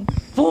looking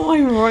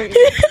fine right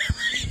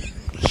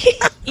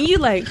now. You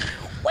like,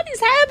 what is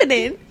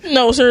happening?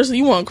 No, seriously,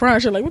 you want to cry?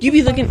 Shit, like, what you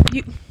be looking.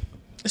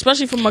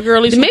 Especially for my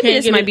girlies. Maybe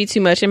this might be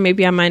too much, and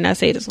maybe I might not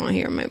say this on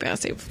here. Maybe I'll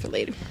save it for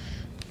later.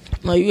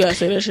 No, you gotta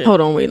say that shit.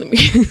 Hold on, wait, let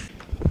me.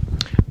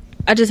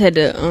 I just had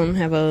to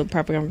have a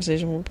proper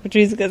conversation with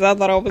Patrice because I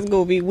thought I was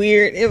gonna be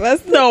weird if I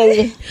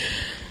said.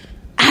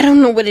 I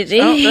don't know what it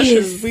is. That shit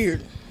is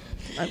weird.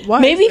 Like, why?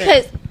 Maybe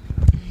because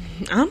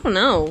I don't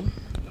know.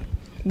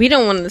 We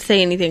don't want to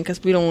say anything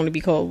because we don't want to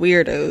be called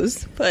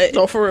weirdos. But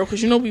no, for real,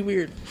 because we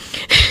weird.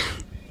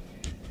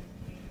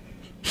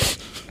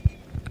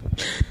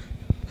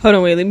 Hold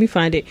on, wait. Let me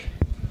find it.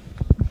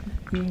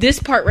 This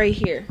part right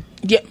here.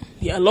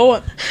 Yeah,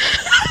 Lord.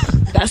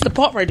 That's the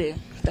part right there.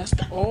 That's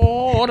the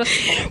part.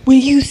 When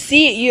you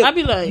see it, I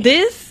be like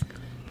this.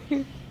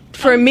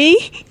 For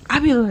me, I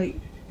be like,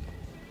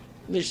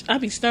 bitch. I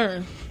be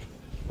staring.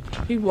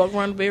 He walk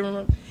around the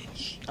bedroom.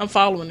 I'm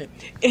following it,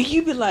 and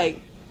you be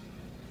like,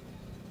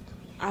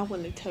 I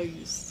want to tell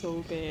you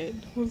so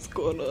bad what's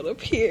going on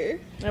up here.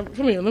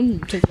 Come here, let me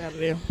take it out of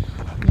there.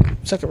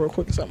 Suck it real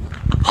quick or something.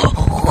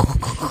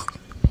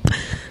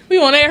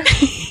 We on air?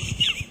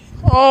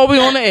 Oh, we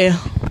on the air.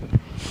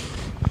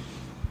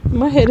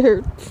 My head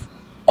hurts.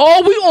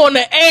 Oh, we on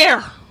the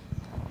air.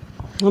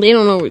 They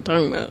don't know what we're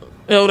talking about.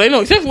 Oh, they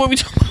know exactly what we're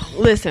talking about.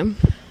 Listen,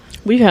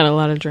 we've had a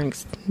lot of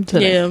drinks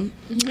today.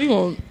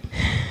 Yeah,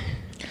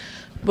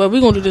 but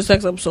we're going to do this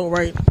next episode,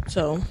 right?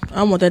 So,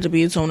 I want that to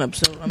be its own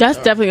episode. That's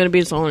definitely going to be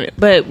its own.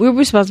 But we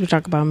were supposed to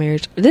talk about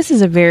marriage. This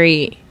is a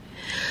very...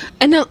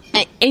 And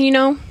you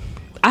know,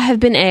 I have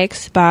been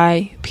asked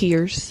by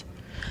peers,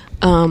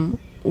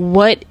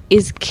 what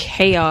is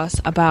chaos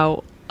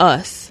about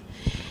us?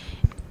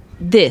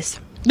 This.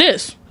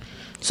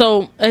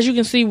 So, as you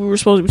can see, we were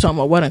supposed to be talking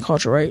about wedding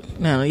culture, right?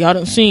 Now, y'all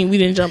didn't see, we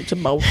didn't jump to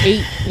about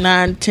 8,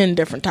 9, 10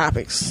 different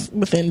topics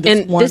within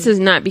this one. This is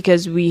not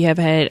because we have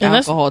had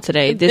alcohol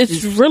today. This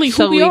is really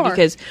who we are.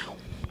 Because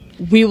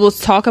we will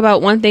talk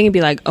about one thing and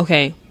be like,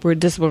 okay,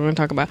 this is what we're going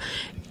to talk about.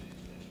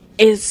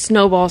 It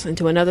snowballs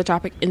into another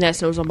topic, and that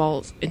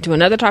snowballs into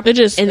another topic.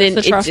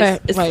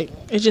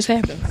 It just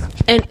happens.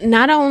 And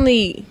not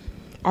only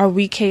are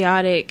we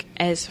chaotic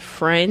as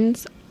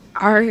friends,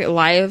 our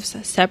lives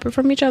separate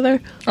from each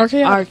other are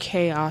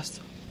chaos.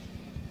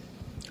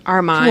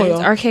 Our minds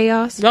are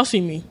chaos. Y'all see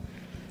me.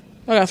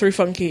 I got 3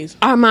 fucking kids.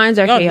 Our minds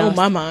are y'all chaos. Know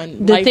my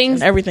mind. The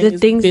things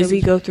that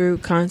we go through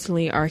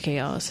constantly are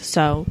chaos.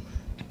 So,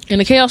 and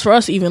the chaos for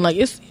us, even like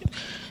it's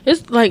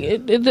like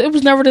it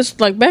was never this.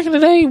 Like back in the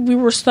day, we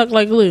were stuck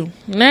like glue.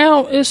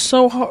 Now it's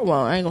so hard.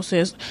 Well, I ain't gonna say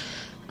it's.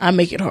 I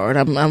make it hard.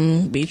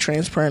 I'm be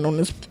transparent on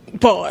this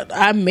part.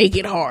 I make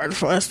it hard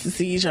for us to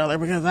see each other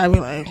because I be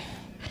like,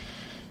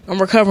 I'm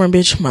recovering,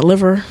 bitch. My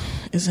liver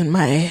is in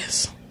my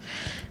ass,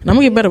 and I'm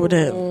gonna get better with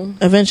that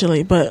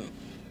eventually. But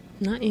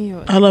not in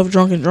your. I love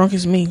drunk, and drunk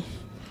is me.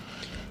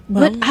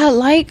 But I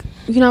like,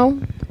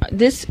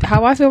 this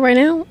how I feel right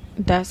now.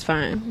 That's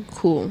fine,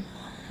 cool.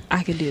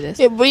 I can do this.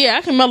 Yeah, but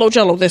I can mellow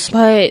jello this.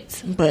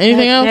 But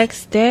anything else?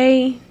 Next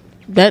day,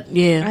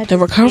 the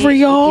recovery,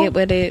 y'all. Get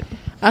with it.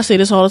 I say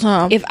this all the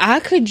time. If I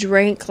could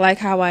drink like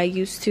how I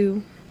used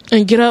to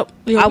and get up,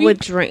 I would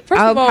drink.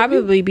 I would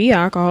probably be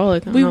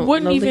alcoholic. We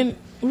wouldn't even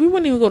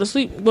go to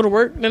sleep, go to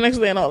work the next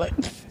day, and all that.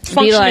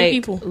 Functioning like,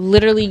 people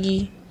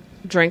literally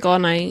drink all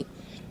night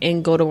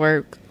and go to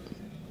work,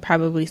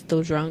 probably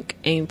still drunk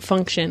and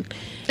function,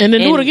 and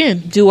then do it again.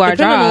 Do our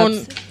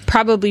jobs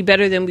probably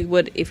better than we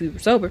would if we were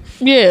sober.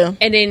 Yeah,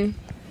 and then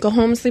go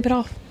home and sleep it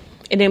off,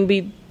 and then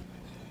be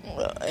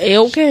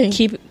okay.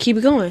 Keep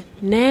it going.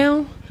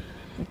 Now,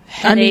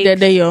 headaches, I need that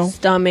day, yo.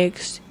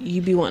 Stomachs,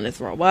 you be wanting to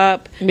throw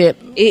up. Yep.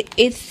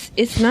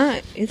 It's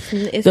not. It's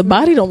the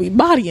body don't be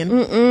bodying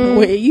the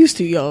way it used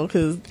to, y'all.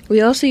 Because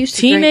we also used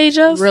to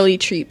teenagers drink really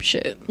cheap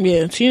shit.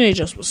 Yeah,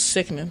 teenagers was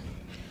sickening.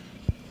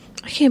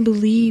 I can't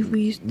believe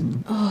we used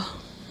to,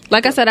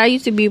 like I said, I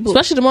used to be able,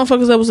 especially the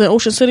motherfuckers that was in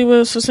Ocean City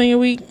with us for senior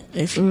week.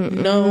 If you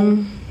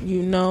know,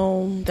 you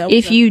know. That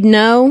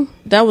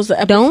was the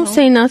epitome. Don't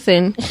say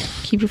nothing.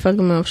 Keep your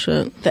fucking mouth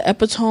shut. The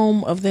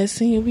epitome of that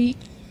senior week.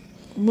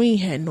 We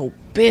ain't had no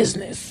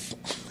business.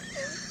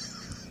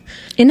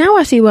 And now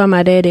I see why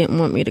my dad didn't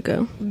want me to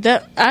go.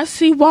 I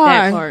see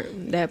why.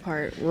 That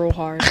part, real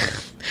hard.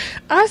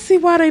 I see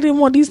why they didn't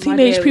want these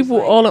teenage people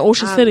like, all in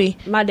Ocean City.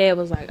 My dad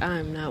was like,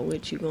 I'm not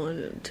with you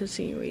going to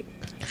senior week.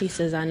 He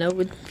says, I know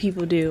what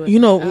people do. You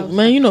know, man,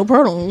 like, you know,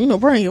 Bro ain't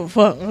give a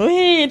fuck. Go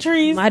ahead,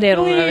 Trees. My dad,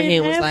 on the other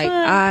hand, was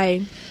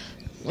like,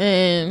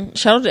 Man,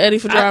 shout out to Eddie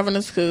for driving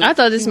us. I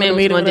thought this man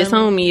was going to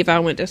disown me if I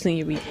went to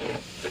senior week.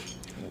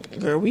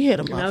 Girl, we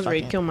had a motherfucker. I was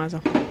ready to kill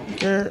myself.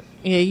 Girl,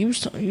 yeah, you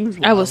was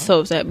I was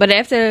so upset. But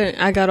after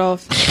I got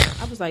off,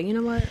 I was like, you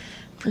know what?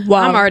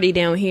 Wow. I'm already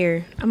down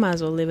here. I might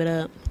as well live it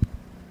up.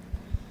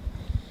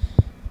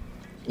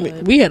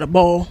 We had a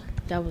ball.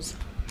 That was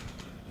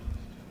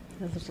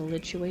a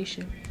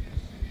situation.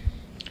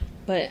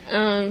 But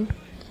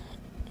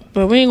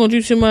we ain't gonna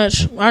do too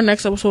much. Our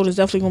next episode is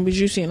definitely gonna be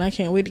juicy, and I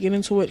can't wait to get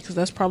into it because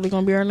that's probably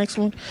gonna be our next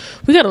one.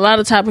 We got a lot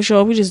of topics,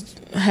 y'all. We just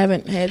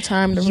haven't had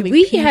time to really.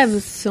 We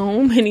have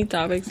so many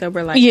topics that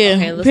we're like, yeah,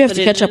 okay, let's we have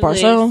to catch up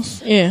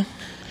ourselves. Yeah,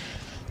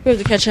 we have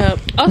to catch up.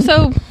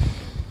 Also,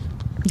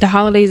 the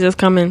holidays is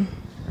coming.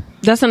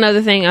 That's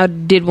another thing I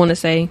did want to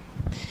say.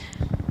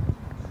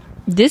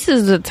 This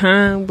is the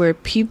time where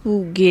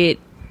people get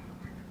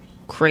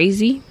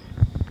crazy.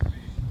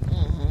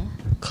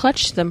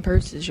 Clutch them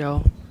purses,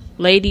 y'all.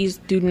 Ladies,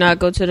 do not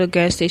go to the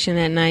gas station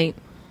at night.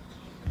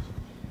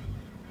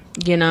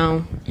 You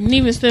know, and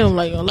even still,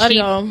 like a lot of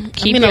y'all. A lot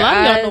of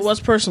y'all know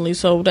us personally,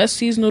 so that's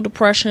seasonal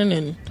depression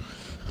and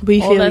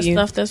all that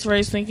stuff. That's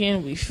race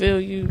thinking. We feel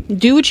you.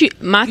 Do what you.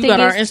 My thing got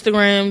is, our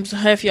Instagrams.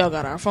 Half y'all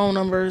got our phone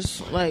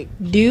numbers. Like,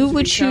 do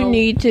what you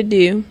need to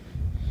do.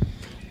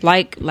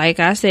 Like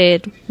I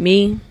said,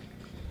 the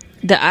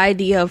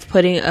idea of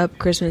putting up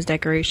Christmas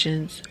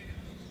decorations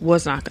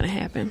was not going to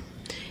happen.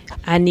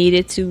 I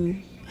needed to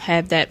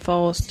have that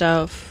fall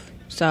stuff.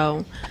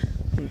 So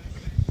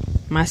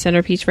my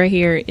centerpiece right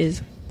here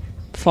is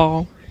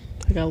fall.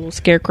 I got little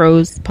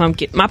scarecrows,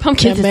 pumpkin. My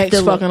pumpkin is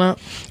still fucking up.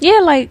 Yeah,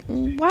 like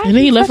why? And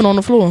then he left it on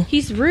the floor.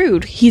 He's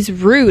rude,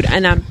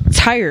 and I'm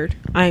tired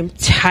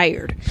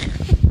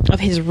of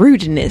his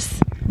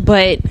rudeness.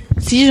 But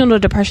seasonal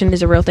depression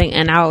is a real thing,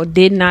 and I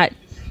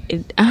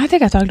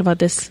think I talked about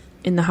this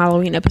in the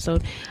Halloween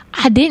episode.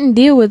 I didn't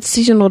deal with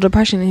seasonal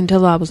depression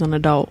until I was an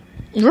adult.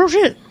 Real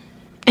shit.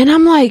 And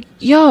I'm like,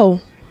 yo,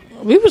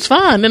 we was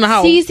fine in the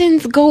house.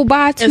 Seasons go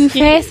by too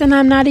fast, and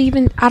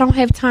I don't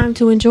have time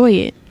to enjoy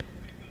it.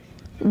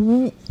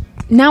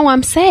 Now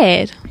I'm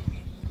sad.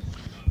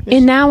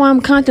 And now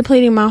I'm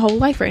contemplating my whole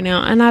life right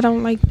now, and I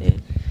don't like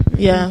that.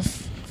 Yes.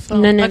 So,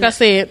 like I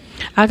said,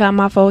 I got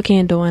my fall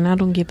candle, and I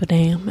don't give a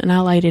damn, and I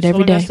light it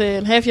every day. I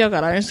said, half y'all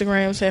got our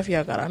Instagrams, half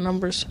y'all got our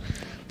numbers.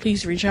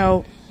 Please reach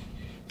out.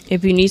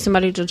 If you need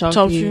somebody to talk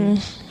to you.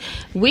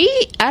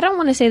 I don't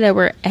want to say that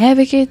we're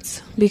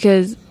advocates,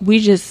 because we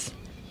just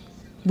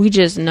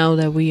know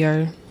that we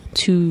are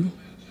two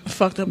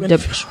fucked up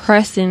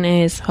depressing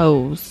ass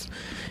hoes.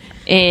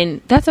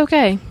 And that's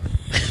okay.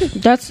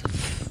 That's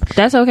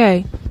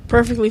okay.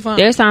 Perfectly fine.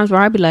 There's times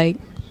where I be like,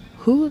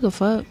 who the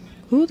fuck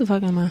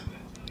am I?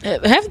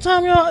 Half the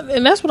time, y'all,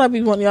 and that's what I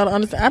be wanting y'all to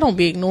understand. I don't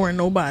be ignoring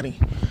nobody.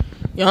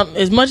 Y'all,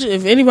 as much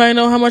if anybody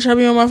know how much I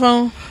be on my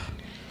phone,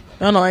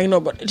 y'all know I ain't know.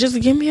 But just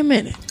give me a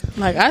minute.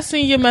 Like, I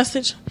seen your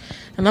message,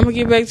 and I'm gonna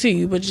get back to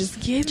you. But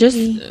just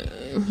me.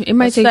 It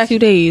might take 2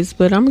 days,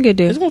 but I'm gonna get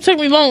there. It's gonna take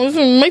me long.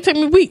 It might take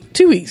me a week,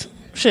 2 weeks.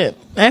 Shit.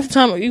 Half the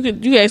time you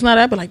guys not.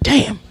 I'd be like,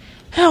 damn.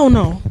 Hell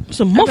no. It's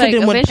a month of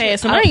them went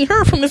past, and I ain't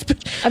heard from this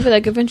bitch. I feel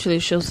like eventually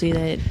she'll see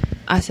that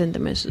I sent the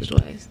message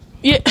twice.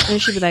 Yeah. And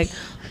she'll be like,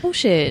 oh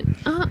shit.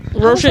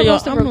 Real shit, y'all.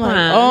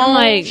 I'm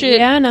like, shit.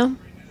 Yeah, I know.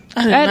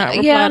 I did not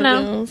reply to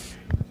those.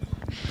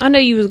 I know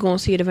you was going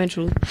to see it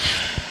eventually.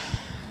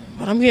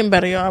 But I'm getting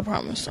better, y'all. I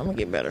promise. I'm going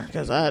to get better.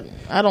 Because I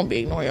don't be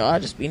ignoring y'all. I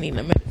just be needing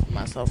a minute for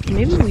myself.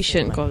 Maybe we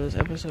shouldn't call this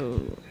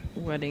episode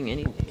Wedding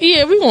Anything.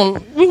 Yeah, we're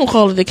gonna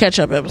call it the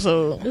catch-up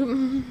episode.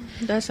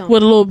 That sounds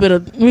with a little bit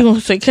of... We're going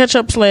to say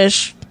catch-up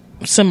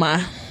 /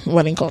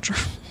 semi-wedding culture.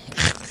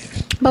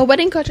 But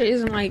wedding culture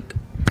isn't like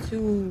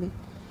too...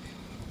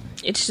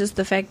 It's just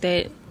the fact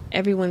that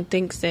everyone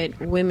thinks that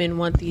women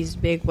want these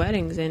big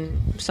weddings,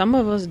 and some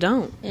of us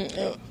don't.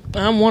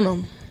 I'm one of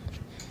them.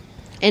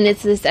 And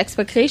it's this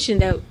expectation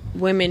that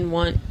women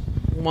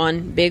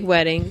want big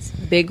weddings,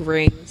 big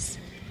rings,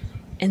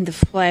 and the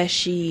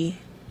flashy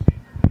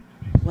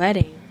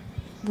wedding.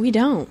 We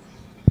don't.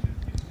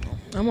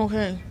 I'm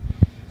okay.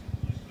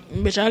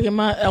 Bitch, I'll get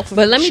my alpha.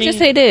 But let me just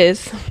say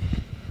this.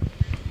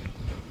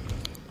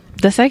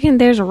 The second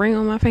there's a ring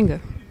on my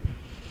finger,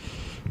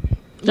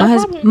 my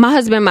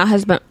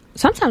husband.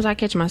 Sometimes I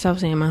catch myself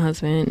saying my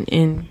husband,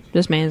 and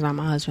this man's not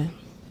my husband,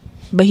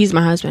 but he's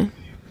my husband.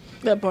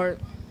 That part.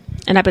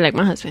 And I'd be like,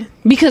 my husband.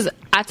 Because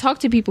I talk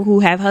to people who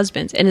have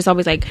husbands, and it's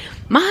always like,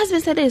 my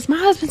husband said this, my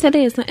husband said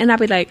this. And I'd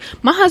be like,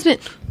 my husband.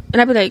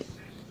 And I'd be like,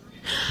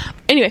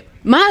 anyway,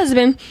 my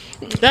husband.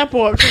 That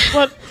part.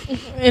 What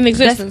in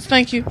existence.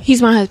 Thank you.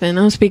 He's my husband.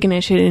 I'm speaking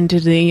that shit into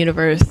the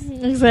universe.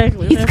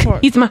 Exactly.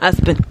 He's my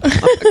husband.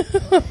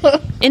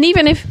 And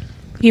even if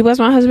he was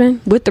my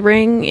husband with the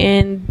ring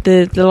and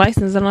the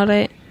license and all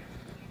that,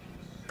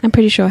 I'm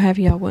pretty sure half of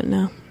y'all wouldn't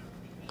know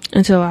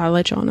until I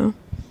let y'all know.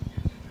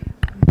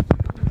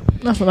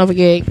 That's another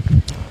gig.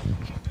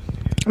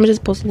 I'm gonna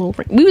just post a little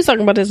ring. We was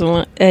talking about this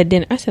at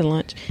dinner. I said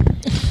lunch.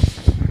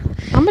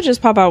 I'm gonna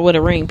just pop out with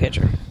a ring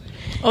picture.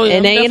 Oh yeah,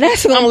 and then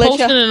that's gonna I'm let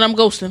posting y'all. And I'm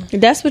ghosting.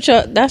 That's what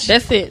y'all. That's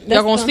it.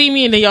 Y'all gonna see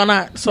me and then y'all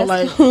not. So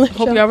like, hope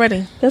y'all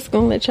ready. That's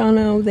gonna let y'all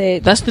know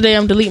that. That's the day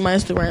I'm deleting my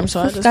Instagram. So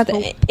I just got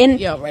hope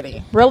y'all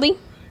ready. Really,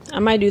 I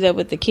might do that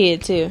with the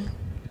kid too.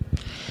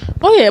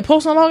 Oh yeah,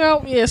 post and log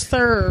out. Yes,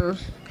 sir.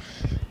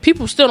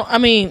 People still don't, I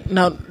mean,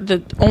 no,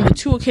 the only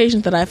 2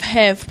 occasions that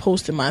have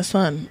posted my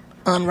son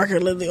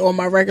regularly on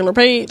my regular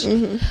page.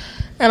 Mm-hmm.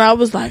 And I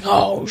was like,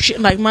 oh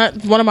shit. Like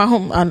one of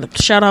my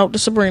shout out to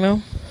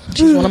Sabrina.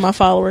 She's one of my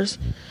followers.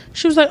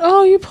 She was like,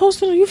 oh, you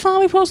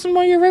finally posted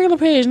on your regular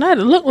page. And I had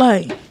to look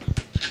like,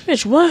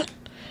 bitch, what?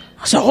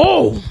 I said,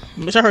 oh,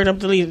 bitch, I heard I'm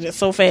deleted it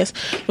so fast.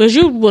 Because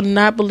you would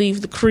not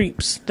believe the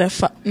creeps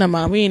that, never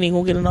mind, we ain't even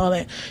gonna get into all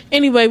that.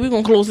 Anyway, we're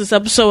gonna close this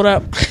episode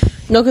up.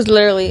 No, because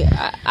literally,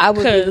 I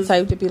would be the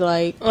type to be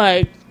like,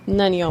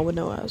 none of y'all would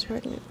know I was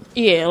pregnant.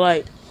 Yeah,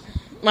 like,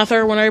 my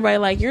third one, everybody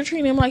like, you're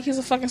treating him like he's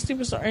a fucking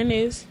superstar. And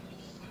is.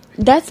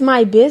 That's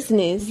my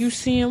business. You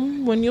see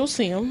him when you'll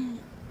see him.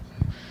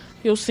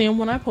 You'll see him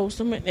when I post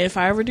them. And if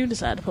I ever do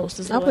decide to post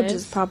this, I would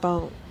just pop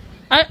out.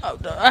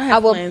 I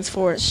have plans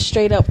for it.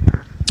 Straight up.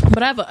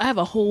 But I have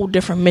a whole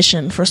different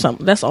mission for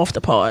something that's off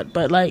the pod.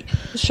 But like,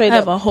 straight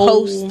up,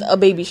 post a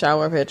baby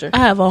shower picture. I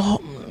have a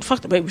whole,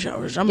 fuck the baby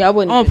showers. I'm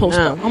gonna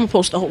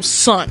post the whole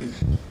sun.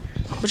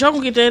 But y'all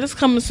gonna get that. It's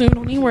coming soon.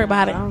 Don't even worry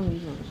about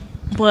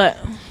it. But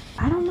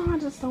I don't know.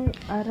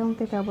 I don't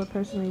think I would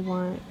personally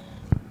want.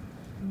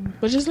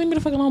 But just leave me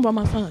the fuck alone about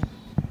my son.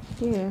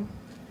 Yeah.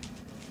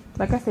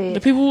 Like I said,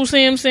 the people who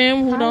see him,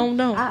 who don't.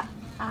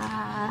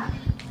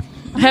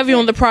 Heavy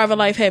on the private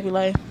life, happy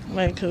life.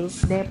 Like,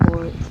 cause that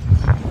boy.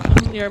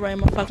 Everybody in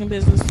my fucking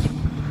business.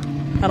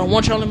 I don't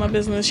want y'all in my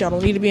business. Y'all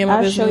don't need to be in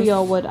my business. I'll show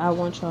y'all what I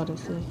want y'all to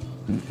see.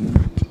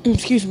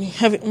 Excuse me.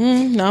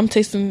 No, I'm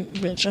tasting,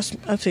 bitch.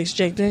 I taste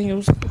Jack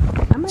Daniels,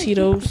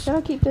 Tito's. Should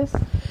I keep this?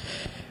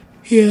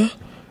 Yeah.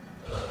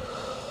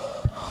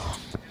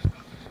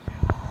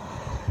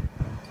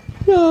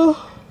 No,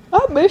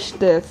 I miss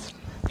this.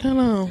 I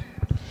know.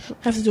 I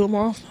have to do it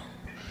more often.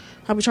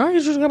 I'll be trying to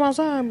get you to come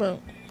outside, but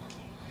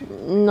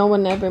no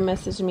one ever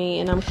messaged me,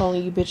 and I'm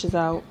calling you bitches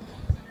out.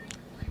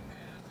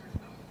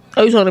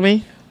 Oh, you talking to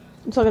me?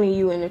 I'm talking to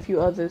you and a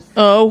few others.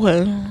 Oh,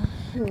 okay.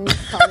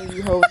 Calling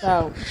you hoes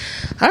out.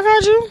 I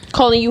got you.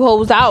 Calling you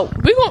hoes out.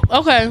 We gon'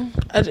 okay.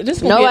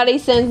 Nobody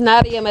sends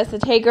Nadia a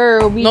message. Hey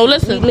girl, we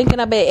linking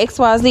up at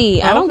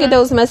XYZ. I don't get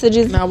those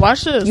messages. Now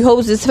watch this. You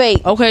hoes is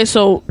fake. Okay,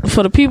 so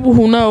for the people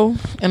who know,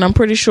 and I'm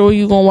pretty sure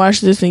you gonna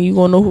watch this and you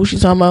gonna know who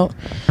she's talking about.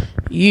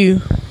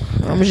 You.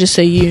 I'm gonna just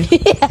say you.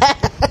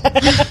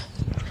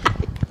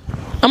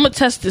 I'm gonna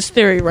test this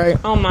theory, right?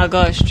 Oh my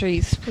gosh,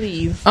 Trace,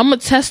 please. I'm gonna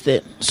test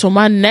it.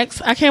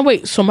 I can't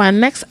wait. So my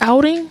next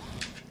outing,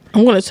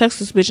 I'm gonna text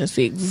this bitch and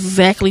see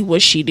exactly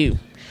what she do.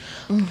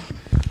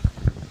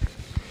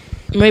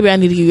 Maybe I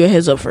need to give you a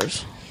heads up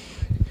first.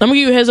 I'm gonna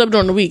give you a heads up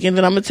during the week, and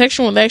then I'm gonna text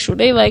you on the actual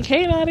day, like,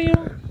 hey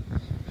Nadia.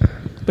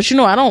 But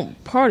I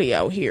don't party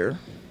out here.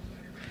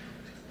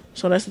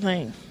 So that's the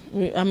thing.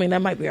 I mean,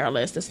 that might be our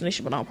last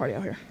destination, but I don't party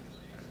out here.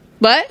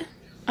 What?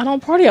 I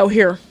don't party out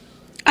here.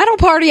 I don't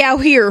party out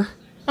here.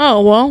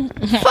 Oh, well.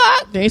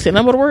 Fuck. They ain't say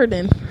nothing but a word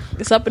then.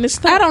 It's up in this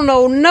stuff. I don't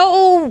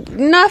know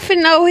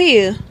nothing out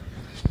here.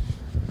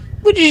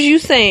 What is you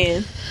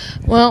saying?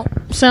 Well,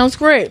 sounds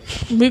great.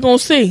 We gonna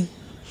see.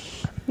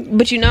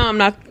 But I'm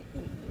not.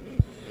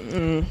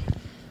 When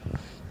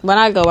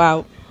I go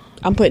out,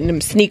 I'm putting them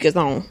sneakers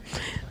on.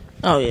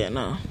 Oh, yeah,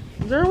 no.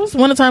 Girl, it's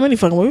wintertime any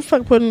fucking way. We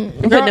fucking putting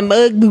the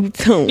mug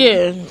boots on.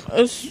 Yeah,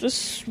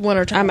 it's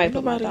wintertime. I might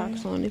put my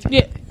Docs on it.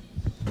 Yeah.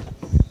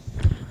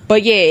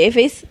 But yeah,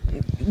 if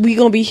we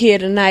gonna be here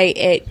tonight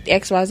at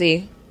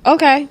XYZ.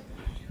 Okay.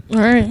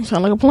 Alright,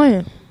 sound like a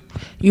plan.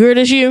 You heard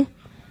this, you?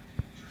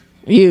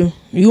 You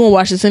gonna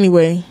watch this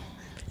anyway.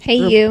 Hey,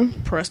 you.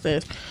 Press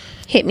that.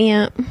 Hit me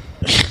up.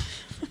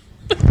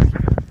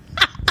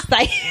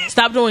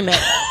 Stop doing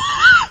that.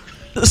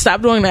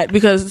 Stop doing that,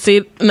 because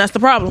see, and that's the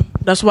problem.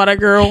 That's why that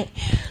girl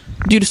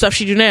do the stuff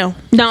she do now.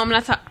 No, I'm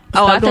not talking.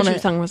 Oh, I thought you were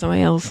talking about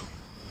somebody else.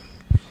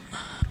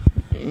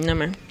 No,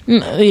 man.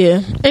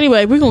 Yeah.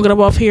 Anyway, we're gonna get up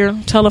off here.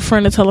 Tell a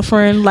friend to tell a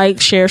friend. Like,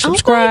 share,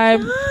 subscribe.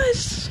 Oh my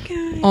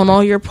gosh, on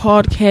all your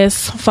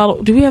podcasts.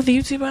 Follow. Do we have the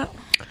YouTube out?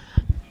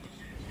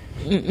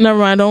 Never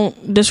mind.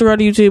 Don't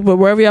disregard the YouTube. But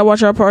wherever y'all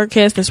watch our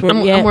podcast, that's where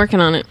I'm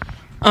working on it.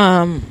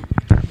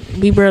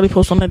 We barely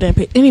post on that damn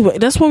page. Anyway,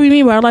 that's what we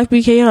mean by our life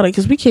be chaotic,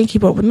 because we can't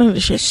keep up with none of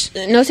this shit.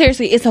 No,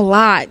 seriously, it's a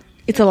lot.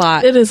 It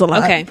is a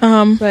lot. Okay.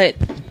 But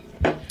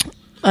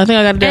I think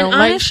I got it down.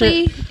 And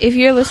honestly, if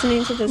you're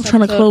listening to this,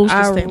 trying to close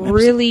this I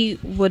really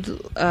would.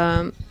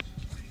 I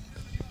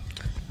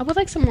would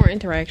like some more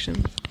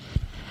interaction.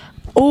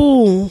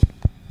 Oh,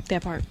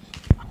 that part.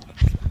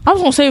 I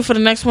was gonna save it for the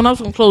next one. I was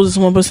gonna close this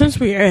one, but since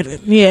we're at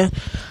it, yeah,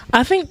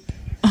 I think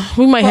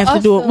we might have to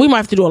do it. We might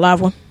have to do a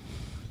live one.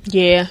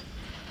 Yeah.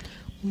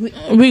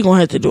 We gonna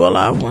have to do a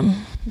live one.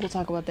 We'll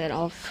talk about that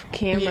off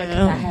camera because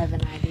I have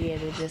an idea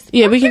to just.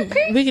 Yeah, we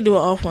can do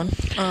an off one.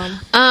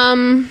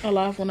 A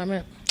live one. I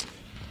meant.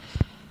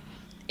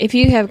 If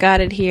you have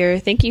got it here,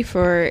 thank you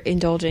for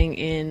indulging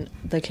in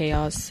the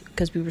chaos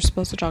because we were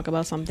supposed to talk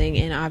about something,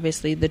 and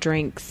obviously the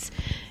drinks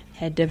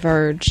had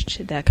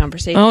diverged that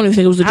conversation. I don't even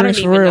think it was the drinks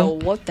for real. I don't even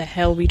know what the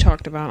hell we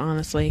talked about,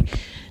 honestly.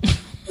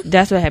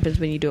 That's what happens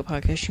when you do a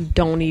podcast. You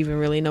don't even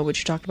really know what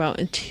you talked about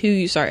until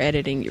you start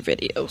editing your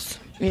videos.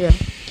 Yeah.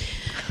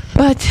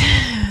 But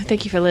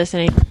thank you for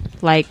listening.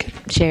 Like,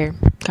 share,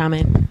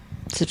 comment,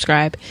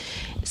 subscribe.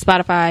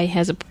 Spotify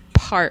has a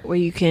part where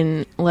you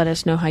can let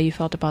us know how you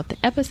felt about the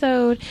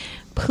episode.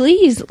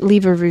 Please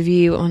leave a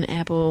review on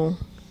Apple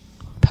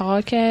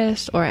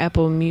Podcast or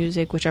Apple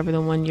Music, whichever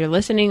the one you're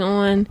listening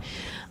on.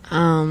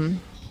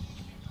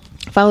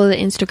 Follow the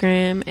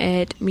Instagram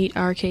at Meet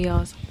Our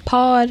Chaos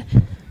Pod.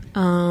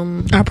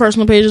 Our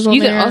personal pages on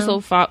you there. Can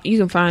also you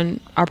can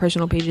find our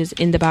personal pages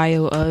in the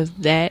bio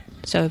of that.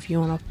 So if you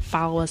want to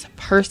follow us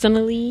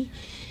personally,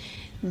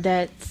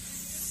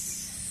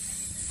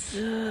 that's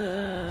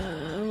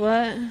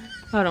what.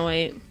 Hold on,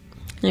 wait.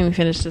 Let me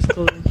finish this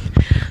cool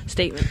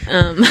statement.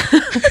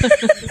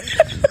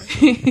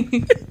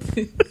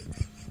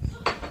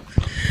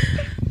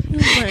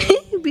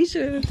 Be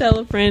sure to tell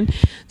a friend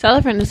to tell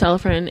a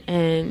friend,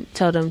 and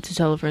tell them to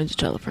tell a friend to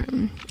tell a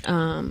friend.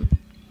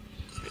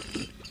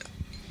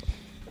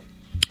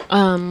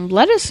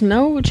 Let us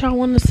know what y'all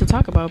want us to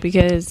talk about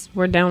because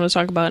we're down to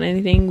talk about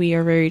anything. We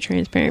are very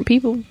transparent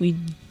people. We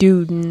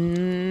do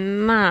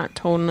not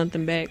hold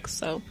nothing back.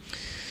 So,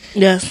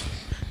 yes.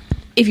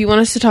 If you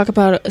want us to talk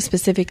about a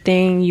specific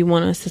thing, you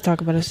want us to talk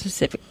about a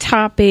specific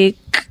topic,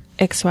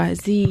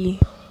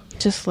 XYZ,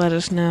 just let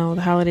us know.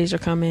 The holidays are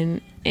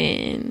coming,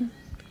 and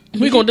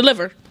we're gonna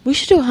deliver. We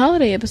should do a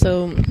holiday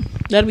episode.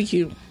 That'd be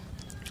cute.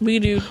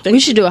 We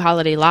should do a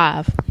holiday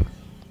live.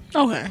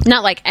 Okay.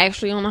 Not like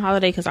actually on the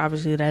holiday because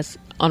obviously that's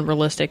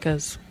unrealistic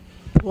because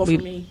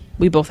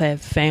we both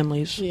have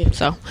families. Yeah.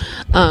 So,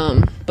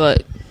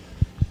 but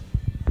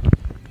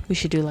we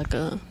should do like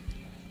a.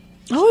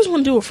 I always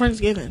want to do a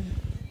Friendsgiving.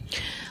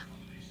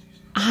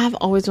 I've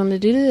always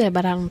wanted to do that,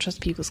 but I don't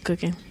trust people's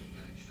cooking.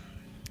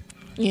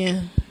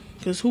 Yeah,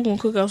 because who gonna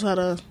cook outside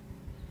of?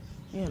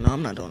 Yeah, no,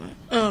 I'm not doing that.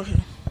 Oh, okay.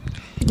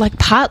 Like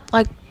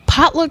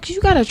potlucks, you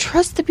gotta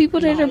trust the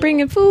people that are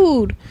bringing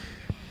food.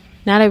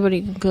 Not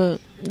everybody can cook.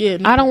 Yeah,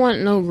 no. I don't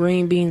want no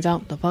green beans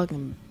out the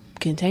fucking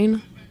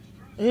container.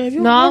 Yeah, if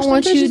you no, I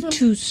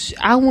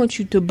want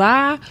you to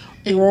buy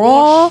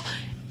raw.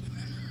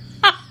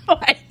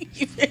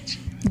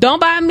 Don't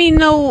buy me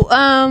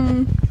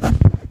no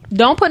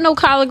don't put no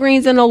collard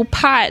greens in no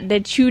pot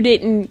that you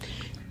didn't.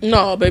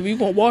 No, baby, you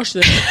gonna wash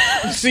them,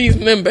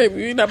 season them,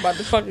 baby. You're not about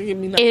to fucking give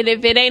me nothing. And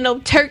if it ain't no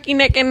turkey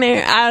neck in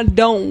there, I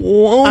don't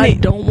want it. I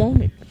don't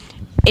want it.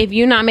 If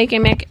you're not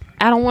making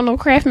I don't want no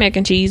Kraft mac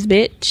and cheese,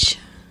 bitch.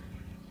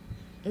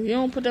 If you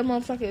don't put that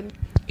motherfucking...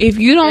 If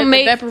you don't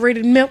make...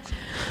 evaporated milk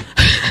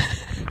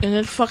in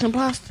that fucking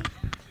pasta.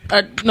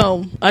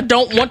 No, I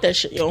don't want that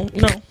shit, yo.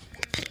 No.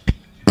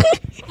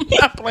 I'm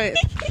not playing.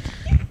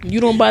 You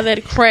don't buy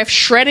that Kraft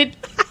shredded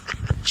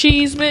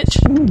cheese,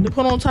 bitch, to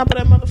put on top of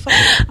that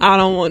motherfucker. I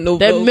don't want no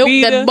that milk,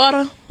 either. That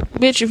butter.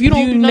 Bitch, if you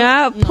don't do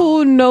not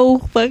pull no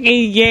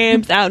fucking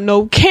yams out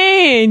no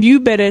can. You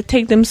better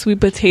take them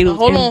sweet potatoes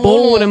and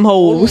boil them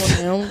hoes.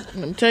 Let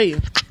me tell you.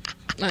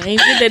 I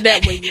ain't did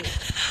that way yet.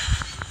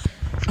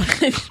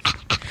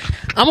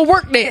 I'm gonna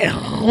work there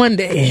one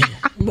day,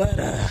 but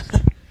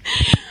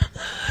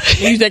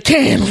use that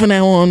can from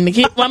now on.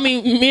 I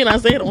mean, me and I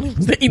say don't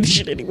eat the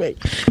shit anyway.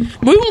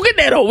 But we gonna get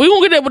there though. We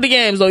gonna get there with the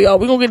games though, y'all.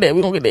 We gonna get there.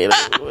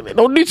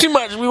 Don't do too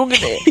much. We gonna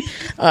get there.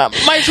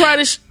 Might try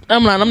this.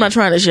 I'm not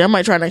trying this shit. I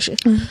might try next year.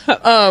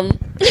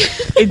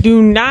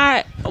 Do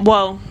not.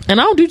 Well,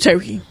 and I don't do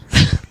turkey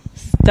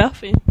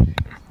stuffing.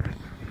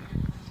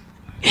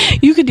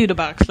 You could do the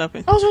box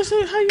stuffing. I was gonna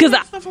say, how you do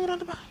stuffing without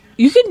the box?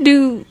 You can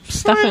do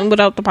stuffing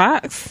without the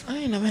box. I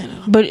ain't never had it.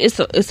 But it's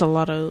a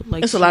lot of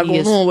like it's a lot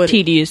going on with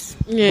tedious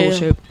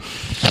bullshit.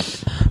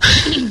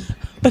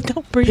 But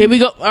don't bring here we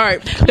go. All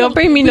right, don't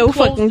bring me no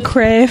fucking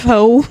Kraft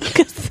hoe.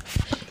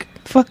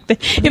 Fuck that.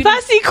 If I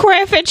see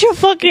Kraft at your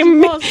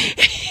fucking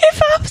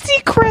if I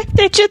see Kraft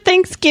at your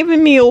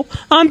Thanksgiving meal,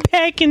 I'm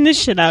packing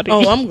this shit out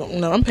of you.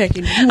 I'm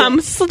packing. I'm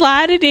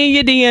sliding in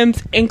your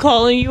DMs and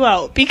calling you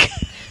out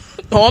because.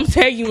 I'm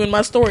tagging you in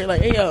my story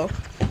like, hey yo.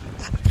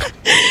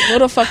 What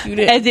the fuck you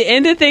did? At the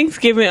end of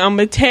Thanksgiving, I'm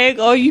gonna tag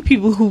all you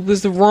people who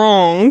was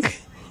wrong,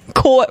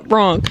 caught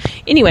wrong.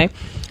 Anyway,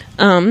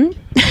 we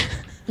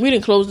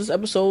didn't close this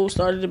episode.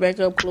 Started it back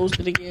up,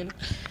 closed it again.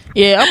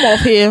 Yeah, I'm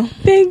off here.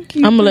 Thank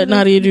you. I'm gonna let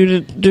Nadia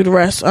do the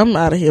rest. I'm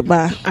out of here.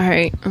 Bye. All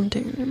right, I'm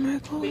taking my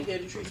call.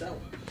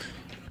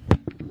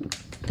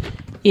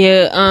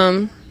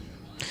 Yeah.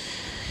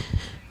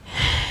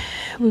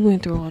 We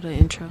went through all the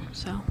intro,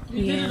 so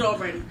you did it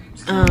already.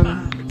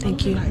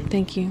 Thank you.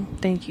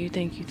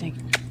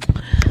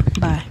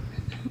 Bye.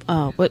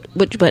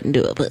 Which button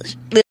do I push?